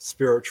very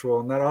spiritual,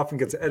 and that often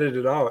gets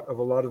edited out of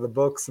a lot of the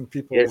books and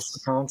people's Yes.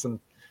 accounts and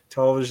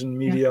television Yeah.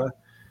 media.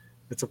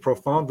 It's a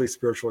profoundly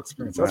spiritual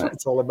experience. That's what Right.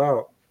 it's all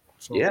about.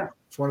 So Yeah.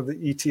 it's one of the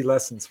ET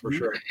lessons for Mhm.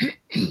 sure.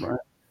 Right.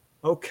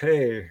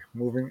 Okay,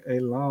 moving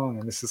along,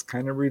 and this is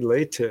kind of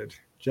related.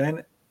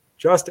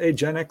 Just a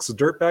Gen X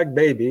dirtbag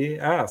baby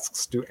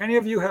asks, do any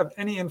of you have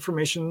any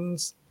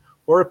informations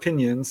or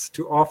opinions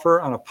to offer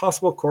on a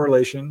possible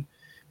correlation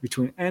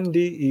between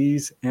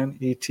NDEs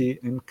and ET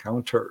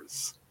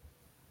encounters?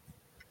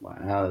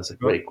 Wow. That's a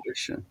Well, great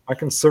question. I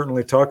can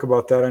certainly talk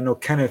about that. I know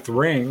Kenneth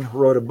Ring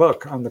wrote a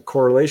book on the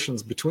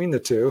correlations between the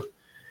two,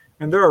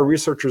 and there are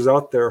researchers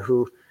out there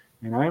who,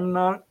 and I'm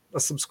not a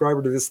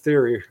subscriber to this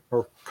theory,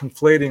 are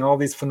conflating all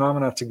these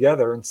phenomena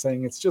together and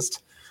saying it's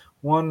just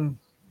one,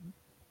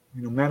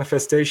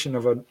 manifestation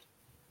of an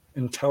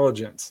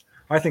intelligence.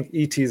 I think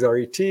ETs are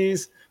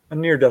ETs. A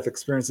near-death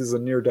experience is a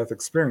near-death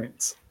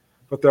experience.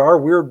 But there are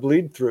weird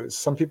bleed-throughs.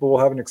 Some people will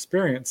have an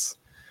experience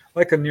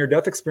like a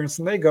near-death experience,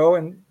 and they go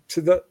and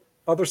to the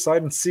other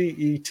side and see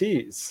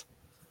ETs.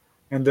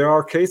 And there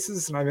are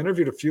cases, and I've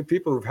interviewed a few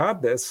people who've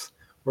had this,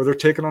 where they're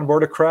taken on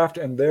board a craft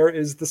and there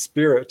is the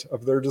spirit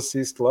of their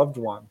deceased loved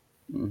one.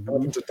 It Hmm.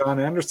 happened to Don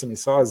Anderson. He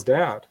saw his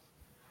dad.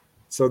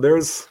 So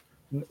there's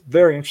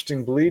very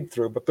interesting bleed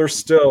through, but they're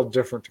still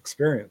different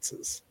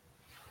experiences.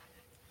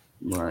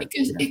 Right.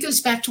 It goes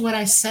back to what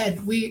I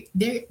said.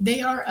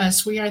 They are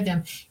us, we are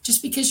them.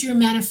 Just because you're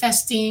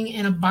manifesting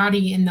in a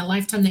body in the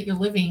lifetime that you're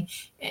living,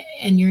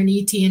 and you're an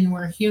ET and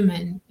we're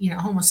human,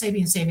 Homo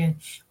sapiens sapien,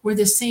 we're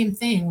the same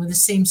thing. We're the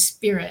same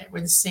spirit.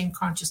 We're the same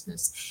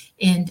consciousness.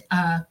 And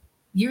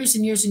years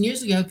and years and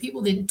years ago,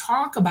 people didn't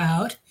talk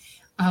about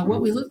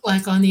what we look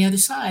like on the other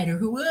side or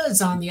who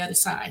was on the other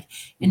side.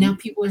 And now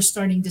people are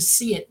starting to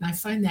see it. And I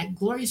find that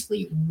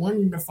gloriously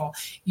wonderful.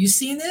 You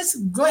seen this?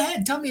 Go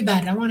ahead. Tell me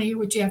about it. I want to hear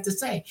what you have to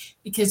say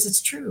because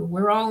it's true.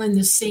 We're all in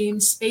the same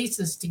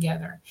spaces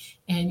together.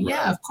 And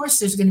yeah, of course,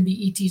 there's going to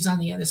be ETs on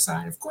the other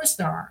side. Of course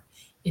there are.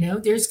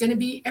 There's going to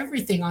be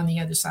everything on the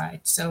other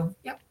side. So,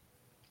 yep.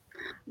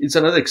 It's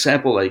another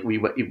example, like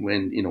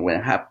when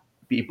I have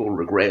people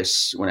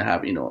regress, when I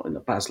have, in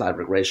the past life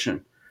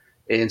regression,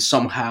 and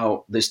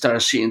somehow they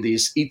start seeing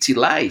this ET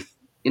life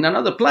in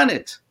another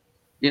planet,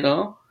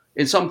 and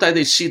sometimes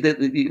they see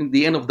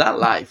the end of that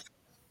life.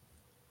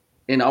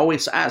 And I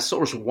always ask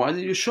source, why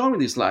did you show me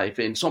this life?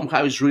 And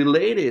somehow it's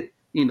related,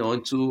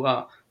 into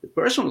the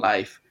personal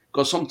life,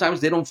 because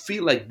sometimes they don't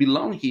feel like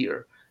belong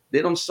here.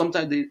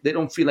 Sometimes they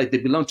don't feel like they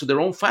belong to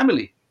their own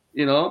family,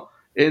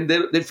 and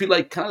they feel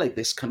like kind of like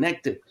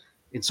disconnected.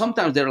 And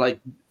sometimes they're like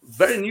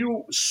very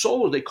new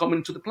souls, they come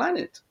into the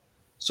planet.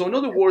 So in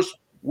other words,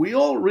 we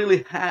all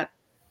really had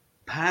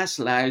past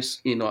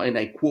lives, and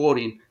I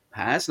quoting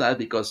past lives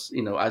because,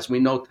 as we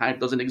know, time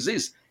doesn't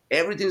exist.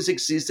 Everything's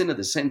existing at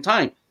the same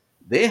time.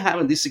 They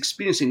having this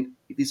experience in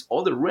these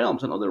other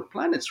realms and other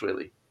planets,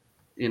 really,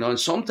 and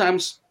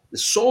sometimes the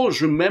souls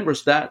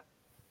remembers that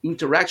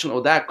interaction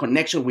or that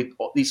connection with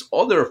these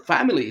other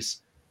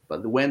families.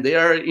 But when they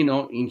are,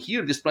 in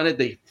here, this planet,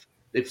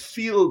 they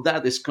feel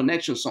that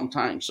disconnection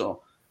sometimes.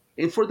 So,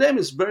 and for them,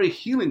 it's very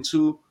healing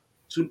to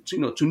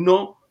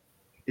know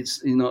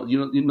it's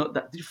you're not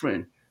that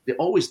different. They're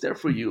always there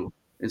for you.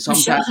 And Michelle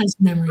sometimes has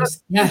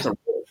memories. Yeah. yeah,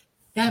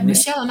 Yeah.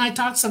 Michelle and I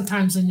talk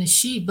sometimes, and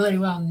she bloody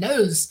well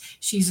knows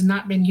she's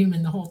not been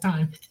human the whole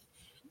time.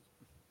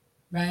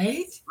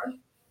 Right?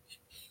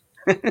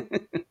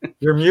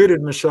 You're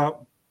muted,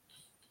 Michelle.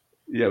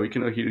 we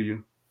cannot hear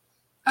you.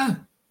 Oh,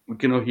 We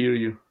cannot hear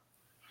you.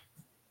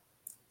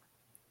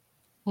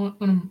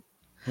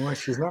 Well,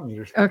 she's not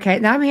muted. Okay,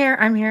 now I'm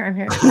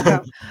here.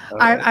 So,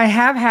 I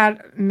have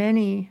had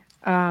many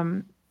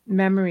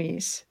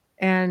memories,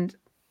 and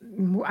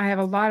I have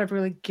a lot of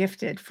really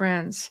gifted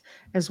friends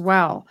as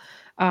well.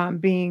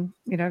 Being,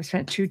 I've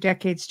spent 2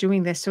 decades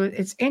doing this, so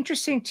it's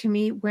interesting to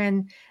me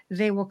when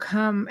they will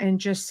come and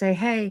just say,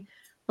 "Hey,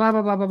 blah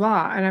blah blah blah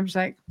blah," and I'm just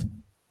like,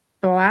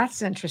 "Well,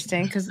 that's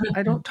interesting," because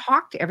I don't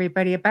talk to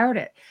everybody about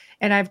it.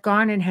 And I've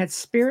gone and had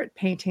spirit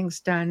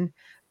paintings done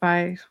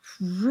by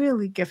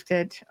really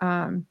gifted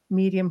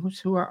mediums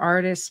who are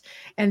artists,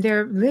 and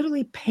they're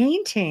literally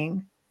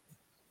painting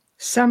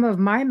some of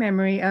my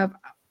memory of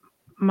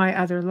my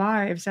other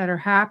lives that are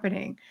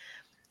happening.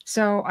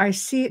 So I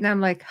see it and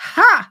I'm like,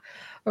 ha,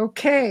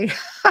 okay.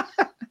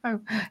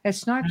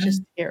 It's not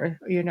just here,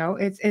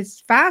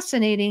 it's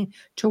fascinating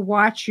to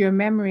watch your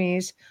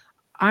memories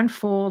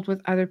unfold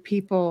with other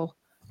people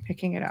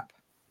picking it up.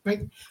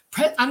 right.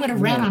 I'm going to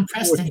rat on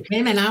Preston.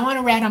 Wait a minute. I want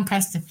to rat on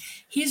Preston.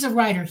 He's a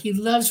writer. He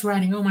loves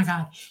writing. Oh my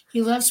God.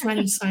 He loves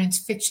writing science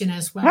fiction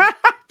as well.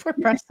 Poor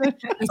Preston.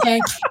 Okay.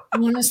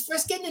 And when I was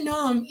first getting to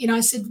know him,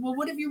 I said, well,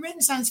 what have you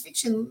written science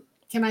fiction?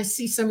 Can I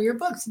see some of your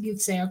books? And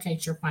he'd say, okay,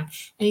 sure, fine.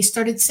 And he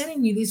started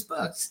sending me these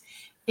books.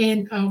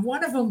 And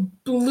one of them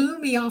blew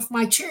me off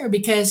my chair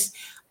because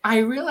I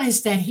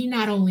realized that he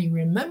not only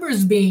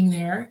remembers being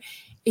there,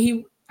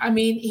 he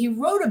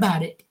wrote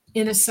about it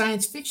in a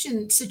science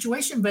fiction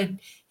situation, but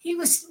he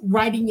was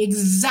writing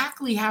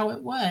exactly how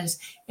it was.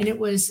 And it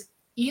was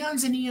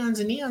eons and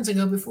eons and eons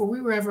ago before we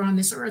were ever on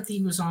this earth.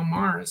 He was on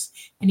Mars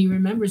and he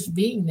remembers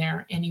being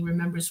there and he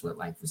remembers what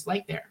life was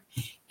like there.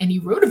 And he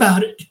wrote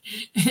about it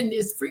and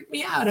it freaked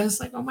me out. I was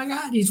like, oh my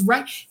God, he's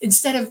right.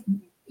 Instead of,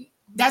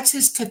 that's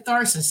his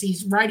catharsis.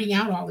 He's writing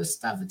out all this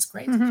stuff. It's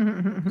great.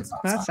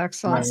 That's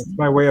excellent. It's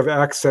my way of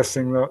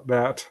accessing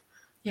that.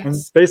 Yes. And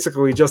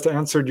basically, we just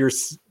answered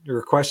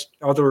your question,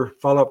 other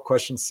follow-up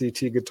question,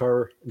 CT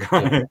guitar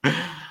guy.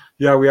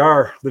 Yeah, we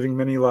are living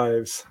many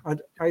lives.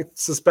 I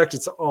suspect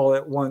it's all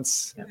at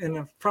once,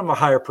 and from a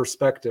higher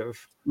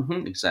perspective.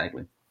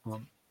 Exactly.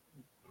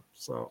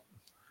 So,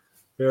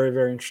 very,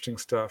 very interesting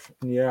stuff.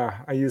 And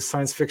yeah, I use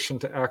science fiction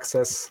to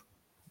access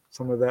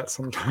some of that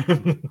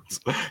sometimes.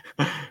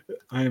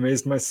 I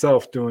amazed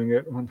myself doing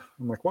it. I'm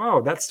like,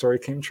 wow, that story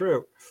came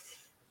true.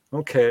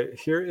 Okay,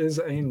 here is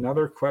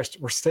another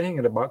question. We're staying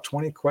at about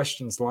 20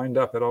 questions lined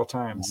up at all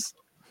times.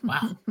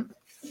 Wow.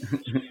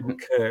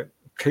 Okay.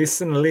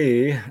 Kason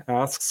Lee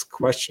asks,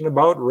 question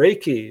about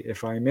Reiki,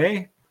 if I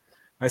may.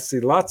 I see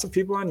lots of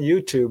people on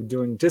YouTube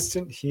doing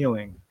distant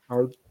healing.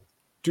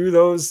 Do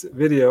those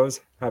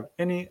videos have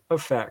any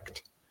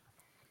effect?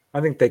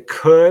 I think they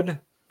could,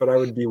 but I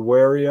would be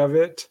wary of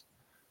it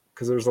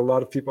because there's a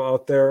lot of people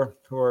out there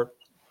who are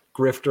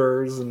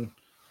grifters and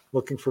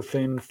looking for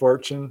fame and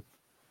fortune.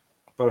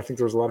 But I think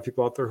there's a lot of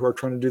people out there who are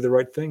trying to do the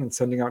right thing and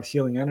sending out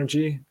healing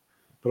energy.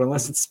 But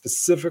unless it's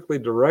specifically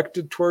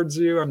directed towards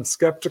you, I'm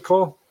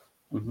skeptical.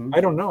 Mm-hmm.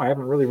 I don't know. I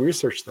haven't really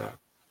researched that.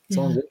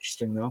 Sounds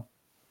interesting, though.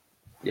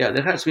 Yeah,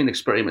 there has been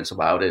experiments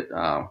about it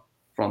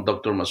from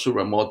Dr.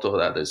 Masura Moto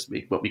that has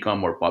become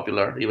more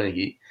popular. Even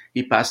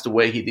he passed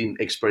away. He did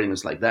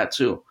experiments like that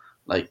too,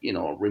 like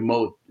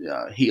remote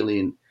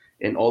healing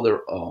and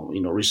other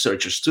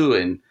researchers too.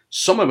 And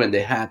some of them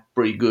they had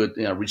pretty good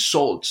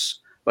results,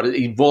 but it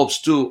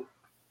involves too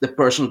the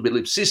person's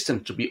belief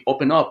system to be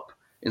open up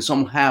and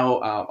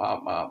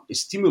somehow it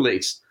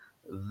stimulates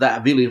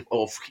that belief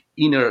of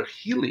inner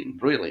healing,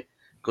 really,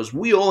 because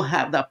we all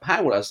have that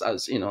power, as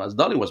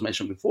Dolly was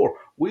mentioned before.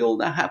 We all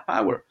that have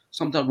power.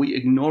 Sometimes we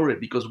ignore it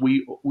because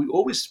we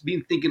always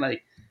been thinking like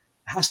it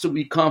has to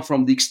be come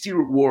from the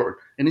exterior world,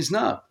 and it's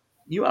not.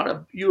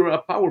 You're a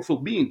powerful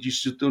being. You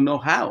just don't know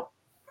how.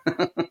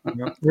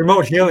 Yeah.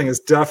 Remote healing is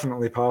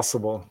definitely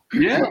possible.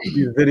 Yeah, How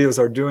these videos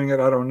are doing it,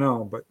 I don't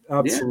know, but yeah,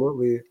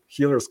 absolutely,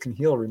 healers can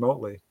heal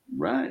remotely.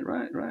 right.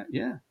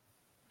 Yeah,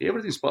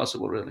 everything's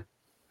possible, really.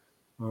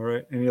 All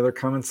right. Any other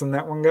comments on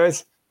that one,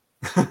 guys?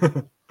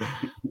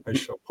 I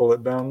shall pull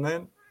it down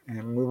then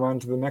and move on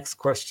to the next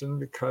question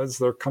because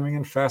they're coming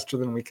in faster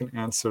than we can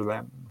answer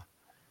them.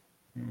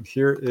 And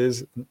here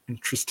is an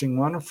interesting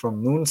one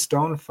from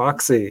Moonstone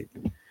Foxy.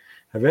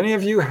 Have any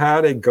of you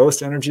had a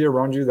ghost energy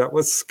around you that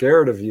was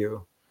scared of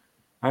you?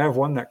 I have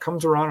one that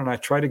comes around and I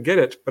try to get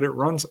it, but it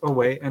runs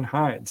away and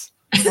hides.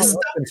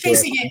 Stop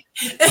chasing it.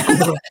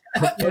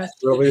 That's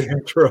really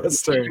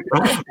interesting.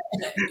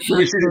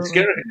 We see it's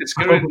scary in the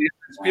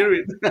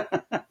spirit.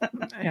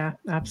 Yeah,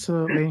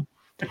 absolutely.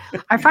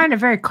 I find it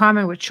very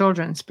common with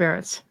children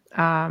spirits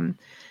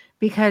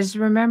because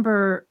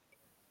remember,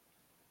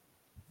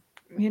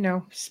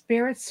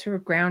 spirits who are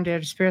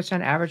grounded, spirits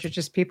on average are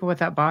just people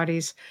without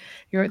bodies.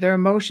 Their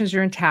emotions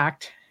are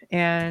intact.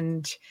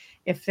 And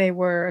if they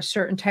were a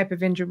certain type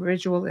of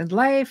individual in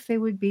life, they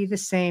would be the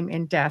same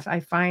in death. I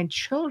find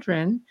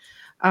children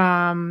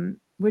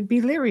would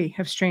be leery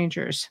of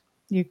strangers.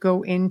 You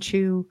go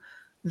into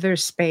their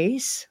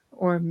space,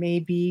 or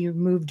maybe you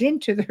moved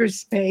into their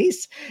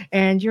space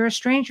and you're a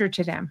stranger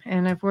to them.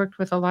 And I've worked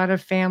with a lot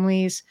of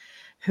families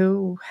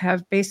who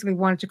have basically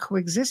wanted to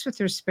coexist with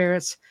their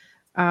spirits,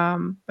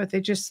 but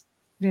they just,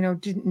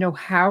 didn't know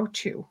how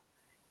to.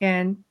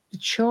 And the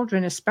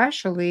children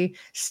especially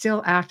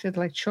still acted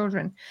like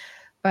children.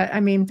 But I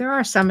mean, there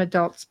are some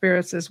adult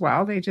spirits as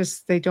well.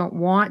 They don't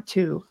want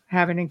to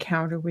have an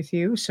encounter with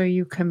you. So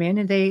you come in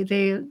and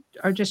they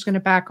are just going to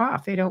back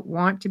off. They don't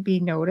want to be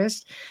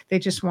noticed. They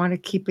just want to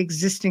keep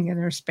existing in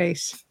their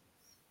space.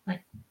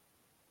 Right.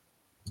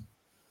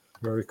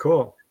 Very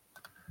cool.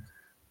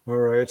 All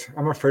right.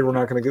 I'm afraid we're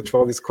not going to get to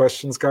all these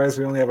questions, guys.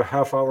 We only have a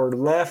half hour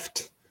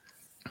left,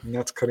 and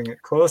that's cutting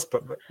it close,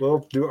 but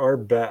we'll do our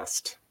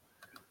best.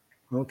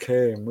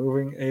 Okay,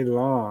 moving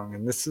along.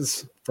 And this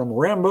is from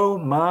Rambo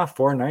Ma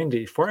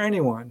 490. For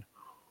anyone,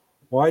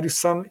 why do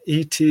some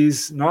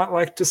ETs not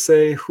like to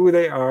say who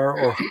they are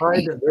or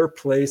hide their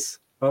place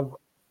of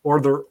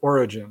or their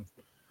origin?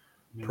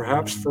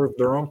 Perhaps for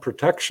their own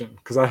protection.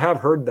 Because I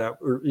have heard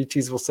that where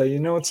ETs will say,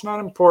 it's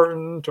not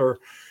important, or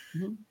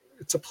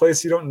it's a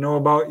place you don't know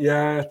about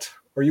yet,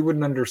 or you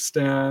wouldn't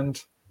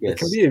understand. Yes. It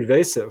can be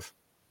evasive.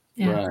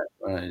 Yeah.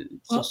 Right.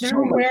 Well,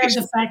 they're aware of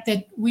the fact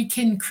that we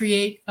can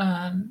create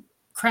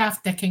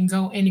craft that can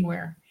go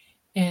anywhere.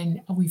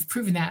 And we've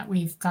proven that.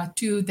 We've got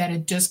two that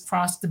had just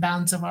crossed the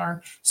bounds of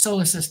our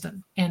solar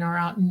system and are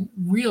out in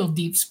real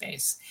deep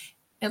space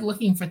and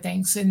looking for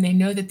things. And they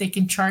know that they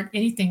can chart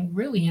anything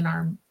really in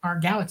our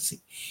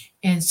galaxy.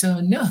 And so,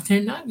 no, they're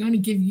not going to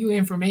give you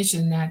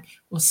information that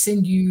will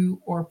send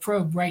you or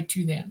probe right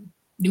to them.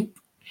 Nope.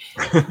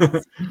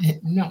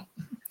 No.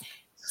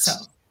 So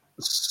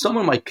some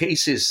of my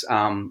cases,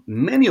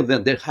 many of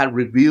them, they had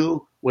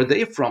revealed where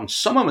they're from.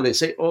 Some of them, they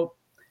say, oh,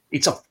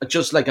 it's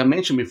just like I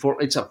mentioned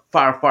before, it's a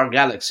far, far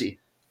galaxy.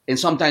 And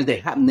sometimes they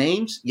have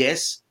names,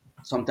 yes.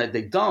 Sometimes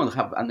they don't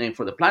have a name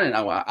for the planet.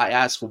 I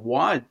ask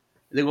why.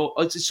 They go,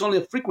 oh, it's only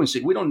a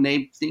frequency. We don't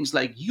name things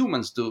like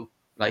humans do,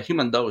 like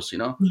human does,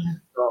 Yeah.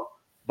 So,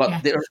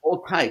 but there are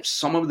all types.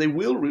 Some of them they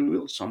will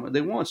reveal, some of them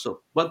they won't. So,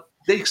 but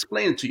they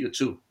explain it to you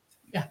too.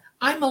 Yeah,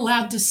 I'm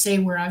allowed to say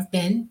where I've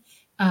been.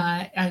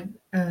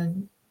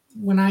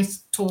 When I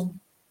told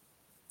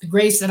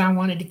Grace that I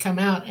wanted to come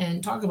out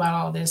and talk about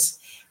all this,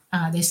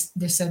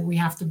 they said, we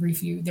have to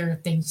brief you. There are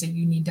things that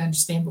you need to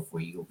understand before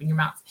you open your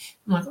mouth.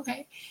 I'm like,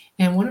 okay.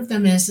 And one of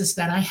them is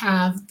that I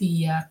have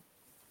the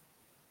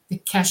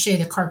cachet,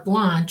 the carte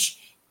blanche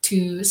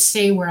to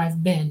say where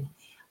I've been.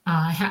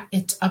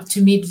 It's up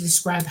to me to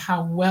describe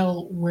how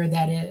well where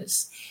that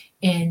is.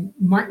 And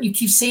Martin, you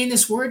keep saying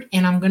this word,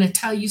 and I'm going to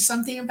tell you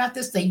something about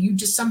this that you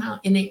just somehow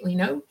innately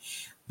know.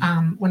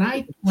 When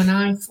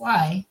I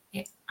fly,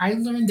 I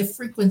learn the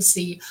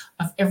frequency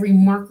of every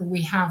marker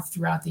we have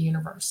throughout the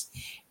universe.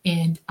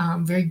 And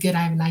very good. I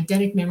have an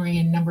eidetic memory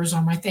and numbers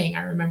on my thing.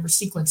 I remember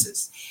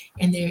sequences.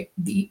 And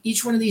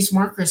each one of these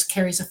markers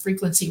carries a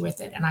frequency with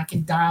it. And I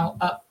can dial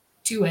up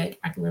to it.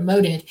 I can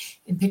remote it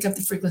and pick up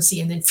the frequency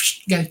and then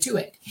go to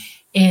it.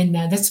 And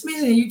that's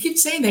amazing. You keep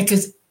saying that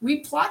because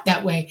We plot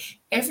that way.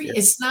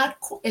 It's not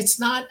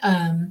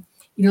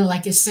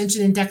like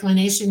ascension and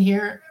declination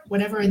here,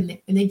 whatever. And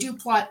they do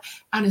plot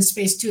out in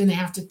space too, and they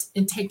have to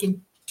take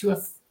into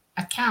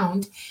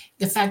account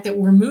the fact that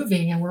we're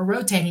moving and we're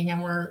rotating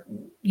and we're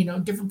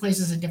different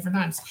places at different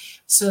times.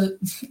 So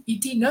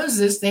ET knows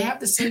this. They have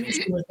the same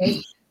issue with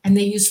it, and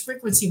they use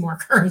frequency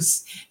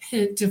markers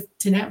to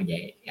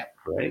navigate. Yep.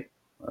 Right.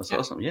 That's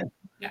awesome. Yeah.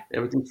 Yeah.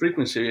 Everything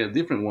frequency, yeah,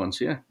 different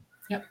ones. Yeah.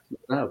 Yep.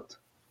 No doubt.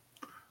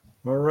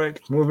 All right,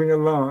 moving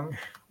along.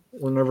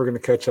 We're never going to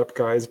catch up,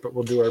 guys, but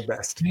we'll do our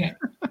best. Yeah.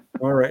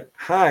 All right.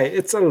 Hi,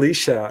 it's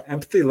Alicia.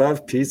 Empathy,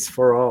 love, peace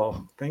for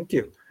all. Thank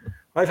you.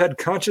 I've had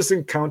conscious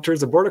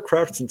encounters aboard a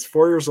craft since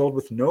 4 years old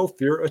with no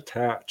fear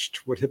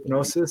attached. Would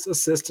hypnosis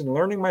assist in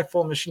learning my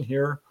full mission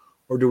here,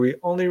 or do we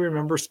only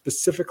remember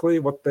specifically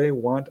what they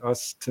want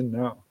us to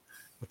know?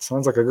 That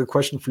sounds like a good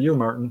question for you,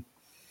 Martin.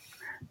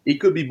 It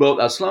could be both.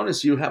 As long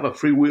as you have a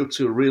free will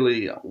to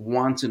really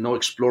want to know,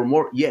 explore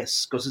more,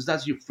 yes, because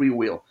that's your free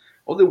will.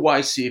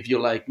 Otherwise, if you're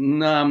like,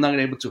 no, I'm not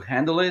able to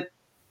handle it,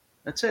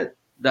 that's it.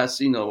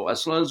 That's,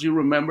 as long as you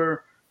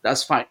remember,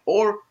 that's fine.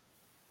 Or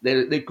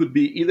they could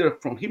be either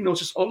from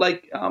hypnosis or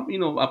like,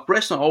 a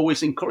president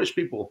always encourage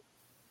people,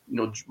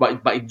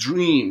 by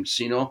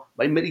dreams,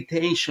 by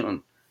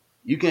meditation.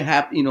 You can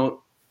have,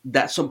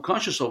 that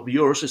subconscious of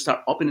yours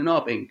start opening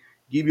up and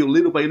give you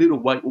little by little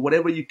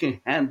whatever you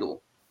can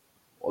handle.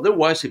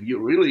 Otherwise, if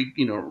you're really,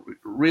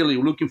 really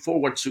looking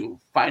forward to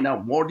find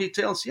out more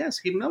details, yes,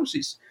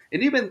 hypnosis.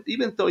 And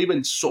even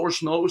though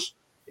source knows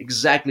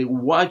exactly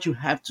what you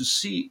have to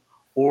see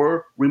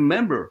or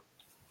remember,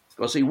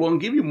 because it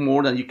won't give you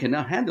more than you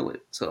cannot handle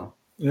it. So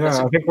yeah,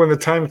 I think when the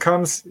time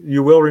comes,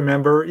 you will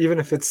remember, even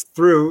if it's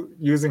through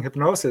using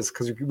hypnosis,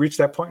 because you reach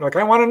that point, like,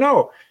 I want to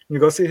know. And you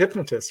go see a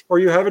hypnotist, or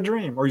you have a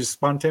dream, or you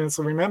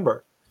spontaneously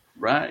remember.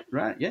 Right,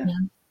 yeah.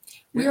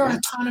 We are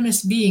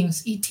autonomous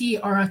beings. ET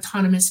are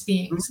autonomous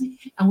beings,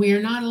 and we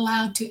are not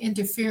allowed to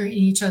interfere in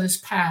each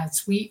other's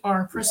paths. We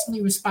are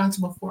personally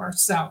responsible for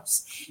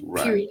ourselves,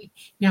 period.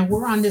 Now,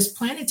 we're on this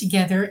planet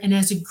together, and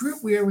as a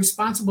group, we are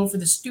responsible for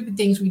the stupid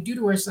things we do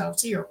to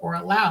ourselves here or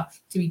allow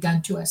to be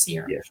done to us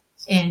here. Yes.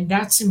 And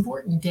that's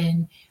important.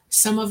 And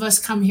some of us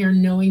come here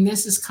knowing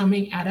this is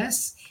coming at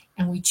us,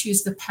 and we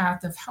choose the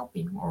path of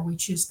helping, or we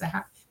choose the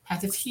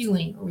path of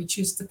healing, or we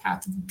choose the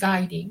path of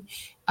guiding.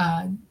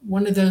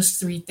 One of those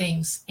three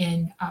things,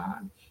 and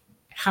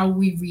how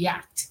we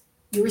react.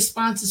 Your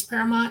response is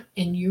paramount,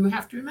 and you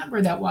have to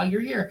remember that while you're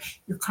here,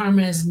 your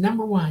karma is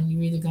number one.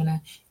 You're either going to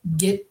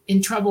get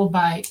in trouble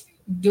by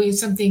doing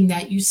something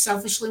that you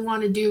selfishly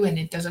want to do, and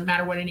it doesn't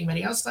matter what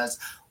anybody else does,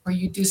 or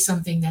you do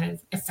something that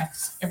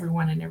affects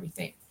everyone and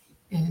everything,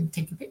 and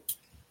take your pick.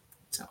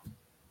 So,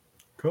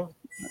 cool.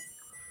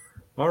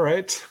 All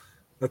right,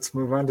 let's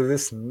move on to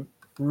this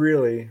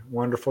really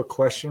wonderful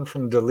question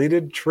from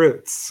Deleted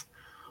Truths.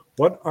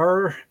 What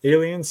are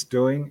aliens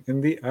doing in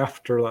the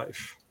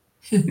afterlife?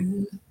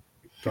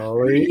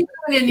 Dolly?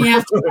 In the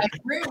afterlife,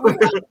 we're all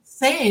the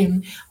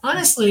same.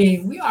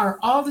 Honestly, we are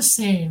all the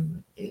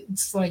same.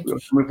 It's like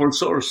for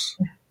source.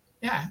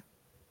 Yeah.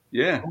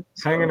 Yeah.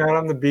 Hanging out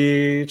on the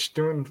beach,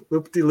 doing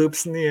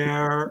loop-de-loops in the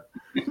air,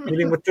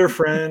 meeting with their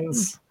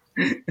friends.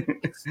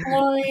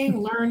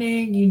 Exploring,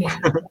 learning, you name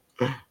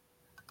it.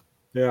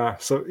 Yeah.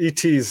 So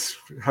ETs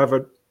have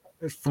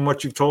from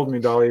what you've told me,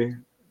 Dolly,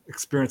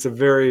 experience a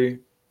very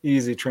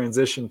easy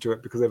transition to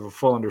it because they have a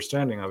full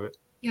understanding of it.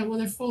 Yeah, well,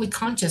 they're fully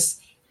conscious.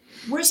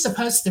 We're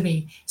supposed to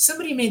be.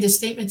 Somebody made this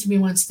statement to me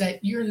once that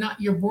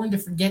you're born to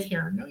forget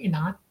here. No, you're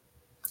not.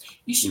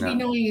 You should be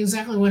knowing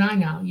exactly what I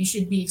know. You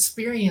should be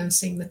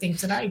experiencing the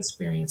things that I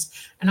experience.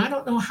 And I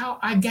don't know how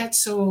I get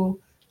so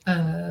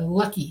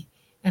lucky.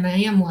 And I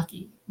am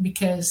lucky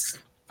because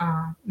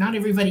not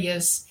everybody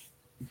is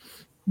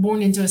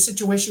born into a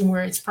situation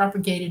where it's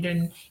propagated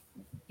and,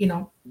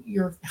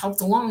 you're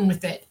helped along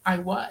with it. I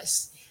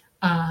was.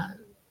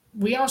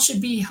 We all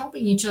should be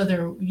helping each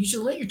other. You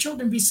should let your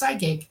children be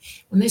psychic.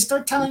 When they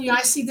start telling you,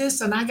 I see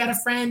this and I got a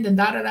friend and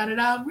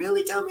da-da-da-da-da,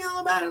 really tell me all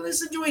about it.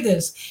 Let's enjoy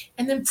this.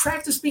 And then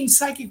practice being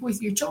psychic with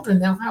your children.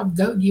 They'll help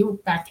goad you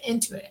back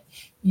into it.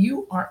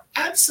 You are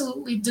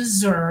absolutely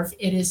deserve.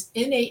 It is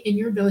innate in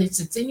your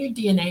abilities. It's in your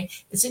DNA.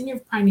 It's in your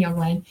pineal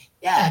gland.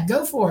 Yeah,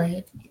 go for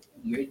it.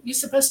 You're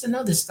supposed to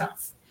know this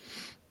stuff.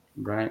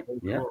 Right.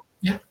 Yeah.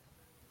 Yeah.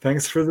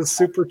 Thanks for the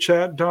super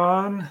chat,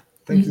 Dawn.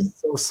 Thank you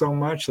so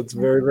much. That's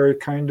very, very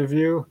kind of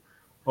you.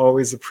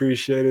 Always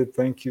appreciated.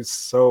 Thank you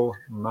so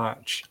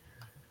much.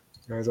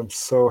 Guys, I'm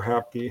so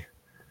happy.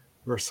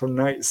 You're so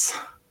nice.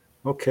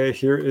 Okay,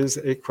 here is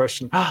a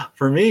question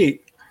for me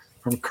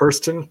from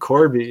Kirsten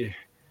Corby.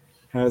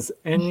 Has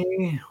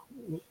anyone,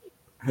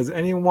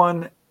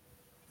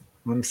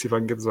 let me see if I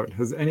can get this right.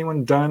 Has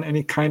anyone done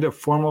any kind of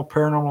formal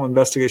paranormal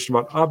investigation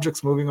about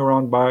objects moving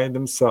around by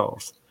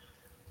themselves?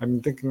 I've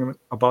been thinking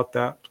about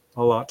that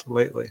a lot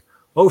lately.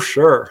 Oh,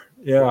 sure.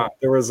 Yeah,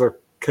 there was a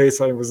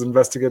case I was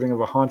investigating of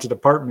a haunted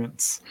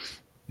apartments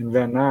in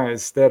Van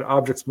Nuys. They had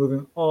objects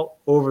moving all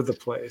over the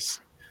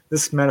place.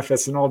 This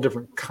manifests in all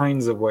different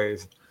kinds of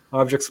ways.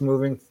 Objects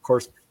moving, of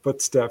course,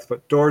 footsteps,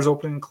 but doors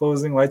opening and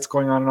closing, lights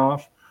going on and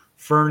off,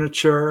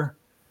 furniture,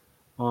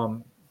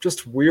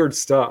 just weird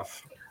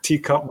stuff.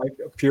 Teacup might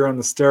appear on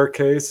the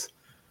staircase,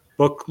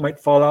 book might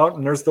fall out,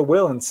 and there's the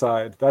will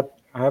inside. That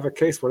I have a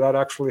case where that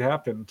actually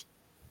happened.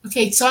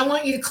 Okay, so I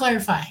want you to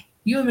clarify,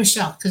 you and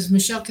Michelle, because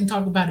Michelle can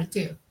talk about it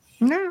too.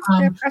 No,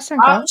 yeah, Preston,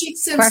 go.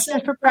 Objects Question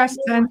themselves for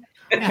Preston.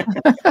 yeah.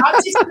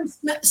 Objects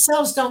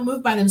themselves don't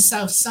move by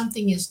themselves.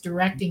 Something is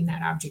directing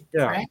that object,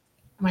 Yeah. correct?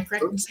 Am I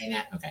correct in saying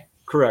that? Okay.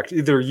 Correct.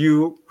 Either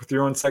you with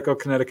your own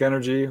psychokinetic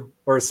energy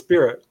or a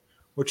spirit,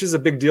 which is a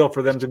big deal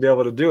for them to be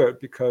able to do it,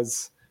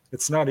 because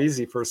it's not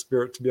easy for a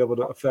spirit to be able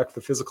to affect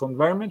the physical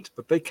environment,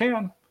 but they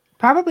can.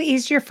 Probably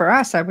easier for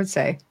us, I would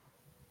say.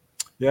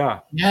 Yeah.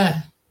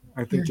 Yeah.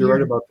 I think you're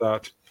right about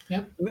that.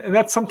 Yep. And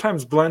that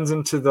sometimes blends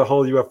into the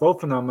whole UFO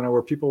phenomena,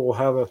 where people will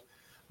have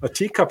a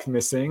teacup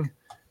missing,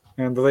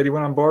 and the lady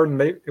went on board, and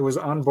it was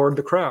on board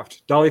the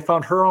craft. Dolly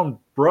found her own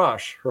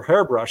brush, her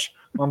hairbrush,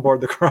 on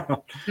board the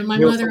craft. And my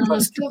mother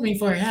almost killed me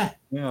for it. Yeah.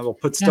 Yeah, they'll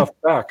put stuff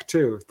back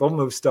too. They'll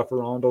move stuff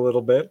around a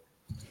little bit.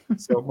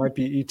 So it might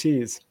be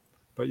ETs.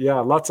 But yeah,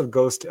 lots of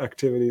ghost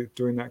activity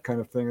doing that kind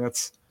of thing.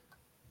 That's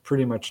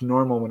pretty much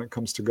normal when it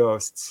comes to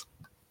ghosts.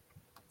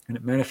 And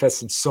it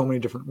manifests in so many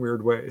different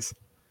weird ways.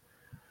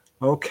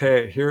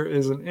 Okay, here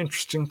is an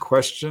interesting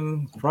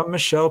question from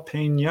Michelle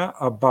Pena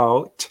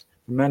about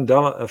the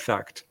Mandela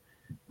effect.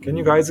 Can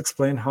you guys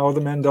explain how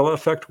the Mandela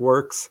effect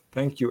works?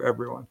 Thank you,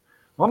 everyone.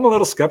 I'm a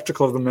little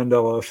skeptical of the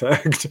Mandela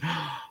effect.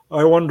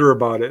 I wonder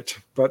about it,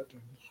 but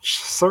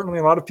certainly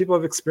a lot of people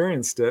have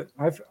experienced it.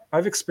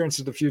 I've experienced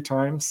it a few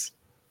times,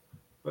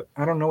 but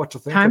I don't know what to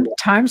think of it.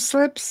 Time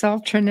slips,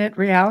 alternate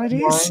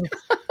realities.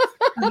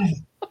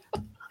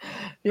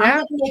 Yeah. I'm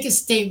going to make a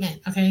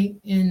statement, okay?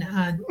 And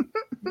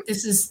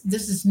this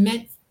is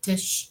meant to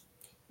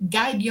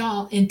guide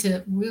y'all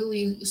into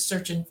really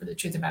searching for the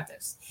truth about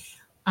this.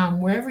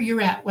 Wherever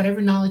you're at,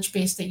 whatever knowledge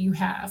base that you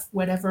have,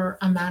 whatever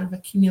amount of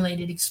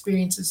accumulated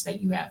experiences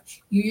that you have,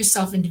 you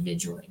yourself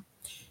individually,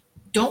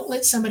 don't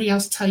let somebody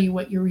else tell you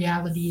what your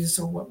reality is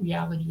or what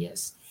reality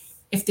is.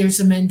 If there's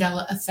a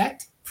Mandela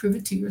effect, prove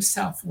it to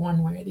yourself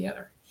one way or the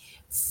other.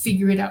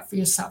 Figure it out for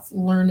yourself.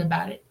 Learn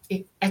about it.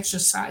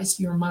 Exercise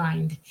your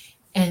mind,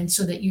 and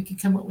so that you can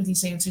come up with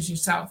these answers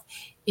yourself.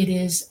 It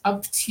is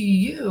up to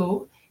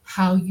you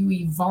how you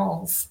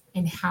evolve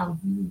and how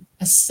you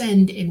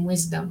ascend in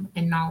wisdom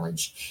and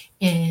knowledge.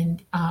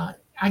 And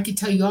I could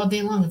tell you all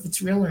day long if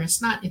it's real or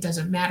it's not. It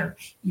doesn't matter.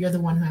 You're the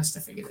one who has to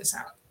figure this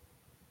out.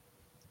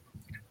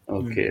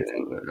 Okay,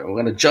 we're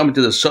going to jump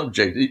into the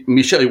subject.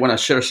 Michelle, you want to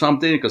share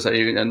something? Because I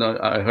know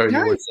I heard you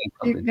were saying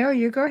something. No,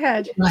 you go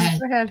ahead. Go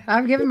ahead.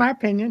 I'm giving my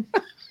opinion.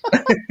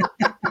 All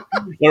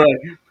right.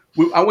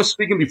 I was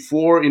speaking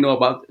before,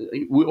 about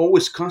we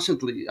always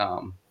constantly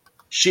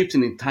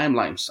shifting in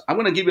timelines. I'm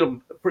going to give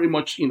you pretty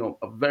much,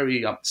 a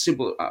very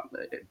simple,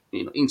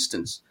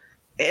 instance.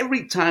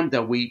 Every time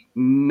that we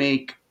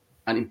make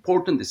an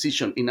important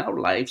decision in our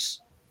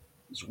lives,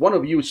 one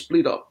of you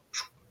split up,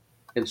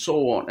 and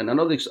so on, and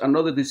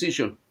another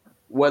decision,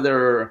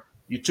 whether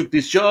you took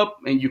this job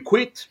and you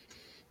quit,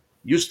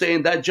 you stay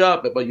in that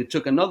job, but you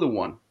took another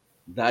one,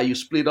 that you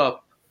split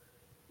up.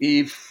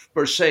 If,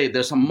 per se,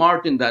 there's a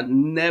Martin that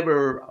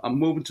never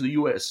moved to the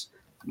U.S.,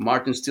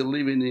 Martin's still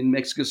living in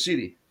Mexico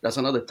City, that's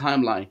another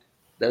timeline.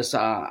 There's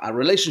a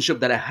relationship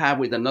that I have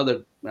with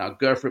another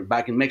girlfriend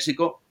back in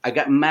Mexico. I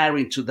got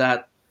married to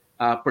that,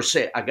 per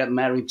se. I got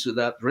married to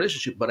that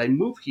relationship, but I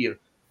moved here,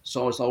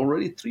 so it's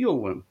already 3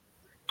 of them.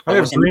 I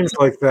have dreams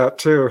like that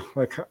too,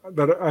 like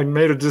that I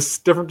made a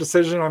different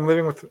decision. I'm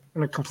living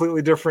in a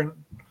completely different.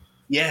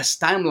 Yes,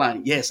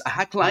 timeline. Yes, I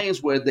had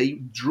clients where they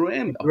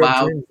dreamed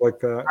about like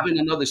that. Having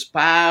another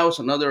spouse,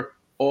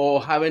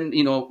 or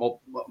having, or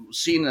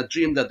seeing a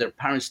dream that their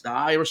parents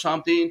die or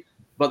something,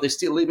 but they're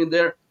still living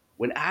there.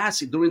 When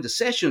asked during the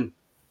session,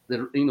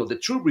 the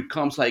truth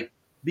becomes like,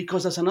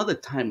 because that's another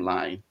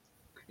timeline,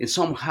 and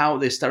somehow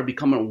they start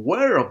becoming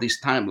aware of these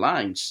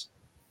timelines.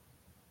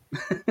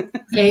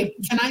 Okay,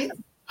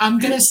 I'm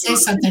going to say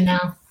something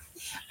now.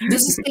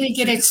 This is going to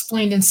get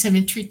explained in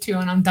symmetry too,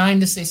 and I'm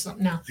dying to say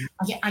something now.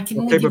 Okay, I can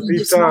only give but you be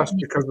this fast one.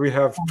 because we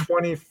have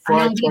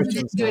 25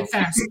 questions. Do it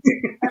fast.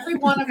 Every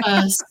one of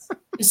us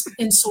is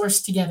in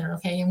source together,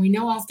 okay? And we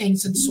know all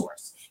things in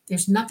source.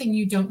 There's nothing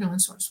you don't know in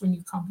source. When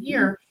you come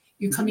here,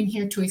 you're coming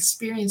here to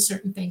experience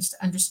certain things,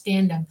 to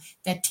understand them.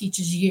 That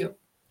teaches you,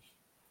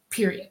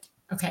 period,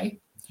 okay?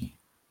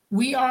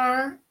 We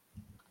are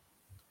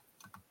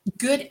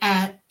good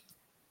at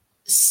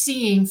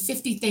seeing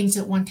 50 things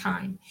at one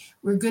time.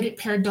 We're good at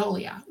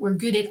pareidolia. We're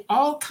good at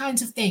all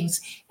kinds of things.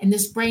 And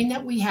this brain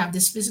that we have,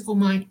 this physical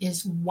mind,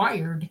 is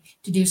wired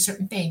to do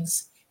certain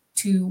things,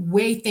 to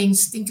weigh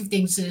things, think of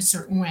things in a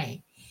certain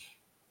way.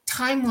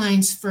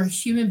 Timelines for a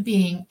human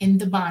being in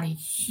the body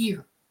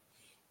here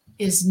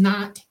is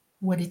not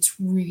what it's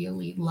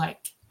really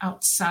like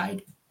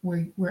outside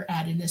where we're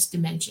at in this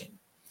dimension.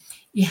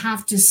 You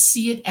have to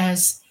see it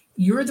as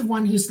you're the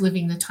one who's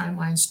living the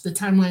timelines. The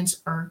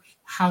timelines are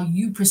how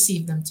you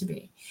perceive them to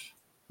be.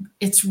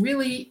 It's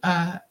really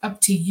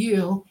up to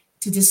you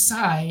to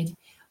decide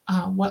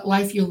what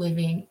life you're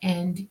living,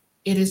 and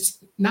it is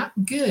not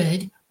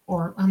good.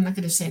 Or I'm not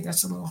going to say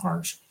that's a little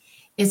harsh.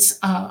 It's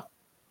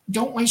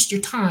don't waste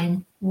your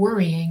time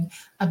worrying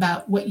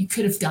about what you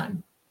could have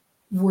done.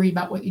 Worry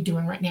about what you're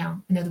doing right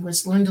now. In other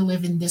words, learn to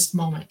live in this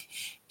moment.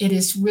 It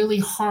is really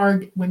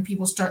hard when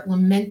people start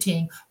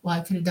lamenting, well,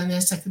 I could have done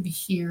this, I could be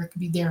here, I could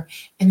be there,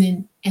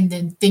 and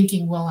then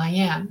thinking, well, I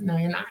am. No,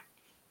 you're not.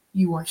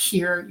 You are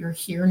here, you're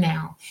here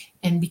now.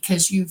 And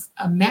because you've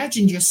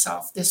imagined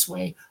yourself this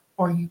way,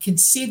 or you can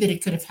see that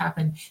it could have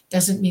happened,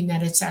 doesn't mean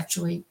that it's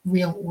actually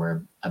real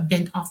or a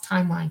bent off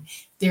timeline.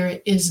 There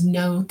is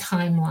no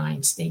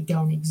timelines, they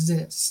don't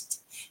exist.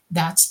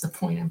 That's the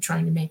point I'm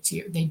trying to make to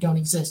you. They don't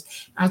exist.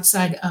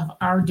 Outside of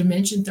our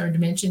dimension, third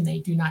dimension, they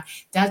do not.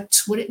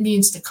 That's what it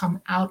means to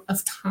come out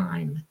of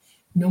time.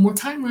 No more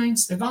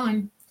timelines, they're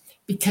gone.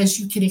 Because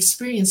you can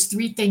experience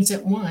three things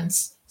at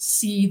once,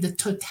 see the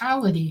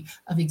totality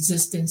of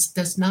existence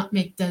does not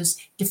make those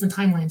different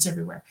timelines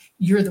everywhere.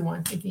 You're the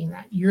one thinking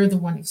that. You're the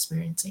one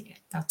experiencing it.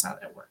 That's how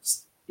that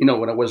works.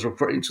 What I was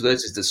referring to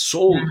this is the Yeah.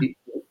 soul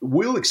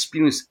will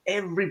experience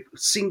every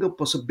single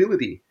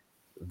possibility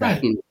that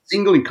Right. in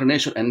single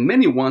incarnation and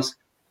many ones,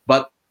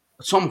 but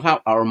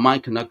somehow our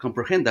mind cannot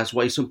comprehend. That's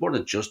why it's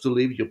important just to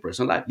live your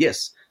present life.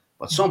 Yes,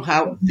 but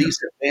somehow Yeah. these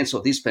events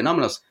or these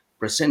phenomena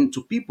present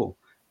to people.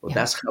 But Yeah.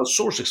 that's how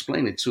source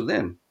explain it to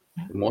them.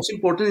 Yeah. The most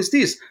important is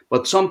this,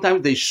 but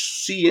sometimes they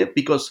see it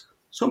because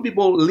some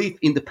people live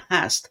in the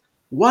past.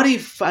 What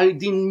if I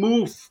didn't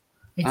move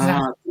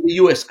Exactly. to the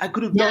US? I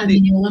could have Yeah. done And this.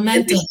 then you And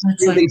lament they, it. It's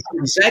and like, they see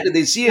exactly,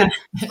 they see yeah.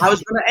 it, how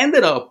it's going to end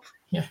it up,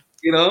 Yeah.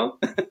 you know?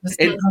 Let's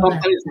And not go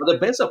sometimes there. it's not the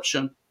best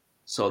option.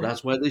 So Right.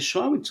 that's why they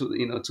show it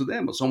to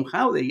them. But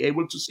somehow they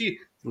able to see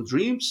through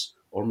dreams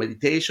or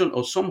meditation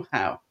or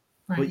somehow.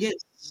 But Right. yes,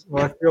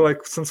 Well, I feel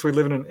like since we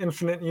live in an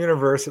infinite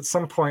universe, at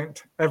some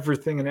point,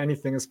 everything and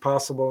anything is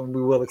possible, and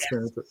we will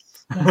experience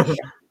Yeah. it.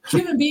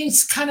 Human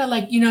beings kind of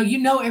like, you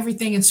know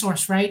everything in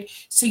source, right?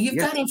 So you've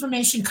got yes,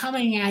 information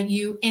coming at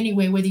you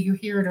anyway, whether you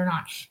hear it or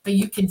not, but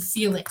you can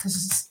feel it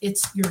because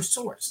it's your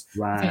source.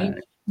 Okay. right.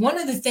 One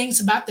of the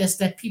things about this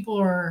that people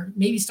are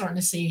maybe starting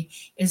to see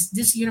is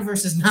this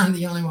universe is not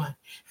the only one.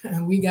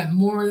 We got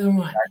more than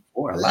one,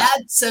 Or a lot.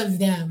 lots of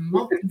them,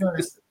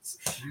 multiverses.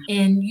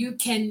 And you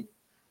can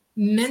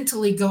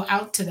mentally go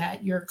out to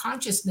that. Your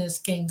consciousness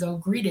can go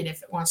greet it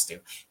if it wants to.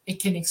 It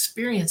can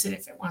experience it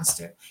if it wants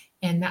to.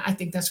 And I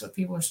think that's what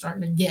people are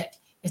starting to get.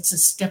 It's a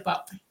step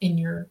up in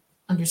your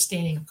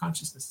understanding of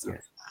consciousness. So,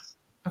 Yes.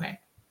 okay.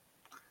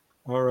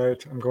 All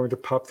right, I'm going to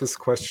pop this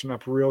question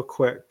up real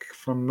quick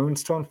from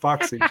Moonstone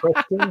Foxy.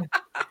 Question: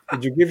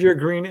 did you give your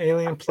green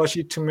alien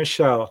plushie to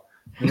Michelle?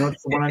 I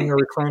noticed the one on your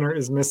recliner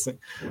is missing.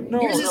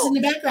 No, Yours is in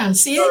the background.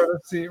 See no, it?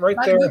 let's see, right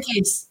By the there.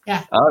 bookcase.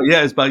 Yeah. Oh,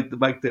 yeah, it's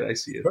back there. I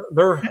see it.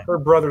 They're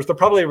brothers. They're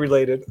probably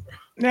related.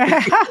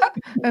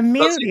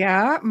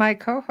 Amelia, my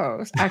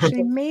co-host,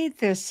 actually made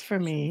this for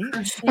me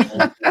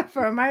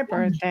for my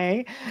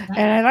birthday,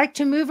 and I like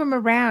to move them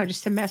around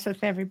just to mess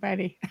with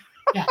everybody.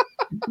 Yeah.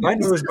 Mine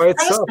moves by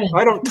itself.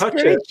 I don't touch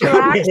Pretty it.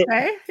 chillax,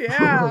 eh?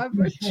 Yeah,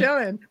 we're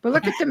chilling. But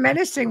look at the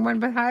menacing one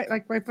behind,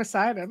 like right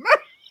beside him.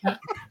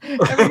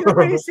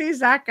 Everybody sees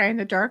that guy in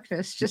the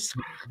darkness. Just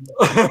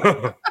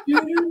Okay.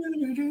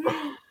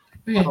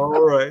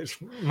 All right,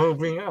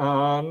 moving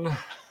on.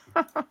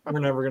 We're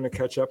never going to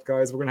catch up,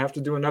 guys. We're going to have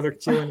to do another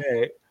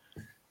Q&A.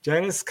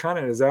 Janice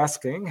Conant is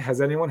asking, has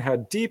anyone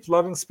had deep,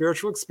 loving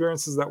spiritual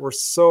experiences that were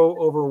so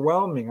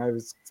overwhelming? I've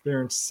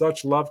experienced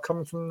such love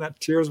coming from them that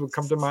tears would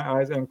come to my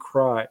eyes and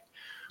cry.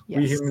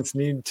 We yes, humans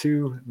need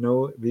to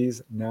know these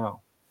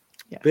now.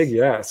 yes, Big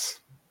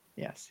yes.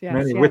 yes, yes,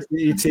 Many yes. with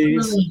the ETs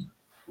Really,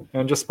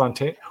 and just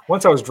spontaneous.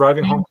 Once I was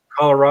driving home from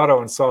Colorado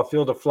and saw a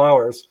field of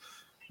flowers,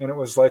 and it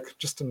was like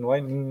just an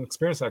enlightening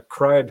experience. I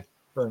cried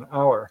for an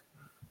hour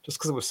just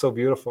because it was so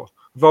beautiful.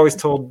 I've always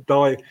told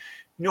Dolly,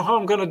 you know how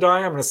I'm going to die?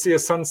 I'm going to see a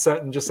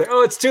sunset and just say,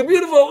 oh, it's too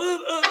beautiful.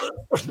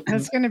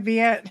 That's going to be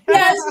it.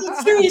 yes,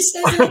 it's true. He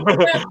says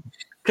it.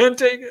 Can't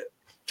take it.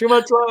 Too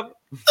much love.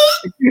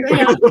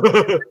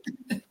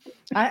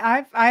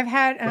 I've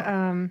had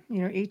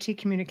ET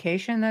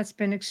communication that's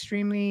been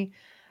extremely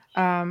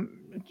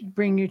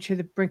bring you to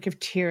the brink of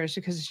tears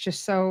because it's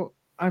just so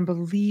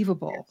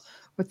unbelievable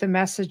with the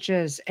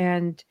messages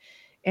and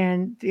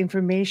the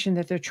information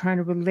that they're trying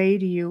to relay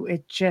to you.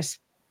 It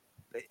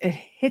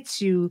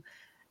hits you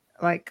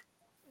like,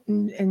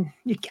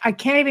 I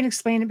can't even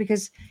explain it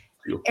because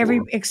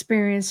every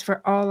experience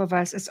for all of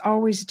us is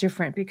always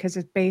different because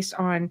it's based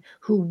on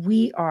who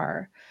we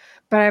are.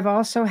 But I've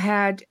also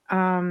had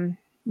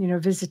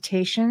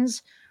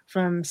visitations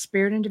from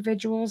spirit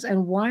individuals,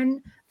 and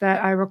one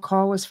that I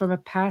recall was from a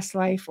past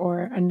life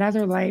or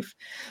another life.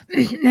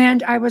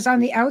 And I was on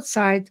the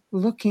outside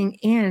looking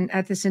in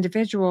at this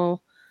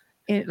individual,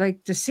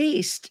 like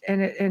deceased,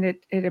 and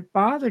it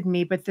bothered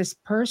me, but this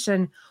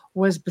person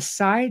was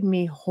beside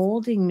me,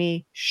 holding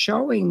me,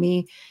 showing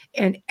me,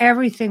 and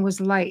everything was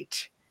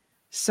light.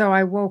 So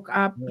I woke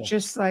up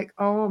just like,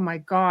 oh my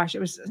gosh, it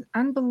was an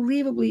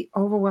unbelievably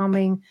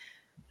overwhelming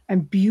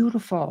and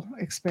beautiful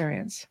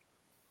experience.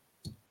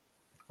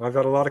 I've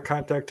had a lot of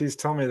contactees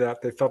tell me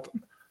that they felt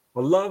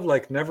a love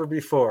like never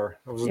before.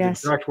 Those are the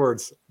Yes. exact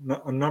words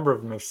a number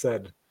of them have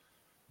said.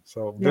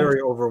 So Yes.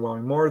 very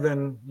overwhelming, more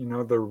than,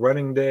 their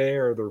wedding day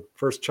or their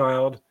first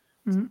child.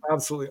 Mhm.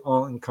 Absolutely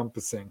all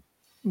encompassing.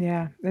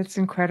 Yeah, that's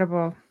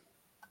incredible.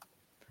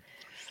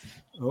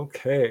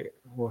 Okay,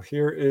 well,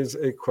 here is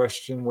a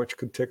question which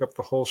could take up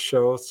the whole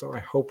show, so I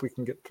hope we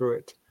can get through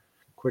it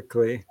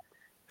quickly.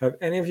 Have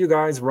any of you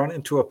guys run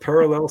into a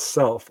parallel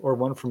self or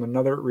one from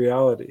another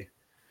reality?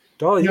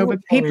 Dolly, you No, were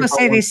but telling me people about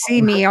say one they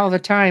see me all the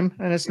time,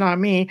 and it's not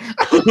me.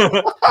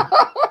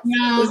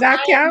 No, Does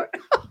that count?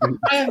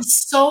 I am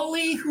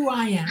solely who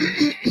I am.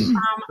 Yeah,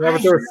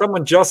 but there was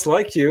someone just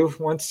like you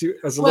once you,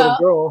 as a little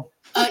Well,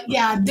 girl.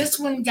 yeah, this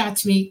one got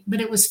to me, but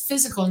it was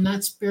physical,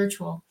 not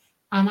spiritual.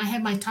 I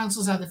had my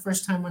tonsils out the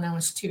first time when I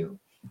was 2.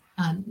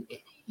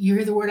 You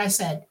hear the word I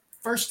said,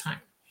 first time.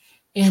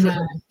 And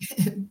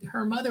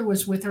her mother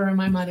was with her, and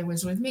my mother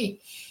was with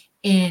me.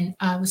 And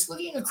I was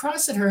looking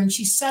across at her, and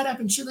she sat up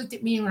and she looked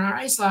at me, and our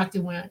eyes locked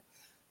and went,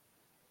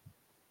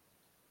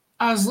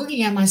 I was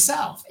looking at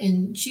myself,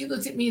 and she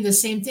looked at me the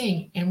same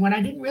thing. And what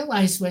I didn't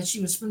realize was she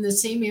was from the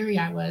same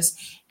area I was,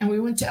 and we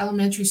went to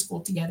elementary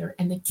school together.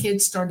 And the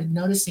kids started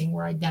noticing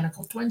we're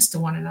identical twins to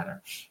one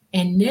another.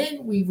 And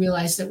then we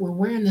realized that we're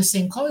wearing the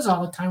same clothes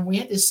all the time. We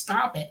had to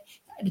stop it.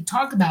 I had to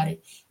talk about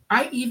it.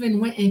 I even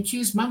went and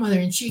accused my mother,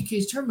 and she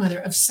accused her mother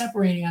of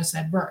separating us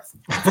at birth.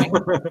 Okay?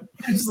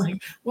 I was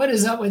like, "What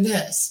is up with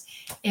this?"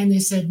 And they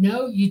said,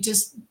 "No,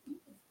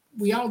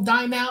 we all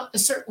dime out a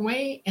certain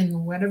way,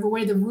 and whatever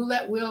way the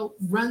roulette wheel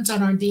runs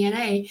on our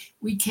DNA,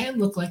 we can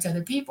look like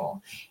other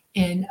people."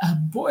 And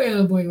boy,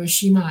 oh boy, was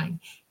she mine.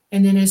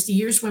 And then as the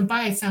years went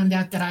by, I found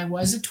out that I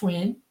was a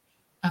twin,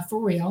 for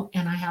real,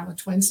 and I have a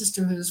twin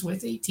sister who's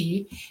with AT,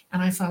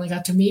 and I finally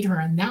got to meet her,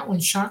 and that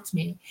one shocked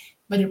me.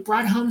 But it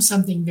brought home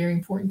something very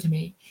important to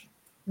me.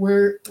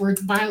 We're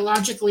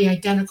biologically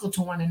identical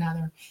to one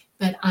another,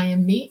 but I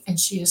am me and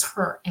she is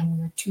her, and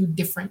we're two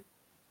different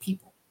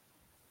people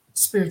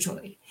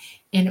spiritually.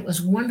 And it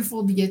was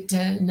wonderful to get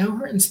to know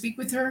her and speak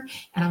with her.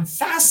 And I'm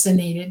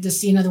fascinated to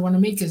see another one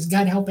of me, because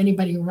God help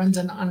anybody who runs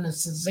on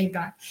us at the same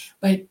time.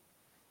 But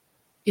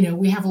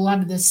we have a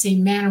lot of the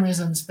same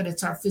mannerisms, but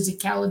it's our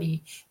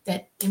physicality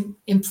that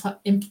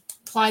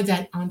imply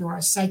that onto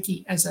our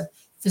psyche as a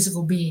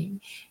physical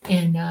being.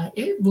 And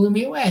it blew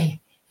me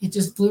away. It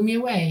just blew me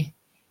away.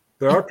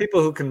 There are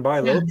people who can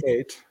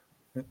bilocate,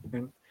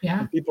 and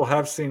Yeah. people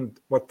have seen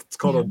what's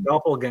called a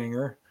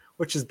doppelganger,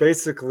 which is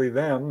basically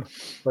them,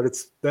 but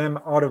it's them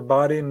out of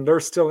body and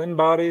they're still in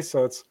body.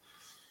 So it's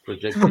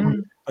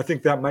Projection. I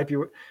think that might be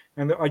what,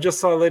 and I just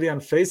saw a lady on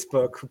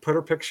Facebook who put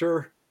her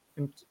picture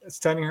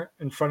standing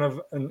in front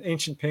of an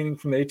ancient painting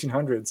from the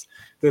 1800s.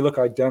 They look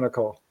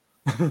identical.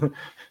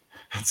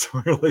 It's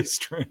really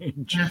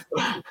strange.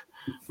 Yeah.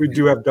 We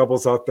do have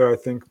doubles out there, I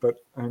think, but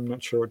I'm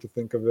not sure what to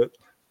think of it.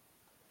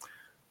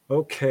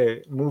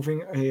 Okay,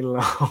 moving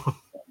along.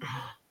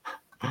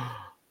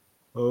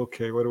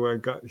 Okay, what do I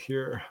got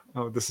here?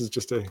 Oh, this is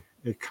just a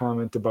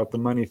comment about the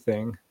money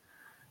thing.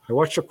 I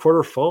watched a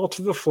quarter fall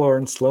to the floor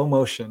in slow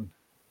motion.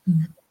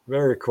 Mhm.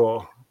 Very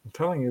cool. I'm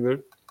telling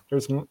you,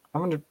 I'm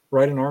going to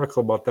write an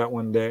article about that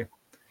one day.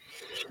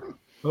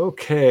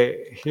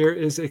 Okay, here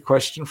is a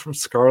question from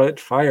Scarlet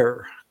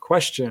Fire.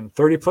 Question: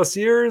 30 plus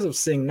years of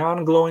seeing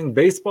non-glowing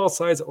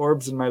baseball-sized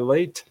orbs in my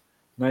late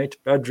night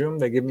bedroom.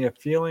 They give me a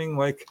feeling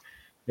like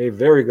a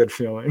very good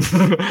feeling.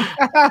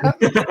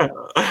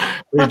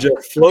 They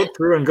just float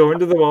through and go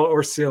into the wall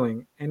or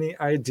ceiling. Any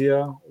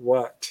idea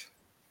what?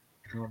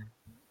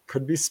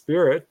 Could be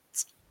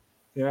spirits.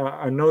 Yeah,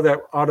 I know that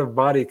out of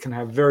body can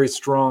have very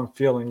strong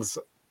feelings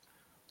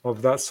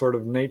of that sort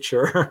of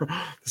nature.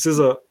 This is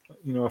a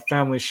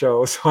family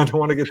show, so I don't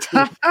want to get too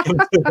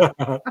into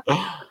that.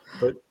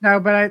 But No,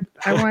 but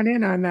I want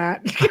in on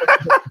that.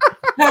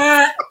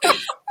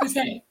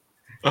 Okay.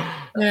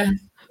 Yeah.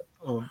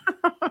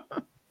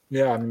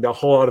 Yeah, I mean, the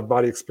whole out of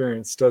body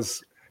experience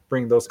does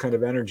bring those kind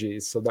of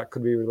energies, so that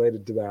could be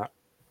related to that.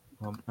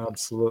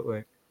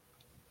 Absolutely.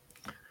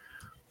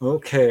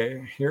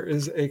 Okay, here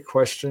is a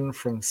question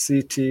from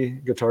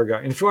CT Guitar Guy.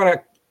 And if you want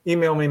to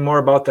email me more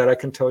about that, I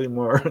can tell you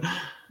more.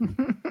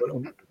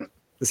 But,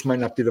 this might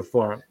not be the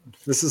forum.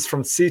 This is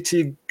from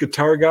CT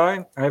Guitar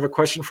Guy. I have a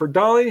question for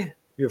Dolly.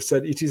 You have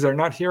said ETs are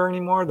not here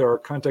anymore. There are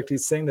contactees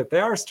saying that they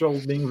are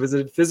still being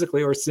visited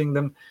physically or seeing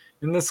them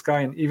in the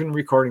sky and even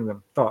recording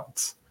them.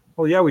 Thoughts?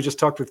 Well, yeah, we just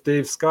talked with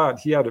Dave Scott.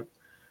 He had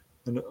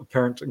an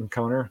apparent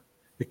encounter.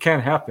 It can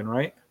happen,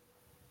 right?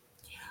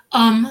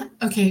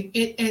 Okay.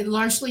 It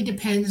largely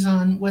depends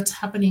on what's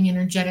happening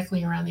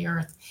energetically around the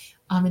earth.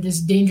 It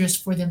is dangerous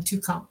for them to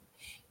come.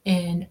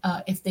 And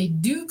if they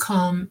do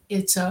come,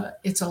 it's a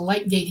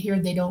light gate here.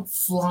 They don't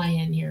fly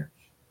in here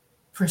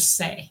per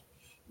se.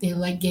 They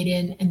light gate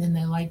in and then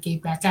they light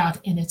gate back out,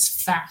 and it's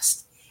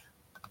fast.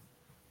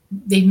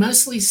 They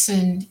mostly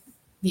send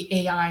the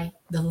AI,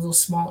 the little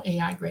small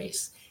AI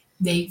grays.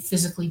 They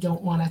physically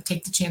don't want to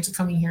take the chance of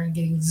coming here and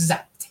getting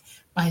zapped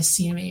by a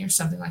CMA or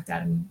something like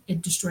that, and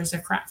it destroys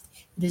their craft.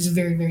 It is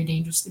very, very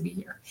dangerous to be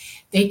here.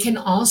 They can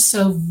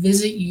also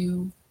visit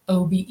you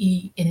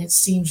OBE, and it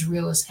seems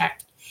real as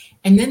heck.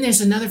 And then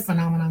there's another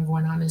phenomenon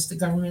going on is the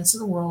governments of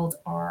the world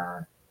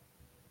are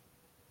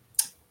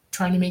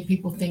trying to make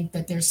people think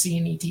that they're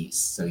seeing ETs.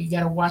 So you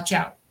got to watch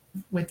out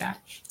with that.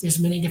 There's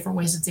many different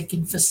ways that they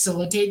can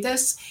facilitate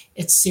this.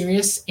 It's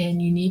serious,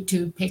 and you need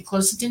to pay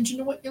close attention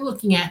to what you're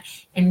looking at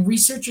and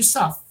research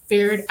yourself,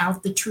 ferret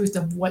out the truth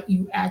of what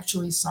you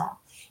actually saw.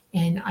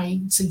 And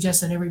I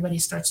suggest that everybody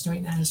starts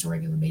doing that as a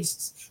regular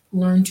basis.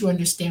 Learn to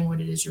understand what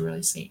it is you're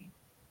really seeing.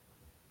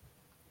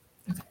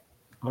 Okay.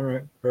 All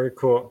right, very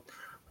cool.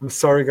 I'm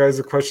sorry, guys,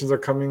 the questions are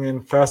coming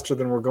in faster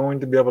than we're going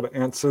to be able to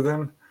answer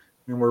them.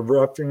 And we're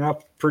wrapping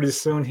up pretty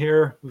soon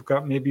here. We've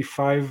got maybe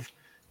 5-10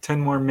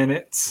 more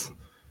minutes,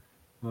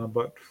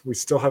 but we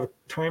still have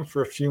time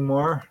for a few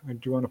more. I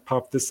do want to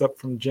pop this up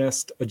from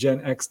just a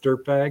Gen X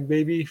Dirtbag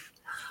Baby.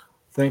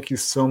 Thank you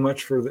so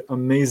much for the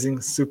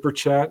amazing super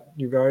chat.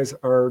 You guys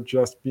are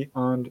just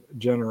beyond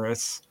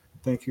generous.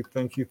 Thank you,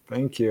 thank you,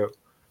 thank you.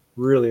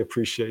 Really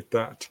appreciate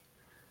that.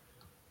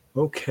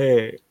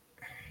 Okay,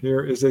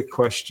 here is a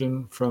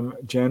question from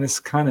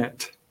Janice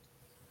Cunnett.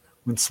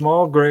 When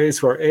small grays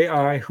who are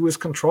AI, who is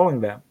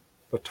controlling them?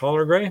 The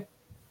taller gray?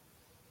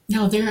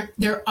 No, they're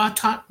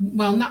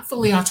well, not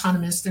fully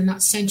autonomous. They're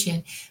not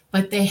sentient,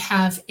 but they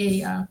have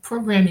a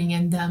programming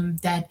in them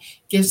that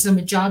gives them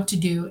a job to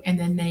do, and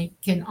then they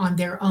can, on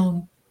their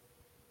own,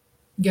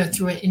 go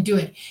through it and do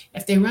it.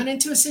 If they run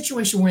into a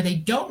situation where they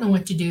don't know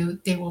what to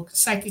do, they will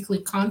psychically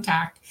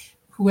contact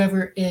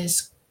whoever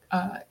is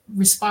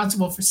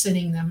responsible for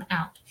sending them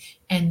out,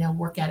 and they'll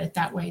work at it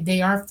that way.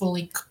 They are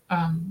fully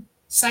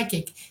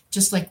psychic,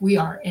 just like we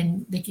are,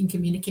 and they can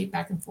communicate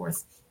back and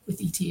forth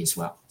with ET as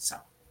well. So.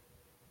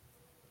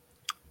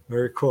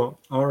 Very cool.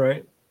 All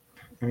right.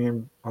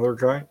 Any other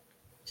guy?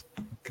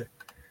 Okay.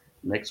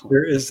 Next one.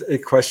 Here is a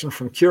question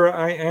from Kira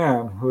I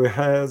Am, who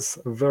has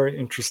a very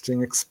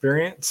interesting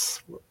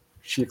experience.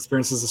 She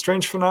experiences a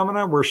strange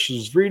phenomena where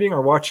she's reading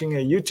or watching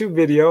a YouTube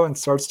video and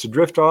starts to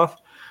drift off.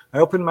 I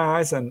open my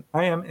eyes and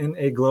I am in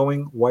a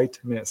glowing white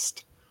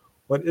mist.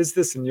 What is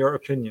this in your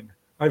opinion?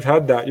 I've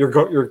had that.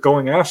 You're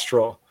going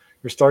astral.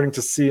 You're starting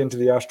to see into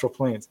the astral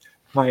planes.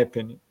 My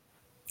opinion.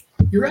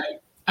 You're right.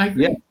 I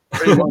agree. Yeah,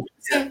 pretty much.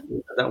 Yeah.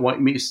 That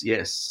white mist,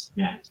 yes.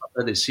 Yeah.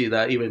 Sometimes they see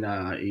that even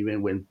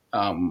when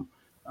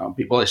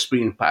people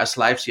experience past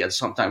lives. Yeah,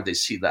 sometimes they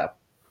see that,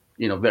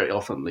 very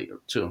often later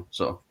too.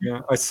 So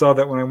yeah, I saw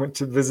that when I went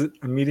to visit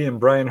a medium,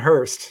 Brian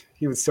Hurst.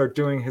 He would start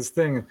doing his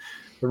thing, and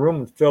the room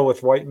would fill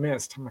with white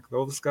mist. I'm like,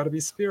 oh, this got to be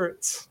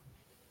spirits.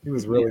 He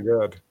was really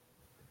good.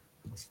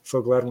 I was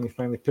so glad when he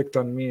finally picked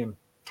on me and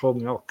told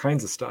me all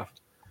kinds of stuff.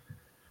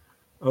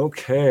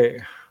 Okay,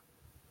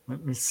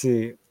 let me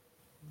see.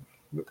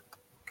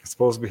 I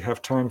suppose we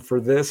have time for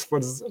this.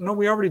 No,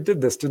 we already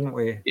did this, didn't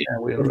we? Yeah,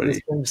 we already.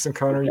 This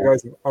encounter, you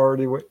guys have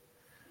already.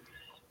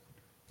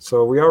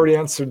 So we already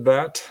answered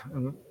that,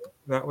 and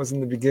that was in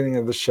the beginning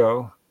of the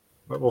show.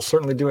 But we'll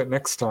certainly do it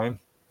next time.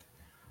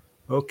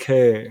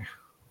 Okay.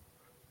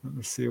 Let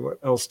me see, what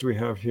else do we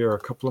have here? A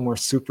couple of more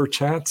super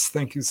chats.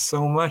 Thank you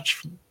so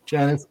much,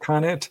 Janice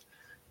Connett.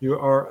 You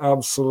are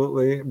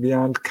absolutely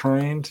beyond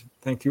kind.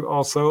 Thank you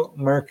also,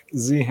 Mark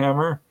Z.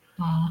 Hammer.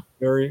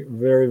 Very,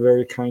 very,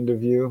 very kind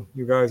of you.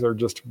 You guys are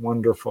just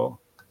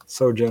wonderful.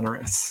 So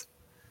generous.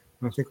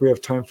 I think we have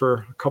time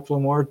for a couple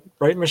of more.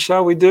 Right,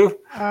 Michelle? We do?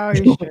 Oh,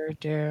 you sure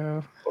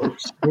do.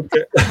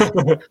 Okay.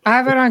 I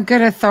have it on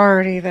good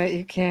authority that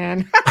you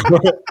can.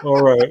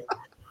 All right.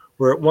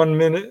 We're at 1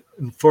 minute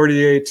and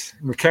 48.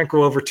 We can't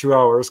go over 2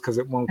 hours because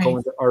it won't go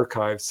into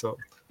archive. So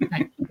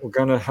we're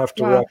going to have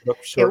to wrap it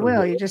up shortly. It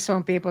will. You just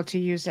won't be able to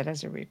use it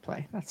as a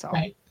replay. That's all.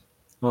 Right.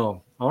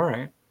 Oh, all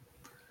right.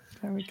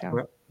 There we go.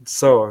 Well,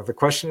 so the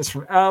question is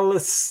from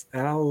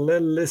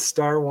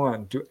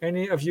Alice*1. Do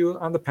any of you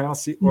on the panel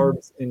see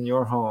orbs in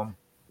your home?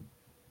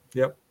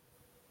 Yep.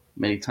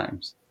 Many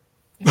times.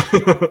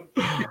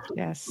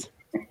 Yes,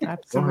 All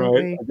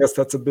absolutely. right. I guess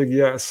that's a big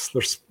yes.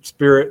 There's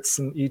spirits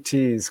and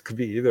ETs. Could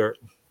be either.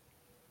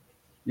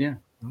 Yeah.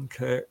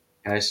 Okay.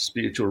 Guys,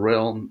 spiritual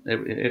realm,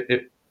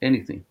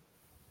 anything.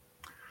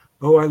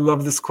 Oh, I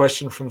love this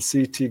question from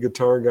CT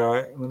Guitar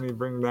Guy. Let me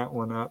bring that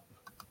one up.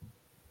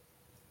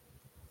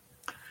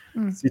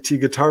 CT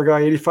Guitar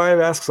Guy 85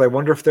 asks, I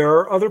wonder if there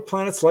are other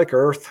planets like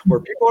Earth where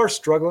people are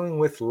struggling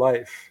with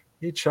life,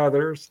 each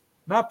other's,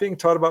 not being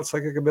taught about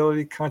psychic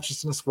ability,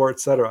 consciousness, war,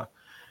 etc.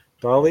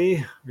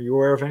 Dolly, are you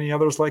aware of any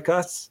others like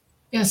us?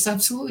 Yes,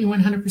 absolutely.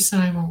 100%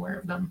 I'm aware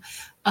of them.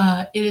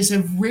 It is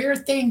a rare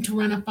thing to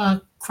run up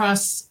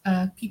across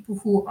people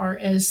who are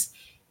as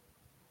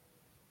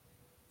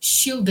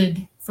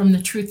shielded from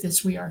the truth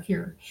as we are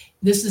here.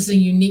 This is a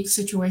unique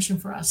situation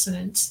for us,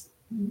 and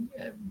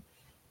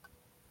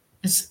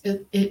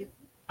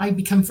I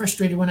become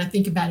frustrated when I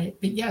think about it.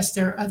 But yes,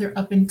 there are other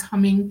up and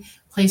coming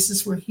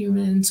places where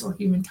humans or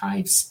human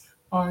types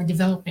are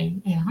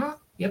developing.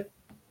 Yep.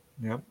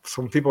 Yep.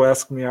 So when people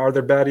ask me, are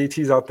there bad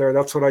ETs out there?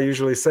 That's what I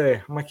usually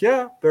say. I'm like,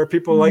 yeah, there are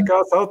people like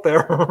us out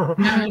there.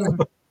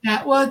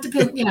 Yeah, well, it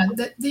depends. Yeah,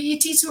 the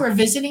ETs who are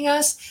visiting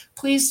us,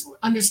 please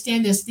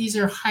understand this. These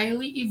are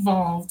highly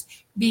evolved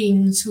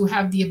beings who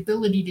have the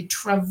ability to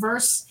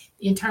traverse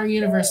the entire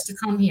universe to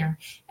come here.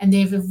 And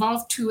they've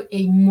evolved to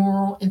a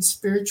moral and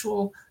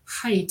spiritual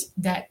height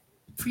that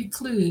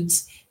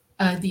precludes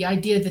the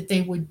idea that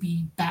they would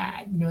be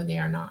bad. No, they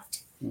are not.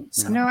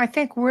 So, No, I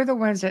think we're the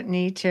ones that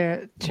need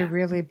to yeah.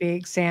 really be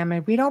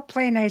examined. We don't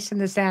play nice in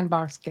the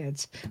sandbox,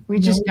 kids. We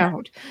No, just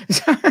don't.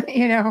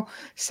 You know,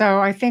 so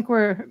I think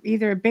we're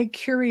either a big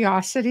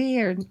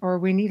curiosity or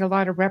we need a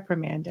lot of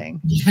reprimanding.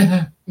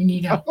 yeah, we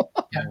need help.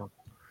 Yeah, Well,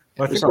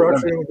 I There's think a we're limit.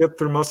 actually going to get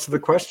through most of the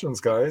questions,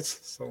 guys.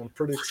 So I'm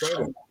pretty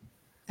excited.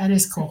 that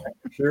is cool.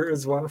 Here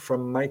is one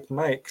from Mike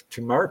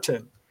to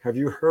Martin. Have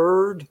you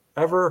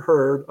ever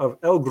heard of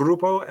El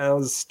Grupo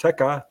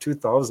Azteca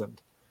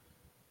 2000?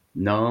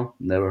 No,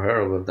 never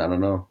heard of it. I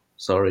don't know.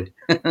 Sorry.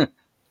 I I don't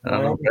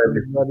know. haven't heard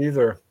of that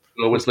either.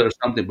 You always learn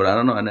something, but I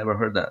don't know. I never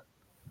heard that.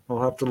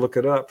 I'll have to look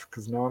it up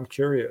because now I'm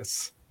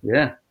curious.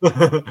 Yeah.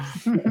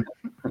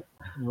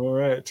 All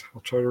right.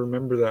 I'll try to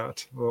remember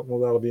that. Well,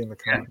 that'll be in the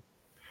comment.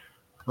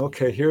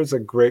 Okay, here's a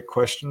great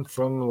question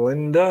from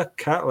Linda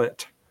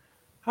Catlett.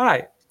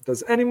 Hi,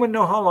 does anyone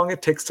know how long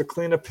it takes to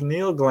clean a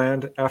pineal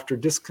gland after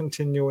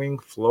discontinuing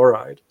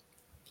fluoride?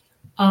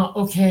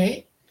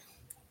 Okay.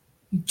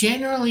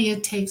 Generally,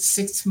 it takes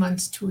 6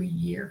 months to a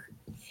year.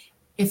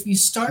 If you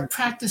start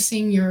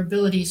practicing your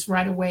abilities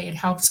right away, it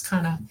helps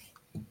kind of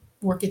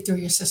work it through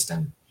your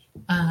system.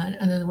 In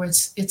other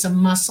words, it's a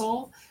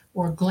muscle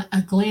or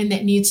a gland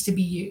that needs to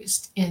be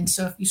used. And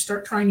so if you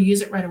start trying to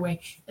use it right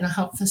away, it'll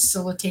help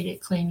facilitate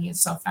it cleaning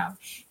itself out.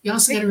 You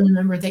also got to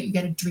remember that you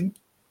got to drink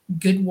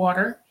good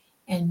water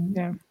and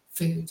Yeah.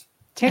 food.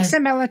 Take And-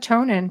 some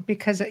melatonin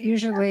because it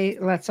usually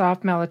lets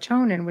off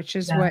melatonin, which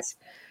is what Yes,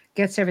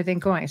 gets everything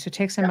going. So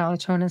take some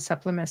melatonin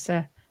supplements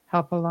to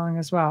help along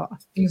as well.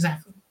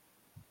 exactly.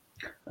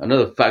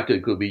 Another factor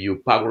could be your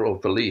power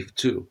of belief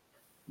too.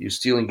 You're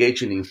still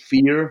engaging in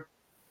fear,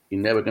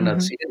 you're never gonna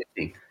Mhm. see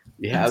anything.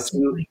 You have to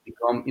Absolutely.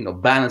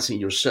 become, balancing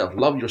yourself,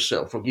 love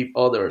yourself, forgive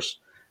others,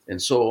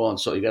 and so on.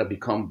 So you gotta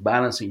become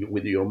balancing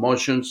with your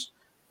emotions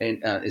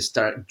and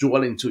start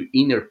dwelling to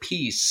inner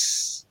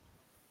peace.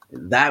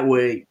 That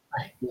way,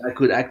 Right. that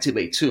could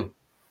activate too.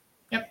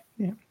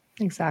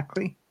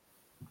 Exactly.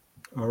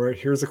 All right,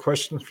 here's a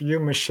question for you,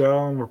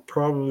 Michelle, and we're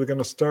probably going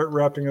to start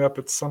wrapping it up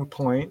at some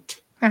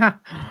point.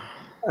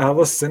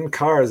 Allison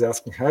Carr is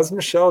asking, has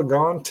Michelle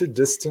gone to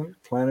distant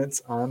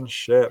planets on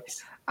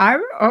ships?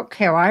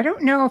 Okay, well, I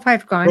don't know if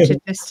I've gone to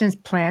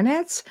distant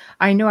planets.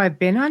 I know I've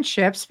been on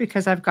ships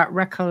because I've got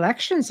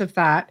recollections of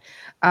that.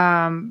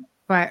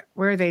 But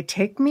where they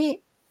take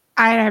me,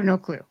 I have no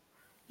clue.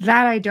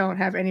 That I don't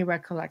have any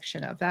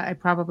recollection of. That I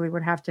probably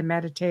would have to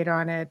meditate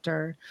on it,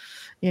 or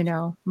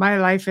my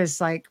life is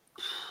like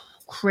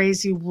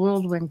crazy,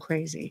 whirlwind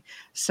crazy.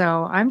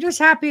 So I'm just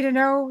happy to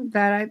know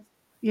that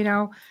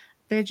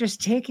they're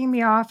just taking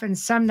me off. And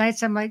some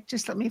nights I'm like,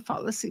 just let me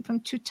fall asleep. I'm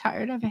too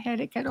tired. I have a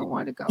headache. I don't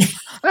want to go.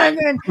 And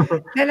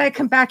then I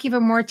come back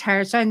even more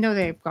tired. So I know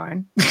they've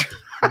gone.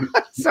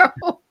 So,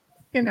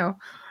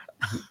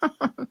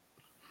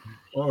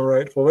 All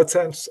right, well, let's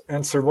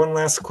answer one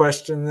last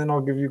question, then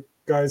I'll give you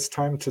guys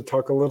time to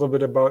talk a little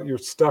bit about your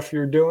stuff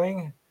you're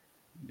doing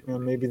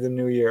and maybe the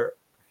new year.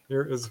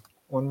 Here is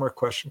one more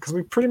question because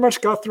we pretty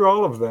much got through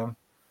all of them.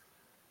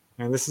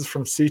 And this is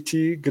from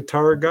CT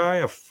Guitar Guy,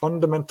 a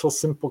fundamental,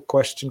 simple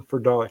question for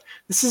Dolly.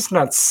 This is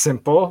not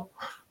simple.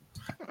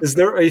 Is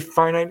there a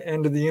finite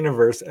end of the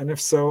universe? And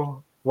if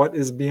so, what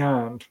is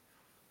beyond?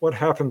 What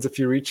happens if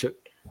you reach it?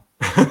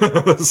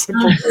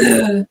 Simple.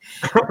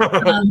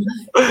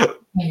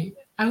 Hey,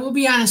 I will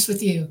be honest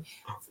with you.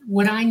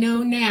 What I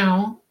know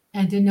now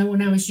and didn't know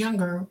when I was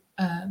younger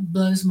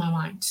blows my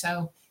mind.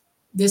 So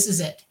this is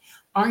it.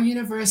 Our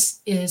universe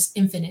is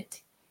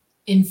infinite.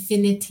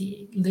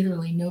 Infinity,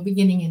 literally, no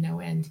beginning and no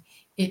end.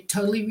 It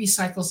totally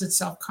recycles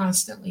itself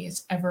constantly.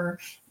 It's ever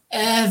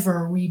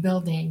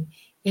rebuilding.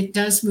 It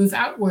does move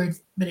outward,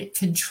 but it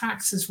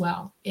contracts as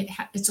well.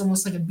 It's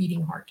almost like a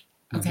beating heart.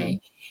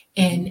 Okay.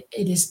 And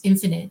it is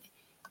infinite.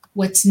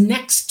 What's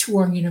next to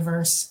our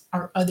universe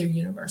are other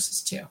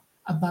universes too,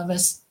 above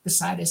us,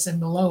 beside us, and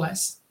below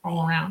us,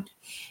 all around.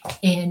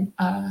 And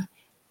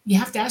you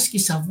have to ask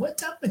yourself,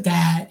 what's up with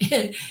that?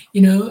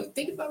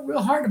 Think about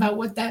real hard about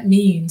what that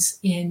means.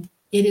 And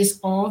it is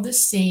all the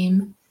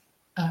same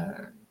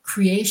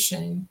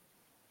creation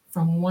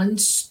from one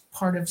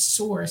part of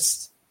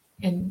source.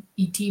 And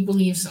ET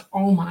believes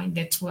all mind.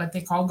 That's what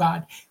they call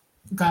God.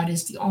 God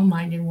is the all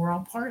mind, and we're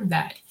all part of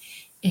that.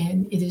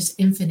 And it is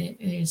infinite.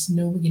 There is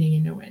no beginning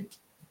and no end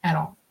at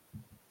all.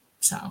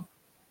 So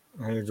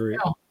I agree.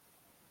 Oh.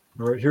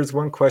 All right, here's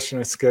one question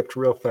I skipped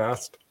real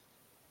fast.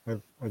 I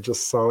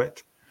just saw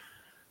it.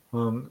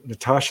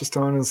 Natasha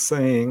Stone is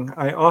saying,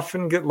 I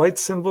often get light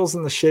symbols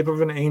in the shape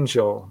of an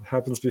angel. It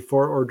happens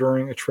before or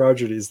during a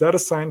tragedy. Is that a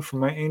sign from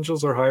my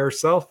angels or higher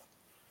self?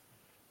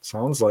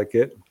 Sounds like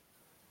it.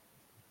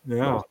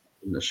 Yeah.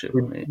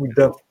 We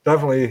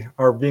definitely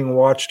are being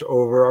watched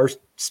over, our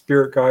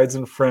spirit guides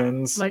and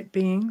friends. light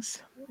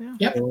beings.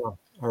 Yep.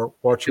 Are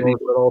watching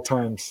over at all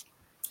times.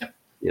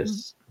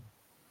 Yes.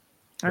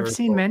 I've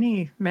seen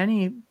many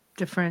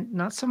different,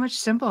 not so much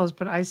symbols,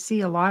 but I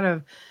see a lot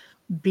of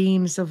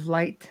beams of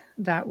light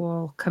that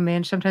will come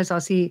in. Sometimes I'll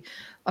see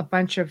a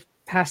bunch of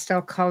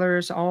pastel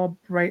colors, all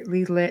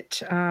brightly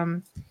lit.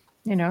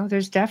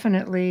 There's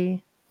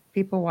definitely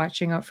people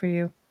watching out for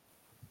you.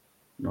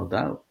 No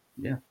doubt.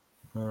 Yeah.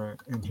 All right.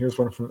 And here's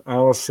one from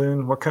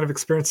Allison. What kind of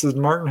experiences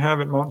did Martin have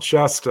at Mount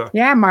Shasta?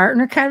 Yeah,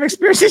 Martin, what kind of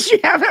experiences you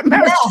have at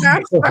Mount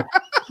Shasta?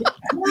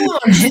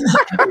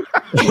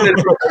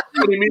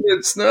 20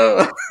 minutes,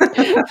 no.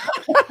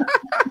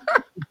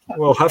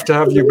 We'll have to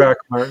have you back,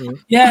 Martin.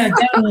 Yeah,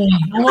 definitely.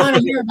 I want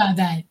to hear about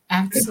that.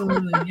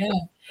 Absolutely. Yeah.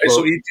 I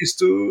saw ETs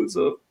too,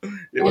 so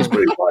it was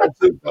pretty fun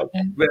too, but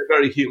very,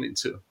 very healing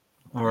too.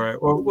 All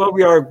right. Well,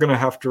 we are going to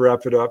have to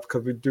wrap it up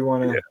because we do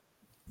want to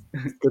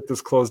get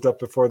this closed up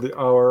before the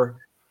hour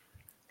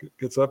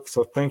gets up.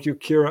 So thank you,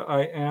 Kira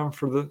I Am,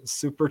 for the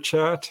super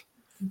chat.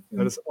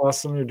 That is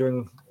awesome. You're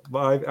doing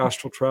live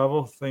astral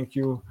travel. Thank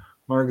you,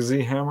 Mark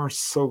Z. Hammer.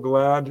 So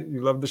glad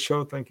you love the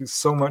show. Thank you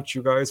so much,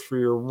 you guys, for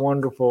your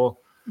wonderful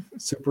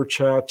super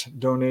chat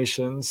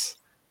donations.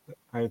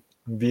 I'm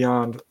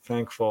beyond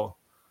thankful.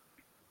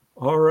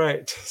 All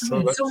right.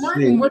 So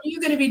Martin, what are you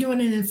going to be doing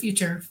in the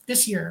future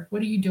this year?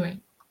 What are you doing?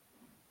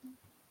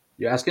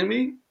 You asking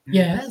me?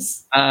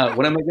 Yes.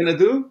 What am I gonna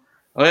do?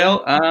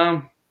 Well,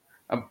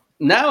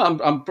 now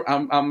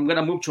I'm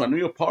gonna move to a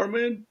new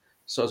apartment,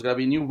 so it's gonna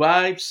be new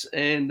vibes,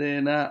 and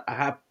then I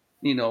have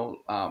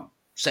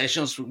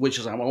sessions, which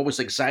is I'm always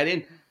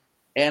excited,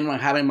 and I'm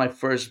having my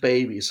first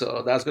baby,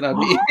 so that's gonna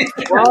be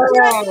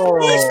awesome!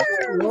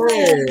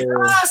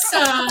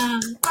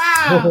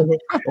 Wow,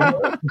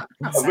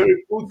 a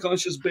very food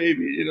conscious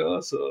baby,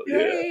 So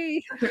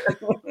Yay.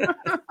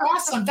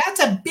 Awesome! That's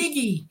a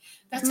biggie.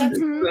 That's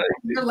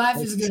your life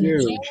is going to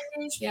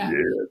change. Yeah.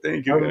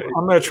 Thank you, guys.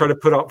 I'm going to try to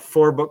put out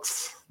 4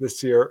 books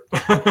this year.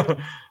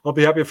 I'll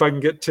be happy if I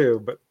can get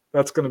 2, but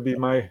that's going to be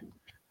my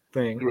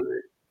thing.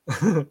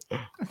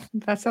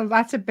 That's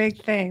a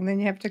big thing.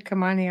 Then you have to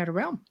come on the outer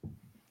realm.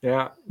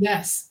 Yeah.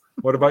 Yes.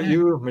 What about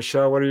you,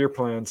 Michelle? What are your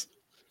plans?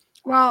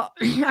 Well,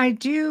 I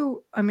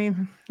do. I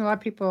mean, a lot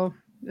of people,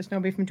 there's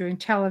nobody from doing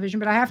television,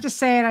 but I have to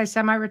say it. I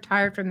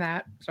semi-retired from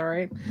that.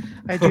 Sorry.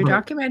 I do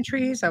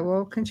documentaries. I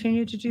will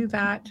continue to do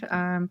that.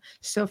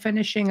 Still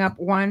finishing up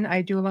one.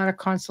 I do a lot of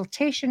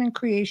consultation and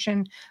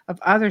creation of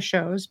other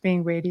shows,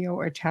 being radio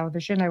or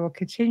television. I will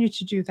continue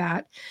to do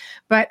that.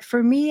 But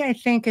for me, I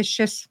think it's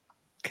just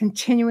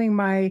continuing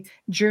my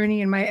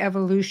journey and my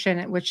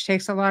evolution, which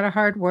takes a lot of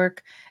hard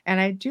work. And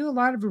I do a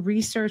lot of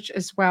research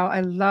as well.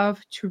 I love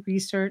to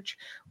research,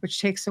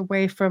 which takes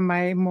away from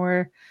my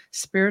more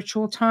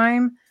spiritual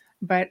time.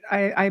 But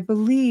I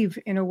believe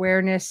in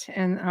awareness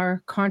and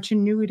our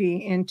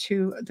continuity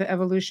into the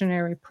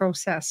evolutionary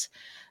process.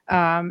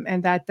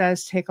 And that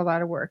does take a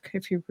lot of work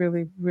if you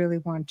really, really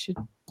want to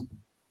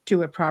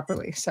do it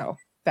properly. So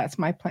that's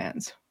my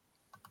plans.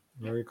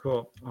 Very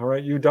cool. All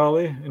right, you,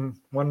 Dolly, in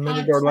 1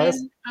 minute or less.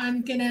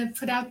 I'm going to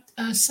put out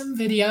some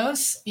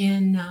videos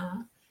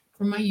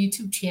for my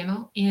YouTube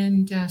channel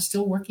and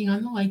still working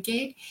on the light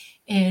gate.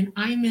 And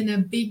I'm in a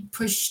big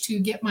push to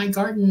get my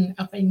garden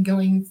up and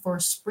going for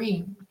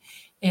spring.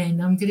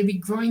 And I'm going to be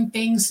growing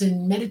things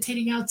and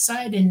meditating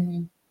outside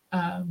and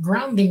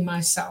grounding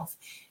myself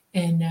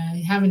and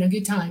having a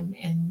good time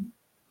and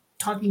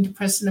talking to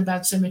Preston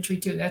about symmetry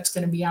too. That's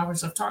going to be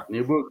hours of talking.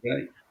 New book,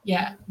 right?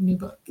 Yeah, new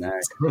book.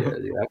 Nice.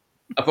 Yeah.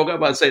 I forgot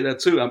about to say that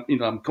too.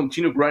 I'm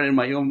continuing writing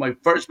my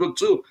first book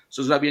too.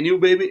 So it's gonna be a new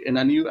baby and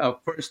a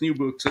first new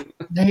book too.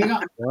 There you go.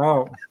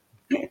 Wow.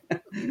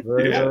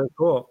 Very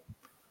cool.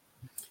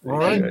 All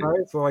right,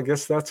 guys. Well, I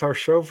guess that's our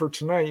show for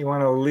tonight. You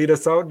want to lead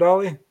us out,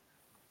 Dolly?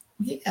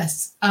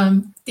 Yes.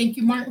 Thank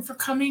you, Martin, for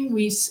coming.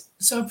 We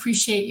so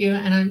appreciate you,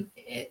 and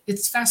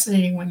it's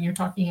fascinating when you're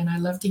talking, and I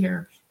love to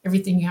hear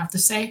everything you have to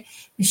say.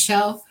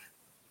 Michelle,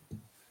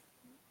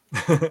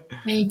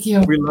 thank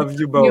you. We love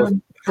you both.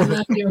 I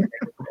love you.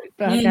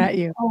 Back at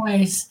you.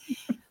 Always.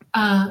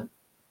 I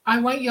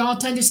want you all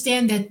to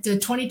understand that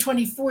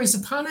 2024 is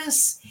upon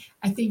us.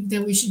 I think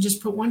that we should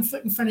just put one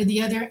foot in front of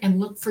the other and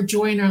look for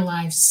joy in our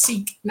lives.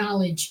 Seek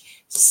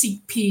knowledge,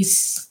 seek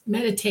peace,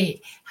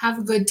 meditate, have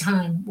a good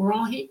time. We're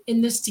all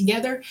in this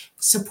together.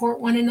 Support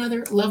one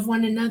another, love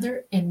one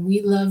another, and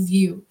we love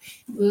you.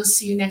 We'll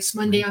see you next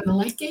Monday on the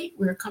Lightgate.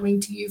 We're coming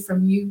to you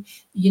from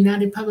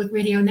United Public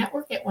Radio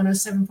Network at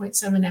 107.7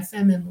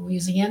 FM in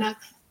Louisiana,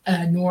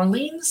 New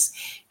Orleans,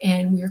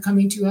 and we are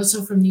coming to you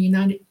also from the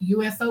United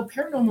UFO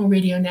Paranormal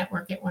Radio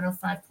Network at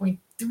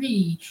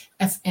 105.3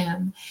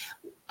 FM.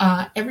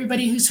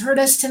 Everybody who's heard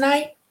us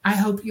tonight, I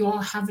hope you all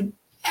have an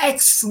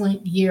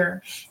excellent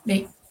year.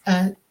 May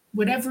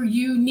whatever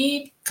you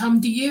need come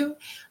to you.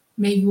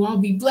 May you all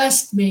be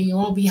blessed. May you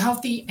all be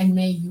healthy, and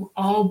may you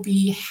all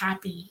be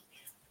happy.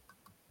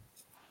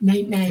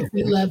 Night, night.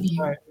 We love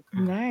you.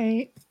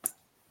 Night.